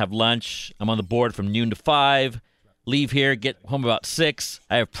 11. Have lunch. I'm on the board from noon to 5. Leave here. Get home about 6.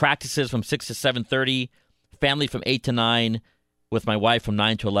 I have practices from 6 to 7:30. Family from 8 to 9. With my wife from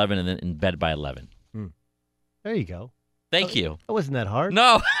 9 to 11, and then in bed by 11. There you go. Thank you. That wasn't that hard.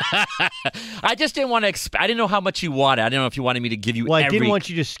 No. I just didn't want to I didn't know how much you wanted. I didn't know if you wanted me to give you I didn't want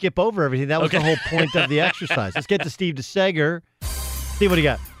you to skip over everything. That was the whole point of the exercise. Let's get to Steve DeSager. Steve, what do you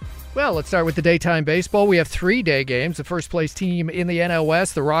got? Well, let's start with the daytime baseball. We have 3 day games. The first-place team in the NL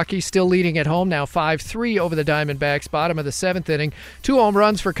West, the Rockies, still leading at home, now 5-3 over the Diamondbacks, bottom of the 7th inning. 2 home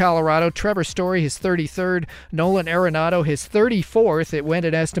runs for Colorado. Trevor Story, his 33rd. Nolan Arenado, his 34th. It went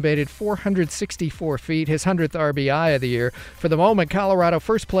an estimated 464 feet, his 100th RBI of the year. For the moment, Colorado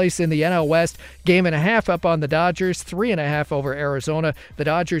first place in the NL West, 1.5 up on the Dodgers, 3.5 over Arizona. The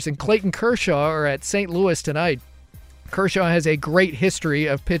Dodgers and Clayton Kershaw are at St. Louis tonight. Kershaw has a great history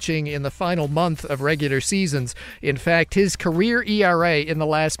of pitching in the final month of regular seasons. In fact, his career ERA in the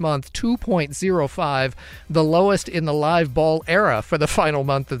last month, 2.05, the lowest in the live ball era for the final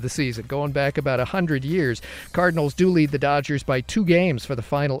month of the season, going back about 100 years. Cardinals do lead the Dodgers by 2 games for the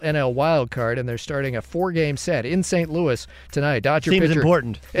final NL wild card, and they're starting a 4-game set in St. Louis tonight. Dodger Seems pitcher,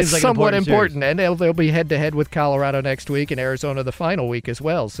 important. It's like somewhat important, and they'll be head-to-head with Colorado next week and Arizona the final week as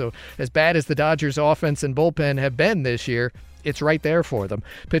well. So as bad as the Dodgers' offense and bullpen have been this year, it's right there for them.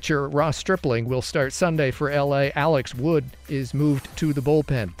 Pitcher Ross Stripling will start Sunday for L.A. Alex Wood is moved to the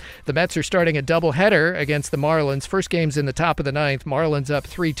bullpen. The Mets are starting a doubleheader against the Marlins. First game's in the top of the 9th. Marlins up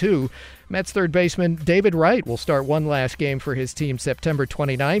 3-2. Mets third baseman David Wright will start one last game for his team September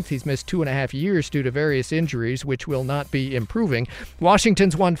 29th. He's missed 2.5 years due to various injuries, which will not be improving.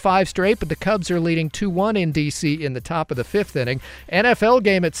 Washington's won 5 straight, but the Cubs are leading 2-1 in D.C. in the top of the 5th inning. NFL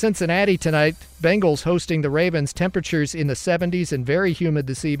game at Cincinnati tonight. Bengals hosting the Ravens. Temperatures in the 70s and very humid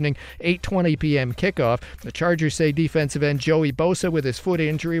this evening. 8:20 p.m. kickoff. The Chargers say defensive end Joey Bosa with his foot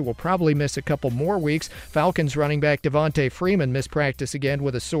injury will probably miss a couple more weeks. Falcons running back Devontae Freeman missed practice again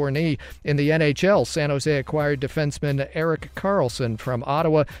with a sore knee. In the NHL, San Jose acquired defenseman Erik Karlsson from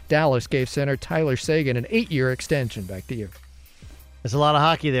Ottawa. Dallas gave center Tyler Seguin an 8-year extension. Back to you. There's a lot of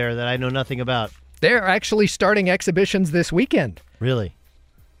hockey there that I know nothing about. They're actually starting exhibitions this weekend. Really?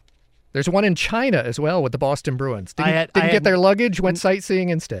 There's one in China as well with the Boston Bruins. Didn't I get their luggage, went sightseeing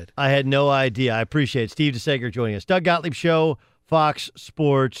instead. I had no idea. I appreciate it. Steve DeSager joining us. Doug Gottlieb Show, Fox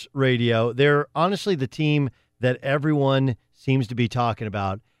Sports Radio. They're honestly the team that everyone seems to be talking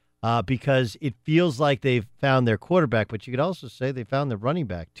about because it feels like they've found their quarterback, but you could also say they found their running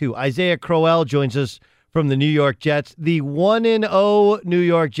back too. Isaiah Crowell joins us from the New York Jets, the 1-0 New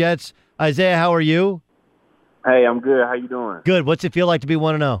York Jets. Isaiah, how are you? Hey, I'm good. How you doing? Good. What's it feel like to be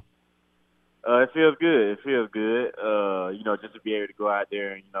 1-0? It feels good. It feels good. Just to be able to go out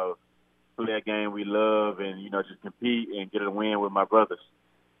there and, play a game we love and, just compete and get a win with my brothers.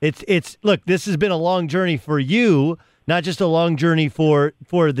 Look, this has been a long journey for you, not just a long journey for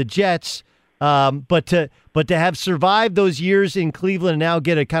the Jets, but to have survived those years in Cleveland and now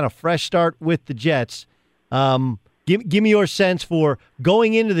get a kind of fresh start with the Jets. Give me your sense for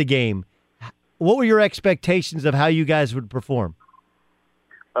going into the game. What were your expectations of how you guys would perform?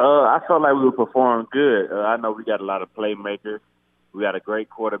 I felt like we would perform good. I know we got a lot of playmakers. We got a great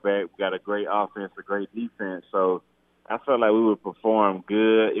quarterback. We got a great offense, a great defense. So I felt like we would perform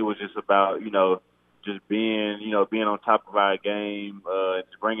good. It was just about, just being on top of our game,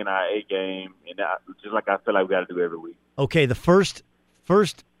 just bringing our A game, and just like I feel like we got to do every week. Okay, the first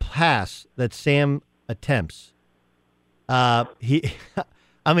pass that Sam attempts, he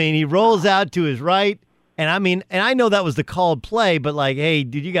rolls out to his right. And I know that was the called play, but hey,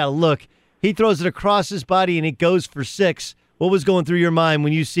 dude, you got to look. He throws it across his body and it goes for 6. What was going through your mind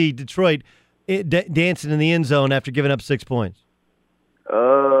when you see Detroit dancing in the end zone after giving up 6 points?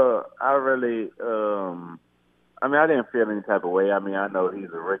 I didn't feel any type of way. I know he's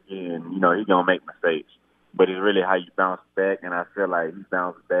a rookie and, he's going to make mistakes. But it's really how you bounce back, and I feel like he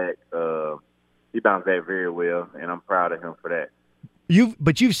bounced back. He bounced back very well, and I'm proud of him for that.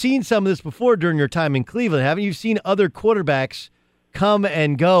 You've seen some of this before during your time in Cleveland, haven't you? Seen other quarterbacks come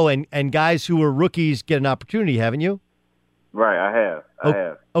and go, and guys who were rookies get an opportunity, haven't you? Right, I have. I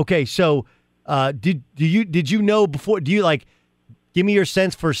have. Okay, so did you know before? Do you give me your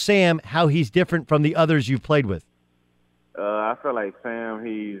sense for Sam, how he's different from the others you've played with? I feel like Sam,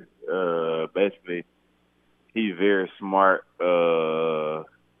 he's he's very smart.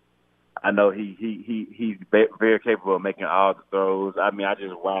 I know he's very capable of making all the throws. I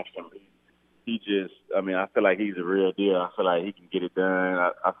just watched him. I feel like he's a real deal. I feel like he can get it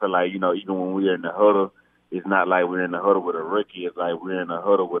done. I feel like, even when we're in the huddle, it's not like we're in the huddle with a rookie. It's like we're in the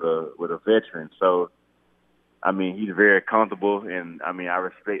huddle with a veteran. So, he's very comfortable, and, I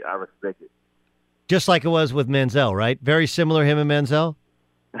respect it. Just like it was with Manziel, right? Very similar, him and Manziel?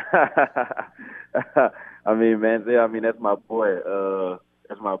 Manziel, that's my boy.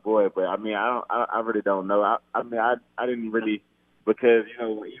 That's my boy, but I really don't know. I didn't really, because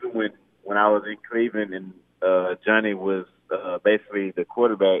even when I was in Cleveland and Johnny was basically the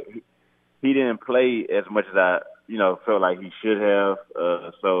quarterback, he didn't play as much as I felt like he should have.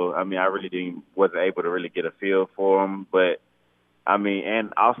 So I really wasn't able to really get a feel for him. But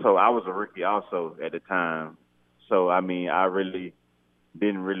and also I was a rookie also at the time, so I really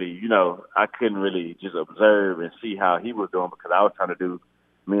didn't really I couldn't really just observe and see how he was doing because I was trying to do.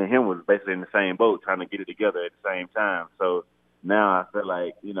 Me and him was basically in the same boat, trying to get it together at the same time. So now I feel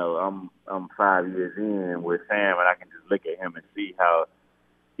like I'm 5 years in with Sam, and I can just look at him and see how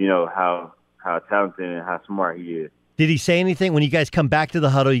how talented and how smart he is. Did he say anything when you guys come back to the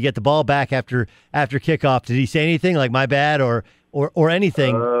huddle? You get the ball back after kickoff. Did he say anything like "my bad" or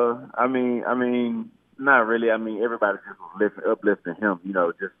anything? Not really. Everybody just was uplifting him.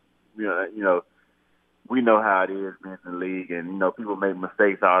 We know how it is being in the league, and people make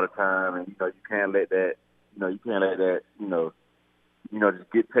mistakes all the time, and you can't let that, just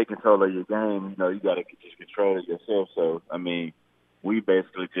take control of your game. You got to just control it yourself. So we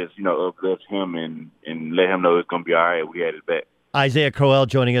basically just uplift him and let him know it's gonna be all right. We had his back. Isaiah Crowell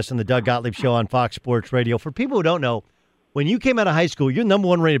joining us on the Doug Gottlieb Show on Fox Sports Radio. For people who don't know, when you came out of high school, you're number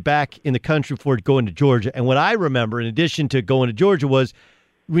 1 rated back in the country for going to Georgia. And what I remember, in addition to going to Georgia, was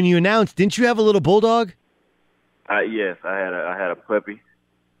when you announced, didn't you have a little bulldog? Yes, I had a puppy.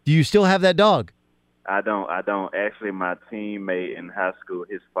 Do you still have that dog? I don't. Actually, my teammate in high school,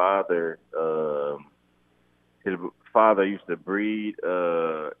 his father used to breed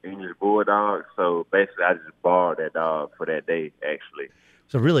English bulldogs. So basically, I just borrowed that dog for that day. Actually,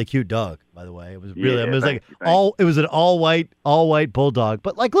 it's a really cute dog, by the way. It was really. Yeah, I mean, it was thank like you. it was an all white bulldog.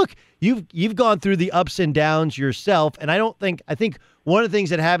 But like, look, you've gone through the ups and downs yourself, and I think one of the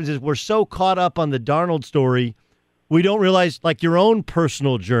things that happens is we're so caught up on the Darnold story, we don't realize like your own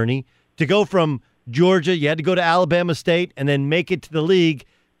personal journey to go from Georgia, you had to go to Alabama State and then make it to the league,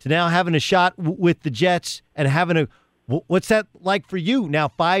 to now having a shot with the Jets and having what's that like for you now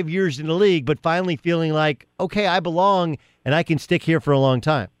 5 years in the league, but finally feeling like, okay, I belong and I can stick here for a long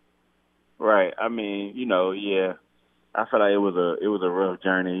time. Right. I mean, yeah. I feel like it was a rough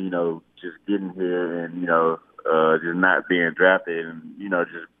journey, just getting here and, just not being drafted and,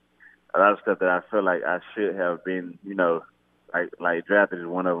 just a lot of stuff that I feel like I should have been, like drafted is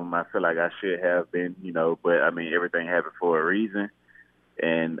one of them. I feel like I should have been, but I mean, everything happened for a reason.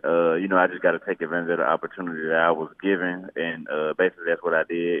 And, I just got to take advantage of the opportunity that I was given. And basically that's what I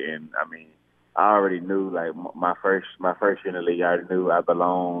did. And, I mean, I already knew, like, my first year in the league, I already knew I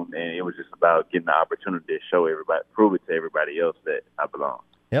belonged. And it was just about getting the opportunity to show everybody, prove it to everybody else that I belong.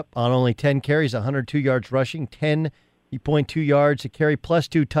 Yep, on only 10 carries, 102 yards rushing, 10.2 yards a carry, plus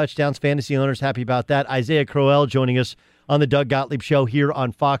 2 touchdowns. Fantasy owners happy about that. Isaiah Crowell joining us on the Doug Gottlieb Show here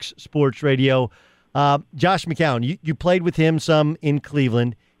on Fox Sports Radio. Josh McCown, you played with him some in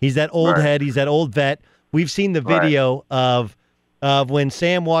Cleveland. He's that old head. He's that old vet. We've seen the video of when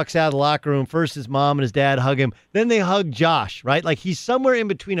Sam walks out of the locker room. First his mom and his dad hug him. Then they hug Josh, right? Like he's somewhere in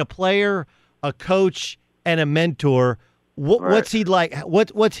between a player, a coach, and a mentor. What's he like?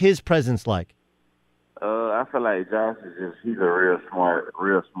 What's his presence like? I feel like Josh he's a real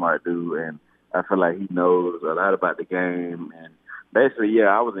smart dude. And I feel like he knows a lot about the game. And basically, yeah,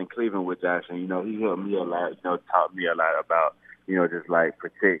 I was in Cleveland with Josh, and, he helped me a lot, taught me a lot about, just like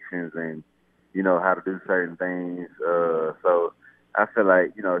protections and, how to do certain things. So I feel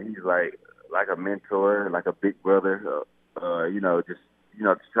like, he's like a mentor, like a big brother, just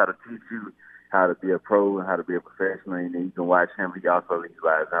try to teach you how to be a pro and how to be a professional. And then you can watch him. He also leads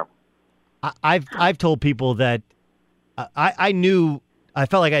by example. I've told people that I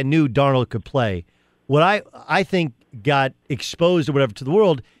felt like I knew Darnold could play. What I think got exposed or whatever to the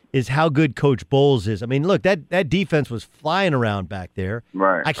world is how good Coach Bowles is. I mean, look, that defense was flying around back there.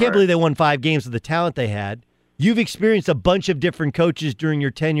 Right. I can't believe they won 5 games with the talent they had. You've experienced a bunch of different coaches during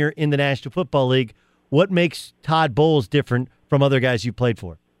your tenure in the National Football League. What makes Todd Bowles different from other guys you played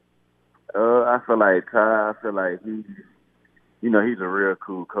for? I feel like Todd, he's a real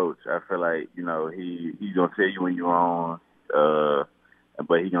cool coach. I feel like, he's going to tell you when you're wrong,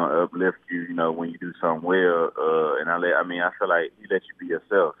 but he's going to uplift you, when you do something well. And I feel like he lets you be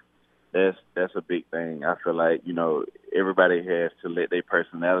yourself. That's a big thing. I feel like, everybody has to let their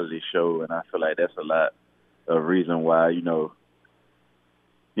personality show, and I feel like that's a lot of reason why,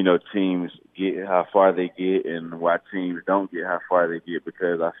 teams get how far they get and why teams don't get how far they get,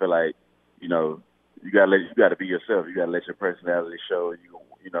 because I feel like, you got to be yourself. You got to let your personality show.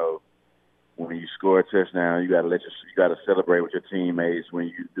 When you score a touchdown, you got to celebrate with your teammates. When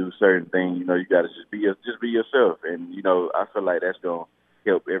you do certain things, you got to just be yourself. And I feel like that's gonna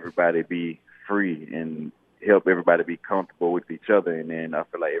help everybody be free and help everybody be comfortable with each other. And then I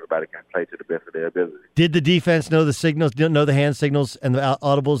feel like everybody can play to the best of their ability. Did the defense know the signals? Didn't know the hand signals and the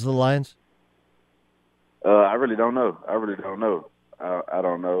audibles of the Lions? I really don't know. I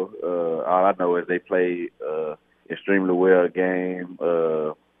don't know. All I know is they played extremely well game.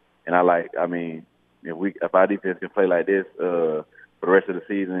 And if our defense can play like this for the rest of the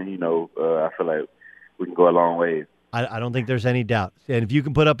season, I feel like we can go a long way. I don't think there's any doubt. And if you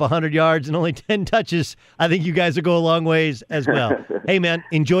can put up 100 yards and only 10 touches, I think you guys will go a long ways as well. Hey man,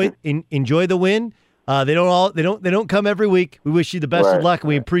 enjoy the win. They don't come every week. We wish you the best of luck, and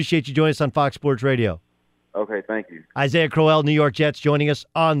we appreciate you joining us on Fox Sports Radio. Okay, thank you. Isaiah Crowell, New York Jets, joining us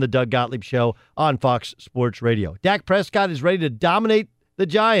on the Doug Gottlieb Show on Fox Sports Radio. Dak Prescott is ready to dominate the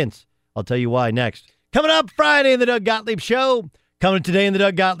Giants. I'll tell you why next. Coming up Friday in the Doug Gottlieb Show. Coming today in the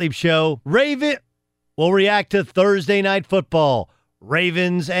Doug Gottlieb Show. Raven will react to Thursday Night Football,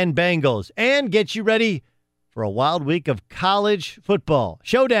 Ravens and Bengals, and get you ready for a wild week of college football.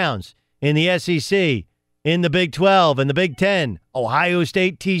 Showdowns in the SEC, in the Big 12 and the Big 10, Ohio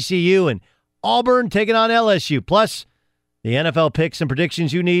State, TCU, and Auburn taking on LSU. Plus, the NFL picks and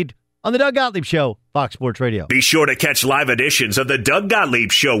predictions you need on the Doug Gottlieb Show, Fox Sports Radio. Be sure to catch live editions of the Doug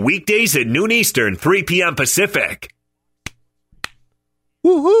Gottlieb Show weekdays at noon Eastern, 3 p.m. Pacific.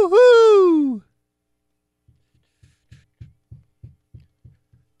 Woo-hoo-hoo!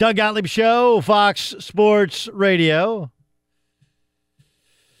 Doug Gottlieb Show, Fox Sports Radio.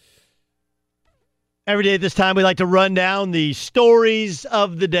 Every day at this time, we like to run down the stories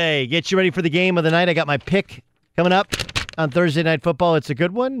of the day. Get you ready for the game of the night. I got my pick coming up on Thursday Night Football. It's a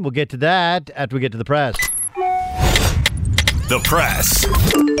good one. We'll get to that after we get to the press. The press.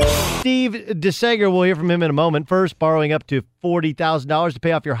 Steve DeSager, we'll hear from him in a moment. First, borrowing up to $40,000 to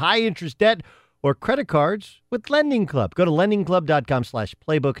pay off your high-interest debt or credit cards with Lending Club. Go to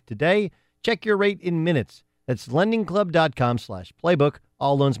lendingclub.com/playbook today. Check your rate in minutes. That's lendingclub.com/playbook.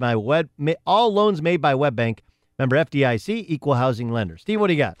 All loans made by WebBank. Member FDIC, equal housing lender. Steve, what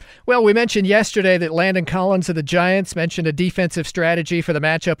do you got? Well, we mentioned yesterday that Landon Collins of the Giants mentioned a defensive strategy for the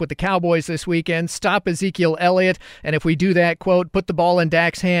matchup with the Cowboys this weekend. Stop Ezekiel Elliott, and if we do that, quote, put the ball in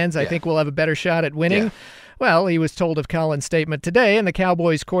Dak's hands, I think we'll have a better shot at winning. Yeah. Well, he was told of Collins' statement today, and the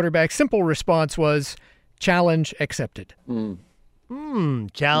Cowboys quarterback's simple response was, challenge accepted.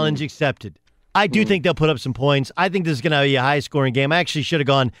 Challenge accepted. I do think they'll put up some points. I think this is going to be a high-scoring game. I actually should have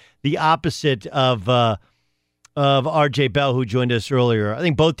gone the opposite of R.J. Bell, who joined us earlier. I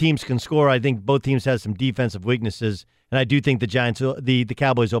think both teams can score. I think both teams have some defensive weaknesses, and I do think the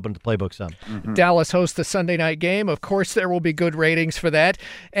Cowboys open the playbook some. Dallas hosts the Sunday night game. Of course, there will be good ratings for that.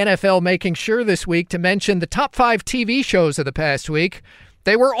 NFL making sure this week to mention the top 5 TV shows of the past week.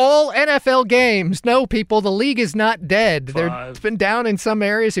 They were all NFL games. No, people, the league is not dead. It's been down in some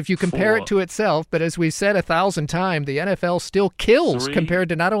areas if you compare it to itself, but as we've said 1,000 times, the NFL still kills compared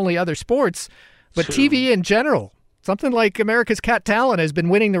to not only other sports, but TV in general. Something like America's Got Talent has been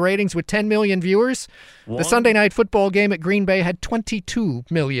winning the ratings with 10 million viewers. The Sunday night football game at Green Bay had 22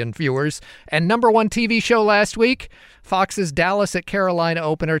 million viewers. And number 1 TV show last week, Fox's Dallas at Carolina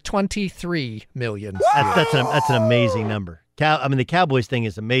opener, 23 million. That's an amazing number. The Cowboys thing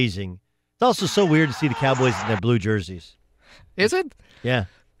is amazing. It's also so weird to see the Cowboys in their blue jerseys. Is it? Yeah.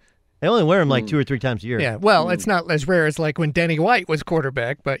 They only wear them like 2 or 3 times a year. Yeah, well, it's not as rare as like when Denny White was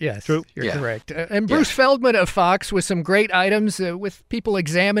quarterback, but yes, you're correct. And Bruce Feldman of Fox with some great items with people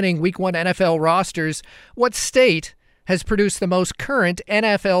examining Week 1 NFL rosters. What state has produced the most current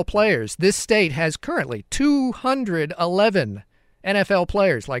NFL players? This state has currently 211 NFL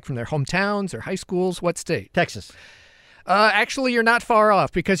players, like from their hometowns or high schools. What state? Texas. Actually, you're not far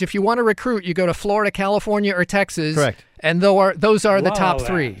off, because if you want to recruit, you go to Florida, California, or Texas. Correct. And those are the top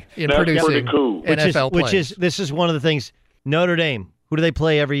 3 in producing NFL players. This is one of the things. Notre Dame, who do they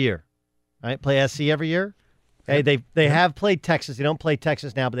play every year? Right? Play SC every year? Okay, they have played Texas. They don't play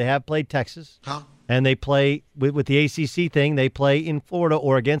Texas now, but they have played Texas. And they play, with the ACC thing, they play in Florida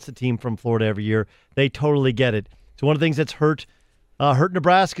or against a team from Florida every year. They totally get it. So one of the things that's hurt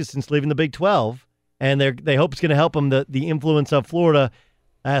Nebraska since leaving the Big 12, and they hope it's going to help them, the influence of Florida,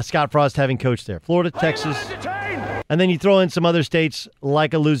 Scott Frost having coached there. Florida, Texas, and then you throw in some other states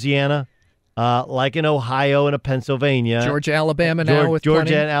like a Louisiana, like in Ohio and a Pennsylvania. Georgia, Alabama now with Georgia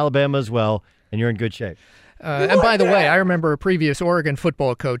plenty. and Alabama as well, and you're in good shape. And by the way, I remember a previous Oregon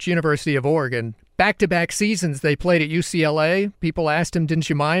football coach, University of Oregon, back-to-back seasons they played at UCLA. People asked him, didn't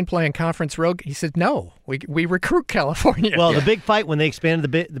you mind playing conference road? He said, no, we recruit California. Well, the big fight when they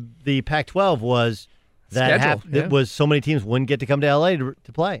expanded the Pac-12 was that it was so many teams wouldn't get to come to L.A. to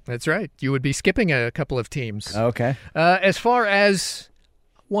play. That's right. You would be skipping a couple of teams. Okay. As far as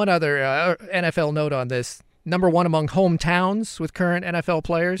one other NFL note on this, number 1 among hometowns with current NFL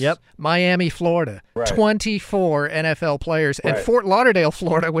players. Yep. Miami, Florida. Right. 24 NFL players. And Fort Lauderdale,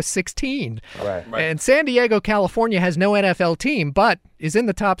 Florida was 16. Right. And San Diego, California has no NFL team, but is in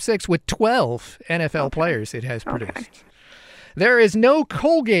the top 6 with 12 NFL players it has produced. There is no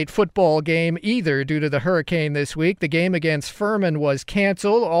Colgate football game either due to the hurricane this week. The game against Furman was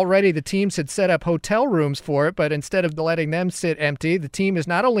canceled. Already the teams had set up hotel rooms for it, but instead of letting them sit empty, the team is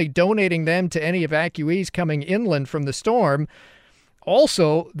not only donating them to any evacuees coming inland from the storm,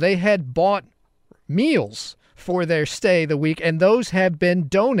 also they had bought meals for their stay the week, and those have been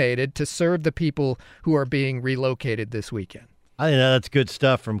donated to serve the people who are being relocated this weekend. I think that's good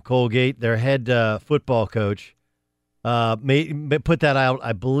stuff from Colgate. Their head football coach put that out,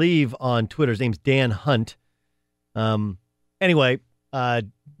 I believe, on Twitter. His name's Dan Hunt. Anyway,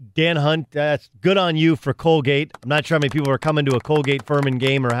 Dan Hunt, that's good on you for Colgate. I'm not sure how many people are coming to a Colgate Furman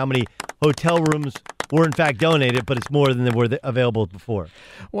game or how many hotel rooms were in fact donated, but it's more than they were available before.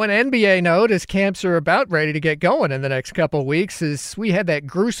 One NBA note, as camps are about ready to get going in the next couple of weeks, is we had that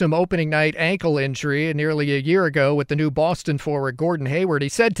gruesome opening night ankle injury nearly a year ago with the new Boston forward Gordon Hayward. He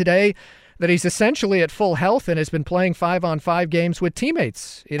said today that he's essentially at full health and has been playing 5-on-5 games with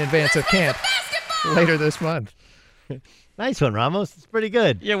teammates in advance of camp later this month. Nice one, Ramos. It's pretty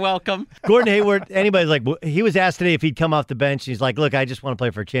good. You're welcome. Gordon Hayward, anybody's like, he was asked today if he'd come off the bench. He's like, look, I just want to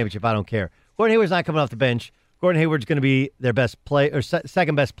play for a championship. I don't care. Gordon Hayward's not coming off the bench. Gordon Hayward's going to be their best play or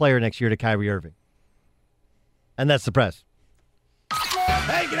second best player next year to Kyrie Irving. And that's the press.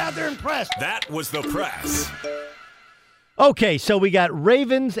 Hey, get out there and press. That was the press. Okay, so we got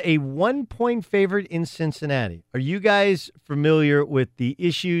Ravens, a 1-point favorite in Cincinnati. Are you guys familiar with the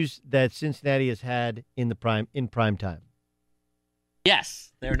issues that Cincinnati has had in prime time?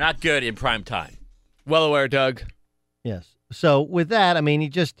 Yes, they're not good in prime time. Well aware, Doug. Yes. So with that, I mean, you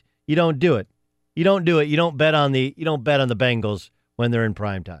don't do it. You don't do it. You don't bet on the Bengals when they're in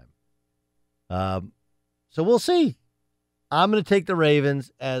prime time. So we'll see. I'm going to take the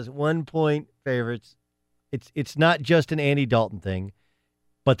Ravens as 1-point favorites. It's not just an Andy Dalton thing,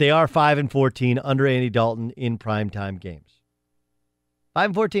 but they are 5-14 under Andy Dalton in primetime games.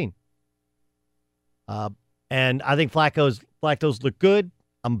 5-14. And I think Flacco's look good.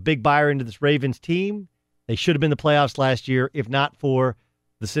 I'm a big buyer into this Ravens team. They should have been in the playoffs last year, if not for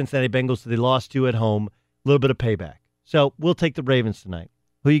the Cincinnati Bengals that they lost to at home. A little bit of payback. So we'll take the Ravens tonight.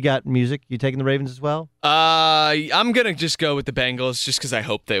 Who you got in music? You taking the Ravens as well? I'm going to just go with the Bengals just because I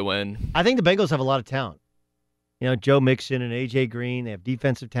hope they win. I think the Bengals have a lot of talent. You know, Joe Mixon and A.J. Green, they have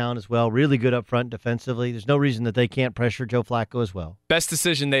defensive talent as well. Really good up front defensively. There's no reason that they can't pressure Joe Flacco as well. Best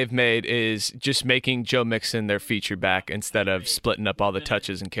decision they've made is just making Joe Mixon their feature back instead of splitting up all the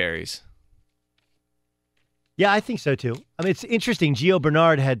touches and carries. Yeah, I think so too. I mean, it's interesting. Gio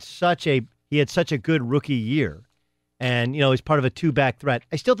Bernard had such a good rookie year. And, you know, he's part of a two-back threat.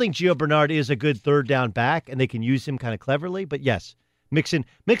 I still think Gio Bernard is a good third down back, and they can use him kind of cleverly. But, yes, Mixon's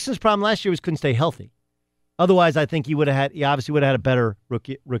problem last year was couldn't stay healthy. Otherwise, I think he obviously would have had a better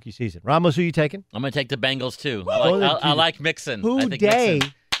rookie season. Ramos, who are you taking? I'm going to take the Bengals, too. I like Mixon. Who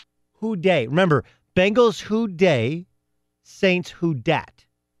day? Remember, Bengals who day, Saints who dat.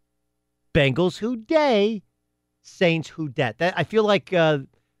 Bengals who day, Saints who dat. That, I feel like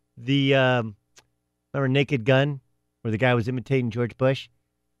remember Naked Gun? Where the guy was imitating George Bush.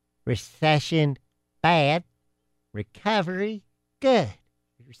 Recession bad, recovery good.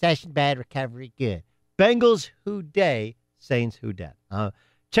 Recession bad, recovery good. Bengals who day, Saints who dat.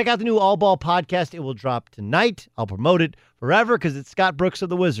 Check out the new All Ball podcast. It will drop tonight. I'll promote it forever because it's Scott Brooks of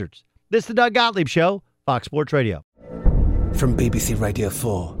the Wizards. This is the Doug Gottlieb Show, Fox Sports Radio. From BBC Radio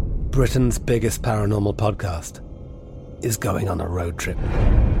 4, Britain's biggest paranormal podcast is going on a road trip.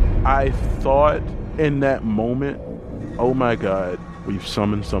 I thought in that moment, oh my God, we've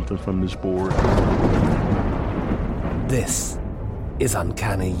summoned something from this board. This is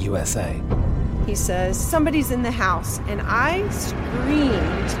Uncanny USA. He says, somebody's in the house, and I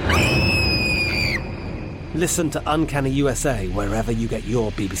screamed. Listen to Uncanny USA wherever you get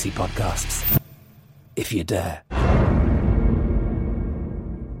your BBC podcasts, if you dare.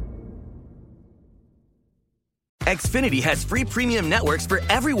 Xfinity has free premium networks for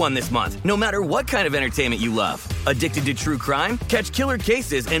everyone this month, no matter what kind of entertainment you love. Addicted to true crime? Catch killer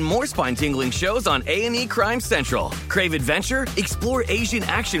cases and more spine-tingling shows on A&E Crime Central. Crave adventure? Explore Asian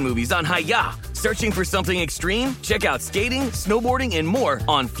action movies on Hi-Ya. Searching for something extreme? Check out skating, snowboarding, and more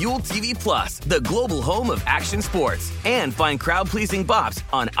on Fuel TV Plus, the global home of action sports. And find crowd-pleasing bops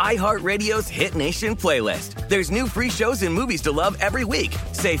on iHeartRadio's Hit Nation playlist. There's new free shows and movies to love every week.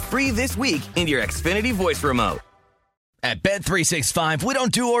 Say free this week in your Xfinity voice remote. At Bet365, we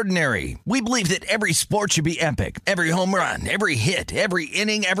don't do ordinary. We believe that every sport should be epic. Every home run, every hit, every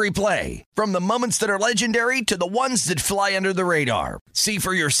inning, every play. From the moments that are legendary to the ones that fly under the radar. See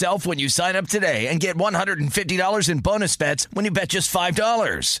for yourself when you sign up today and get $150 in bonus bets when you bet just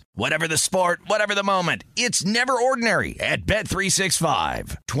 $5. Whatever the sport, whatever the moment, it's never ordinary at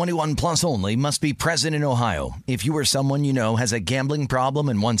Bet365. 21 plus only. Must be present in Ohio. If you or someone you know has a gambling problem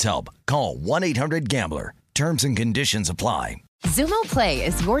and wants help, call 1-800-GAMBLER. Terms and conditions apply. Xumo Play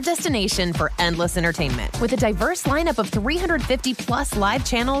is your destination for endless entertainment. With a diverse lineup of 350 plus live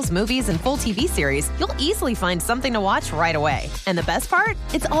channels, movies, and full TV series, you'll easily find something to watch right away. And the best part?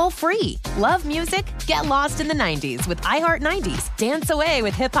 It's all free. Love music? Get lost in the 90s with iHeart 90s. Dance away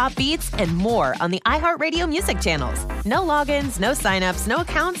with hip-hop beats and more on the iHeartRadio music channels. No logins, no signups, no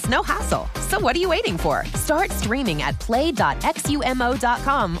accounts, no hassle. So what are you waiting for? Start streaming at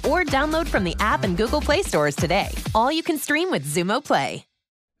play.xumo.com or download from the app and Google Play stores today. All you can stream with Xumo Play.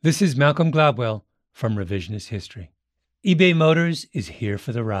 This is Malcolm Gladwell from Revisionist History. eBay Motors is here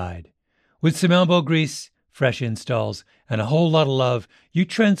for the ride. With some elbow grease, fresh installs, and a whole lot of love, you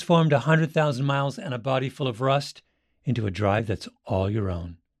transformed 100,000 miles and a body full of rust into a drive that's all your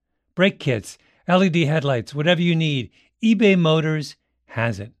own. Brake kits, LED headlights, whatever you need, eBay Motors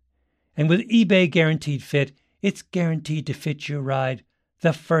has it. And with eBay Guaranteed Fit, it's guaranteed to fit your ride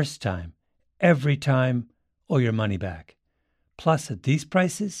the first time, every time, or your money back. Plus, at these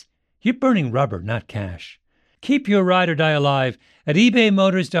prices, you're burning rubber, not cash. Keep your ride or die alive at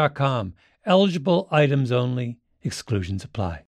ebaymotors.com. Eligible items only. Exclusions apply.